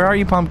 Pumpkin, where are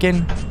you,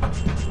 Pumpkin?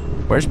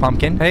 Where's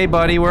Pumpkin? Hey,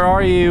 buddy, where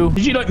are you?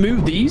 Did you, like,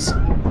 move these?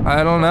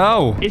 I don't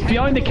know. It's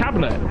behind the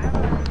cabinet.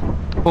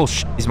 Oh,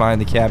 he's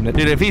behind the cabinet.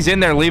 Dude, if he's in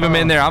there, leave him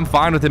in there. I'm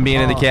fine with him being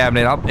in the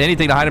cabinet.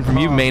 Anything to hide him from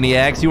you,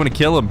 maniacs. You want to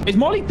kill him. Is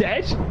Molly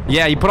dead?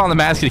 Yeah, he put on the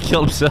mask and he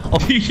killed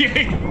himself.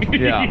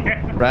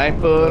 Yeah. Right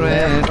foot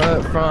in,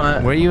 foot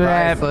front. Where you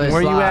at?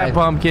 Where you at,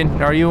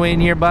 Pumpkin? Are you in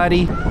here,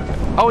 buddy?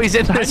 Oh, he's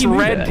in this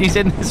red. He's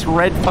in this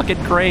red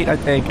fucking crate, I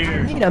think.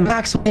 I need a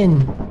max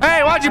win.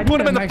 Hey, why'd you put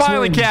him in the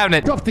filing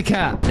cabinet? Drop the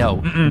cat. No,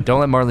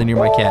 don't let Marley near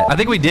my cat. I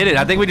think we did it.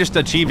 I think we just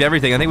achieved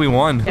everything. I think we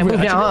won. And move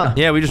down, huh?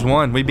 Yeah, we just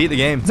won. We beat the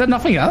game. Is there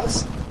nothing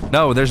else?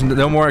 No, there's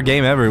no more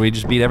game ever. We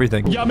just beat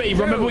everything. Yummy,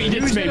 remember what you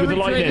did to me with the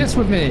lightning? This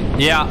with me.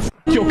 Yeah.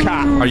 Your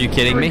cat. Are you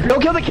kidding me?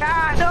 Don't kill the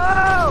cat.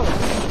 No.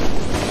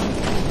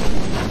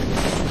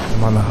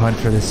 I'm on the hunt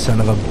for this son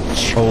of a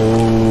bitch.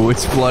 Oh,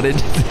 it's flooded.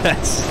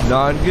 That's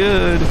not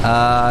good.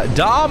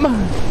 Dom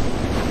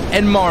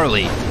and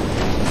Marley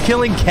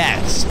killing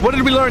cats. What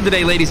did we learn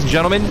today, ladies and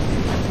gentlemen?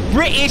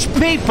 British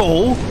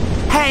people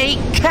hate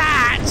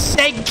cats.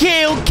 They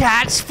kill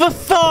cats for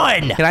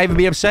fun. Can I even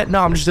be upset?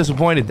 No, I'm just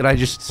disappointed that I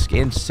just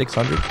scanned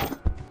 600.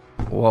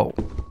 Whoa.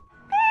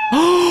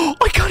 Oh,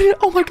 I got it.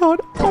 Oh my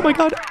god. Oh my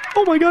god.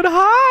 Oh my god.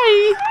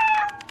 Hi.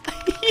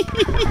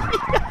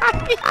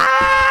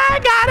 I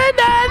got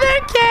another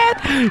cat.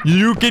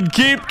 You can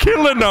keep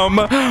killing them,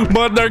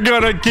 but they're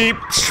gonna keep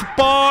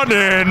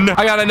spawning.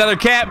 I got another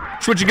cat.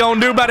 What you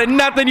gonna do about it?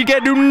 Nothing. You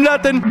can't do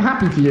nothing. I'm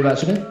happy for you,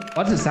 actually.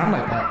 Why does it sound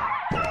like that?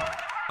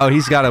 Oh, he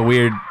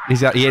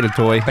ate a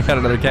toy. I got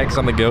another cat because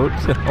I'm the goat.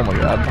 Oh my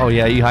god. Oh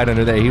yeah, you hide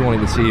under there. He won't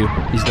even see you.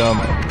 He's dumb.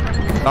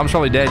 Tom's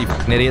probably dead, you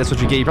fucking idiot. That's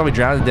what you get. You probably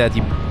drowned to death.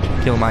 You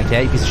killing my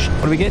cat, you piece of shit.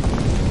 What do we get?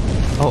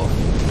 Oh,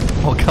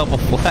 a couple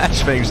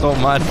flashbangs. Don't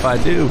mind if I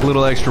do. A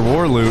little extra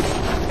war loot.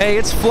 Hey,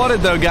 it's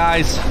flooded though,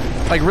 guys.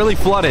 Like really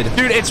flooded.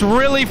 Dude, it's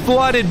really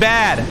flooded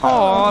bad.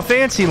 Oh, a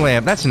fancy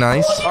lamp. That's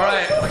nice. All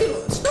right.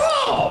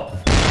 Stop!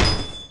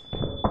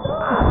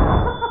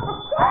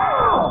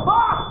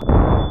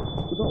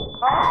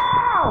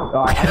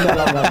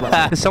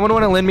 Does someone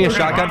want to lend me a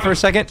shotgun for a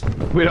second?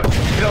 We don't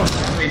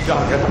have any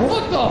shotgun.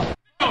 What the?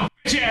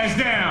 Bitch ass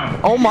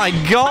down. Oh my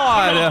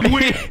god.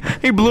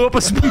 He blew up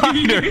a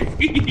spider.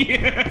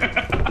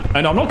 Yeah.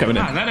 And I'm not going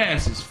in. That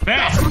ass is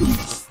fat.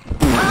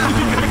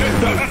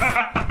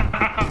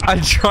 I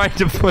tried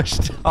to push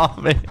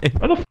Tom in.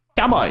 Where the f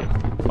am I?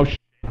 Oh, shit.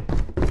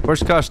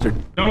 Where's Custard?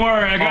 Don't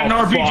worry, I got an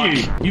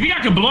RPG. Fuck. You think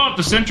I can blow up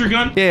the sentry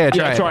gun? Yeah,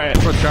 try it.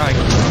 We're trying.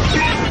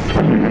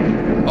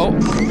 Oh.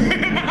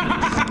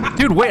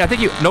 Dude, wait, I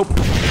think you... Nope.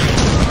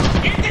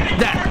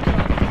 That.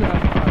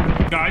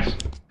 Guys.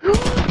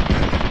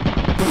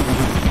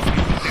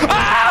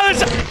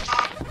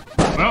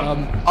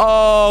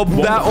 Oh,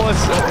 that was...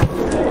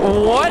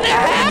 What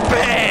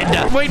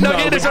happened? Wait, no,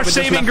 it is our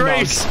saving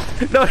grace.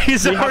 No,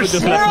 he's our...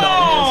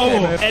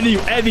 No!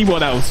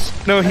 Anyone else?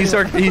 No, he's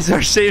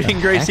our saving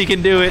grace. He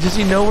can do it. Does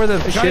he know where the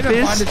ship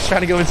is?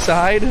 Trying to go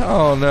inside?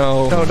 Oh,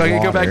 no. No,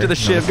 go back to the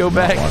ship. Go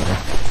back.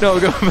 No,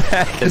 go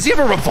back. Does he have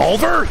a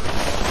revolver?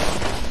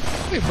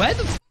 Wait, where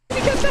the f did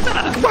he get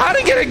that? How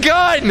did he get a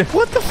gun?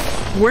 What the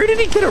f... Where did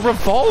he get a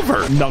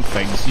revolver?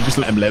 Nothings. You just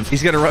let him live.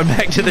 He's gonna run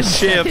back to the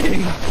ship.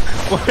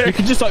 You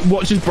can just like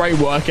watch his brain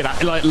working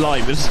at like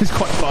live. It's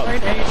quite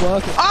fun.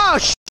 Oh,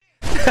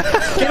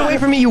 get away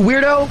from me, you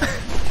weirdo!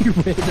 You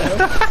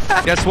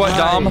weirdo. Guess what,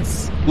 Dom?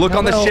 Look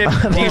on the ship.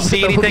 Do you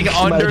see anything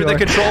under the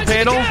control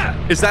panel?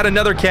 Is that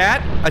another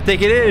cat? I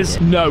think it is.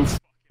 No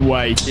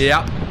way.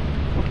 Yeah.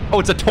 Oh,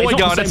 it's a toy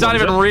gun. It's not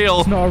even real.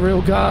 It's not a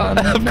real gun.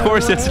 Of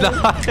course it's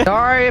not.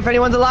 Sorry if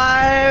anyone's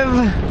alive.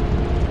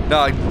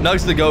 No,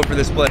 Nug's the go for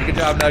this play. Good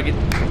job, Nugget.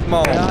 Come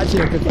on.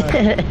 Gotcha, good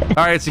play.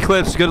 All right, it's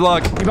Eclipse. Good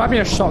luck. You might be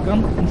a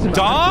shotgun.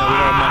 Dom!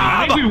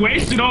 I think we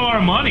wasted all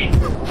our money.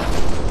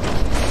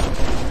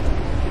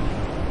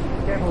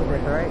 Careful with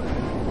this, alright?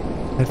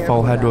 That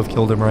fall had to have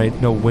killed him, right?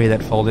 No way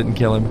that fall didn't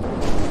kill him.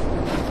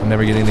 I'm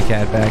never getting the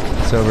cat back.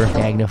 It's over.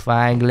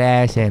 Magnifying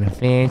glass and a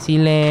fancy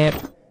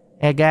lamp.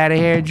 I got a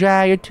hair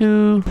dryer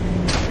too.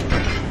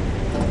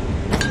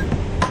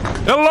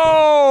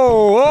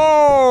 Hello!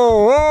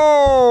 Oh!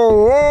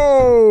 Oh!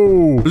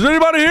 Oh! Does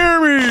anybody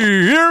hear me?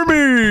 Hear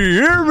me!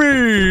 Hear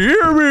me!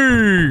 Hear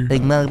me!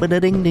 Ding dong, ba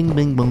ding ding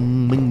bing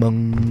bong bing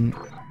bong.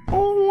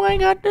 Oh, I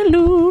got the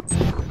loot.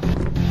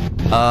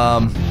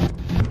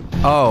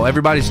 Oh,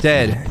 everybody's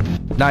dead.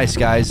 Nice,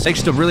 guys.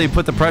 Thanks to really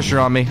put the pressure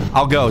on me.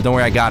 I'll go. Don't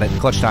worry, I got it.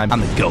 Clutch time.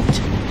 I'm the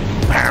GOAT.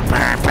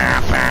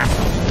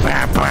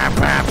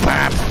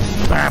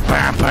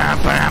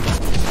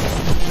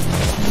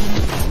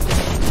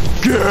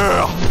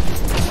 Yeah!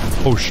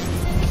 Oh, shit.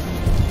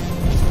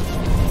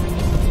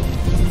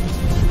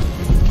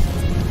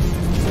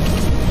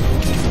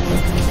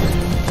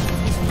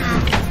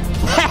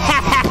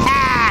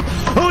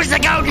 Who's the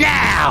goat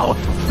now?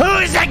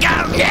 Who's the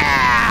goat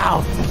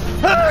now?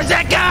 Who's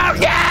the goat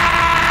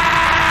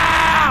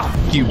now?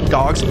 You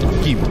dogs.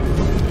 You.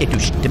 It do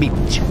shit to me.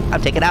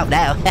 I'm taking out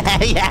now.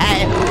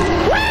 Yeah.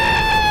 Woo!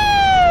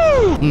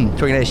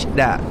 Turn that shit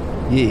down.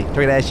 Yeah.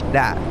 Turn that shit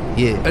down.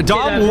 Yeah.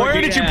 Dom,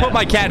 where did you put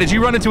my cat? Did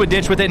you run into a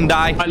ditch with it and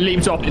die? I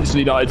leaped off,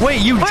 instantly died.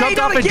 Wait, you jumped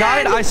off and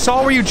died? I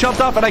saw where you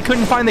jumped off and I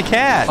couldn't find the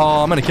cat.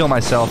 Oh, I'm gonna kill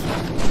myself.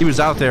 He was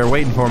out there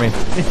waiting for me.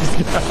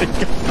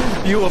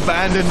 You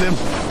abandoned him.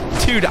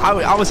 Dude,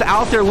 I was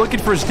out there looking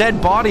for his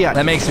dead body.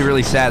 That makes me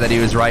really sad that he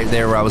was right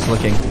there where I was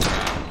looking.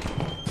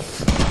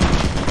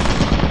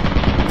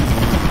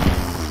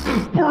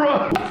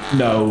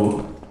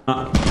 No.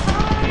 What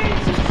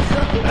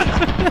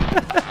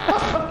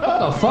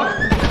the fuck?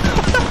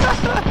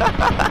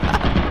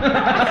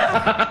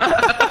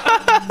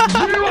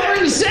 You are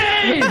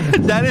insane!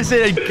 That is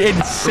an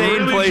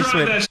insane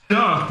placement.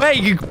 Hey,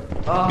 you...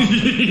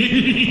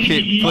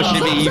 Keep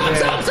pushing me even.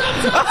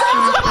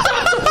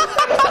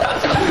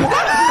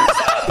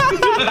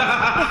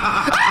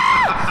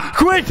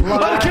 Quit!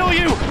 I'll kill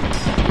you!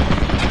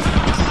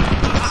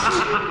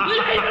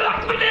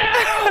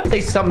 Say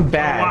something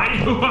bad.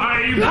 Why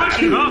are you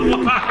pushing up?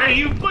 Why are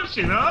you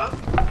pushing up?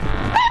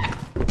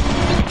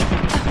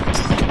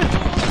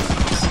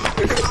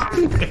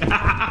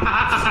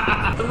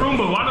 The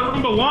Roomba, why the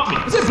Roomba want me?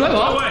 Does it blow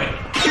up? Away.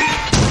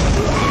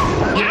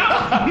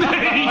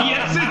 Yeah.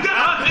 Yes, it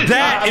does.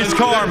 That is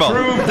karma.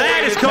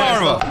 That is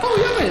karma.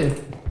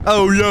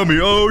 Oh, yummy.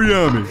 Oh, yummy. Oh,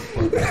 yummy.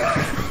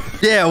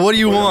 Yeah, what do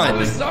you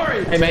want?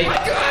 Sorry. Hey, mate.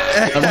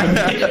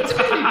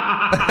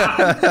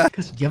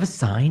 Do you have a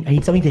sign? I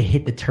need something to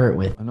hit the turret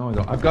with. I know I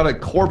don't. I've got a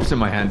corpse in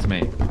my hands,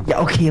 mate.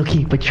 Yeah,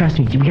 okay, but trust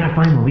me, we gotta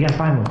find one. We gotta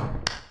find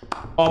one.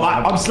 Oh,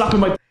 I'm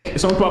slapping my.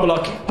 Someone grab a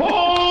lock.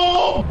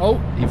 Oh! Oh.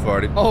 He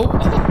farted. Oh.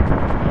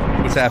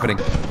 What's happening?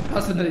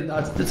 That's the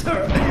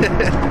turret.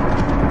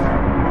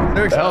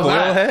 There's a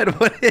whale head?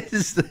 What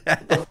is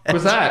that?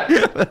 What's that?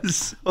 That's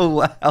so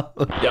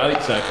loud. Yeah, I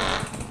think so.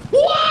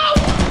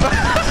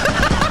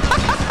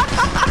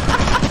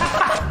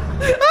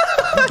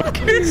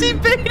 He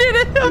baited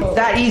him.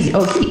 That easy.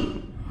 Okay.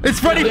 It's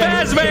Freddy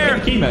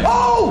Fazbear.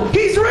 Oh,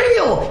 he's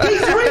real.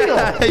 He's real.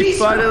 He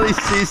finally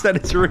sees that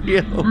it's real.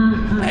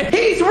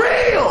 He's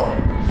real.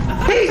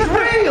 He's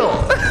real.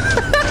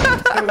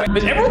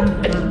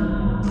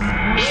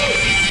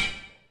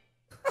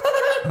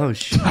 Oh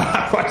shit.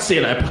 Right, see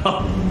you later,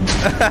 pal.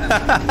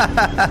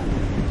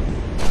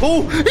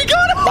 Oh, he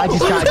got him. I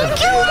just got him.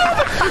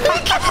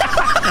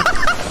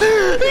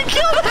 He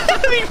killed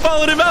him. He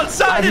followed him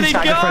outside and he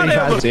got him.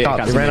 Oh,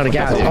 it ran out of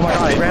gas. Oh my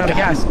god, it ran out of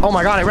gas. Oh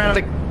my god, it ran out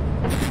of...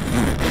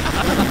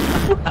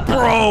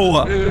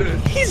 Bro.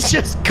 He's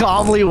just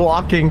calmly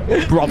walking.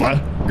 Brother.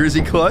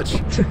 Grizzy clutch.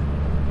 Is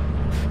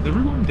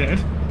everyone dead?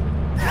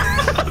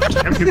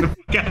 I'm getting the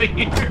fuck out of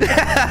here.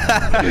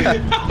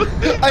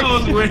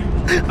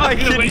 I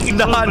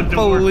cannot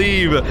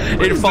believe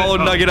it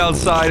followed Nugget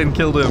outside and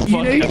killed him.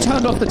 You know you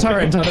turned off the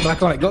turret and turned it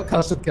back on. It got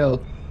custom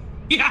killed.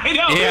 Yeah, I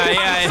know.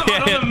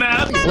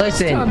 Yeah.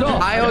 Listen,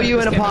 I owe you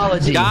an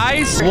apology.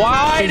 Guys,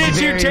 why did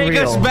you take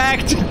us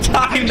back to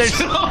time?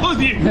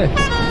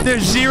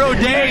 There's 0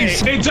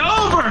 days. It's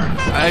over.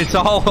 It's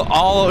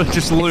all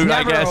just loot,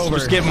 I guess. over.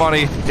 Just get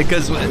money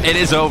because it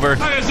is over.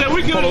 Like I said,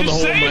 we could have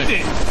just saved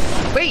it.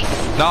 Wait.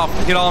 No,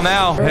 get all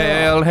now.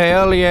 Hell,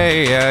 hell,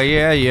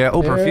 yeah.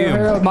 Oh,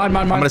 perfume. Mine.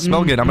 I'm gonna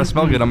smell good. I'm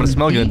gonna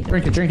smell good.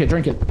 Drink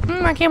it.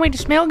 I can't wait to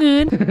smell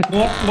good.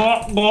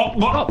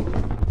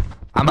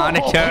 I'm on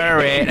a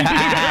turret.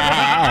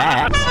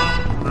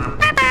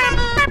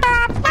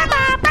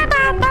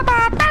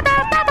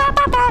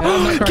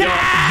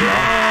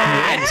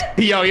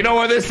 Yo, you know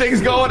where this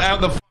thing's going?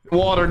 Out in the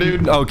water,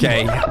 dude.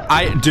 Okay,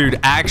 dude,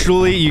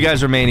 actually, you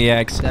guys are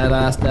maniacs. Dead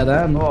ass, dead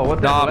end. Oh,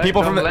 what the Nah,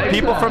 people from the. What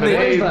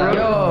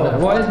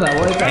is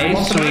that? Hey,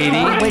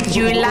 sweetie. Would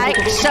you like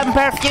some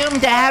perfume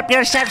to help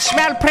yourself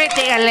smell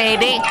prettier,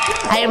 lady?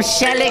 I am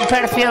selling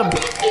perfume.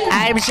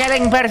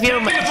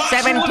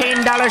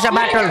 $17 a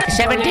bottle.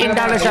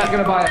 $17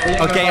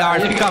 a... Okay, all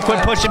right,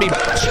 quit pushing me.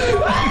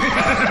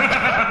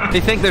 They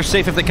think they're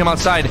safe if they come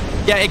outside.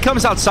 Yeah, it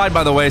comes outside,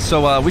 by the way,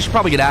 so we should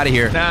probably get out of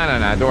here.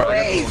 No, Dora.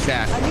 I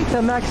need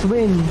the max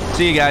win.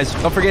 See you guys.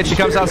 Don't forget she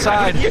comes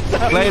outside.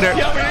 Later.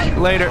 Yeah,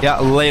 later.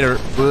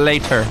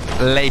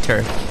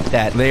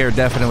 Dead. They are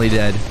definitely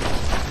dead.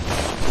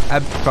 I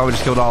probably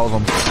just killed all of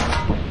them.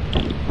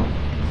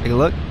 Take a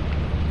look.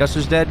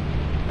 Guster's dead.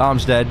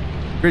 Dom's dead.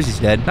 Grizzy's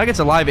dead. Nugget's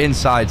alive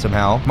inside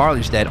somehow.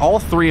 Marley's dead. All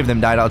three of them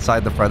died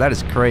outside the front. That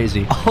is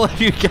crazy. All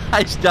of you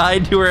guys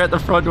died to her at the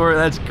front door.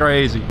 That's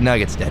crazy.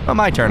 Nugget's dead. Well,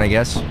 my turn, I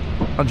guess.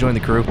 I'll join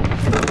the crew.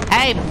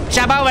 Hey,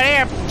 jump over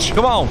here.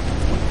 Come on.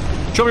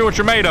 Show me what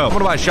you're made of. I'm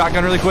gonna buy a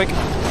shotgun really quick.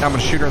 I'm gonna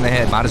shoot her in the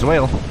head. Might as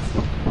well.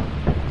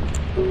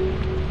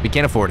 We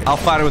can't afford it. I'll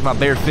fight her with my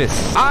bare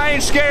fists. I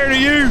ain't scared of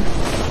you.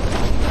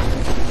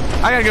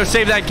 I gotta go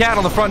save that cat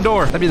on the front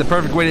door. That'd be the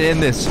perfect way to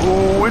end this.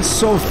 Oh, it's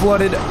so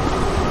flooded.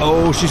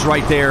 Oh, she's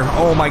right there.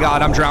 Oh my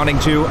God, I'm drowning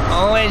too.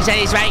 Oh,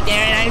 she's right there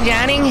and I'm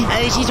drowning.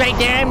 She's right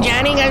there, I'm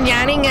drowning.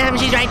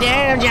 She's right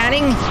there, I'm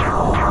drowning.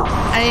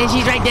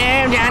 She's right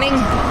there, I'm drowning.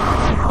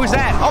 Who's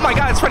that? Oh my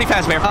God, it's Freddy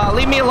Fazbear.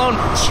 Leave me alone.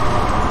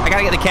 I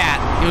gotta get the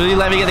cat. Will you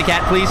let me get the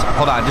cat, please?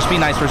 Hold on, just be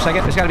nice for a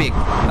second. There's gotta be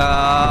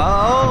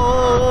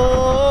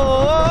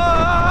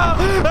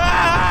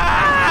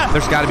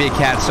there's gotta be a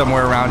cat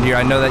somewhere around here.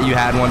 I know that you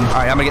had one. All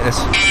right, I'm gonna get this.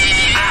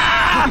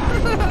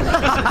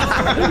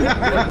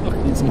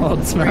 It's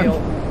mods, man.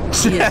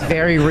 He is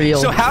very real.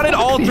 So how did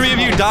all three of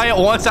you die at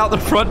once out the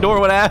front door?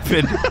 What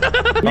happened?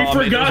 We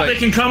forgot they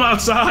can come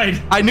outside.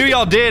 I knew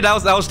y'all did. I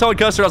was telling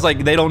Custer, I was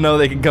like, they don't know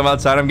they can come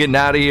outside. I'm getting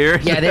out of here.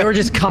 Yeah, they were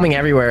just coming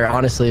everywhere.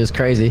 Honestly, it was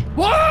crazy.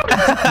 What?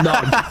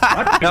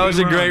 That was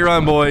a great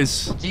run,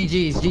 boys.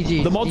 GG's.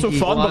 The mods were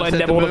fun, but I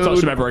never want to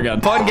touch them ever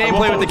again. Fun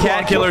gameplay with the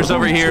cat killers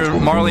over here,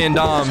 Marley and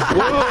Dom.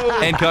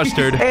 And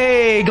Custard.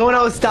 Hey, going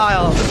out with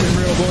style.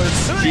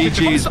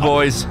 GG's,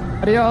 boys.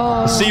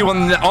 Adios. See you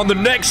on the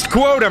next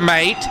quota,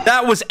 mate.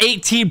 That was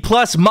 18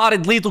 plus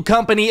modded Lethal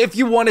Company. If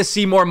you want to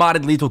see more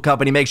modded Lethal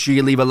Company, make sure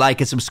you leave a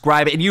like and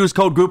subscribe and use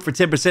code GROUP for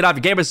 10% off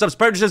your Gamer Subs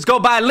purchases. Go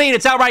buy Lean.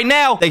 It's out right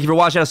now. Thank you for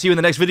watching. I'll see you in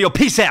the next video.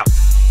 Peace out.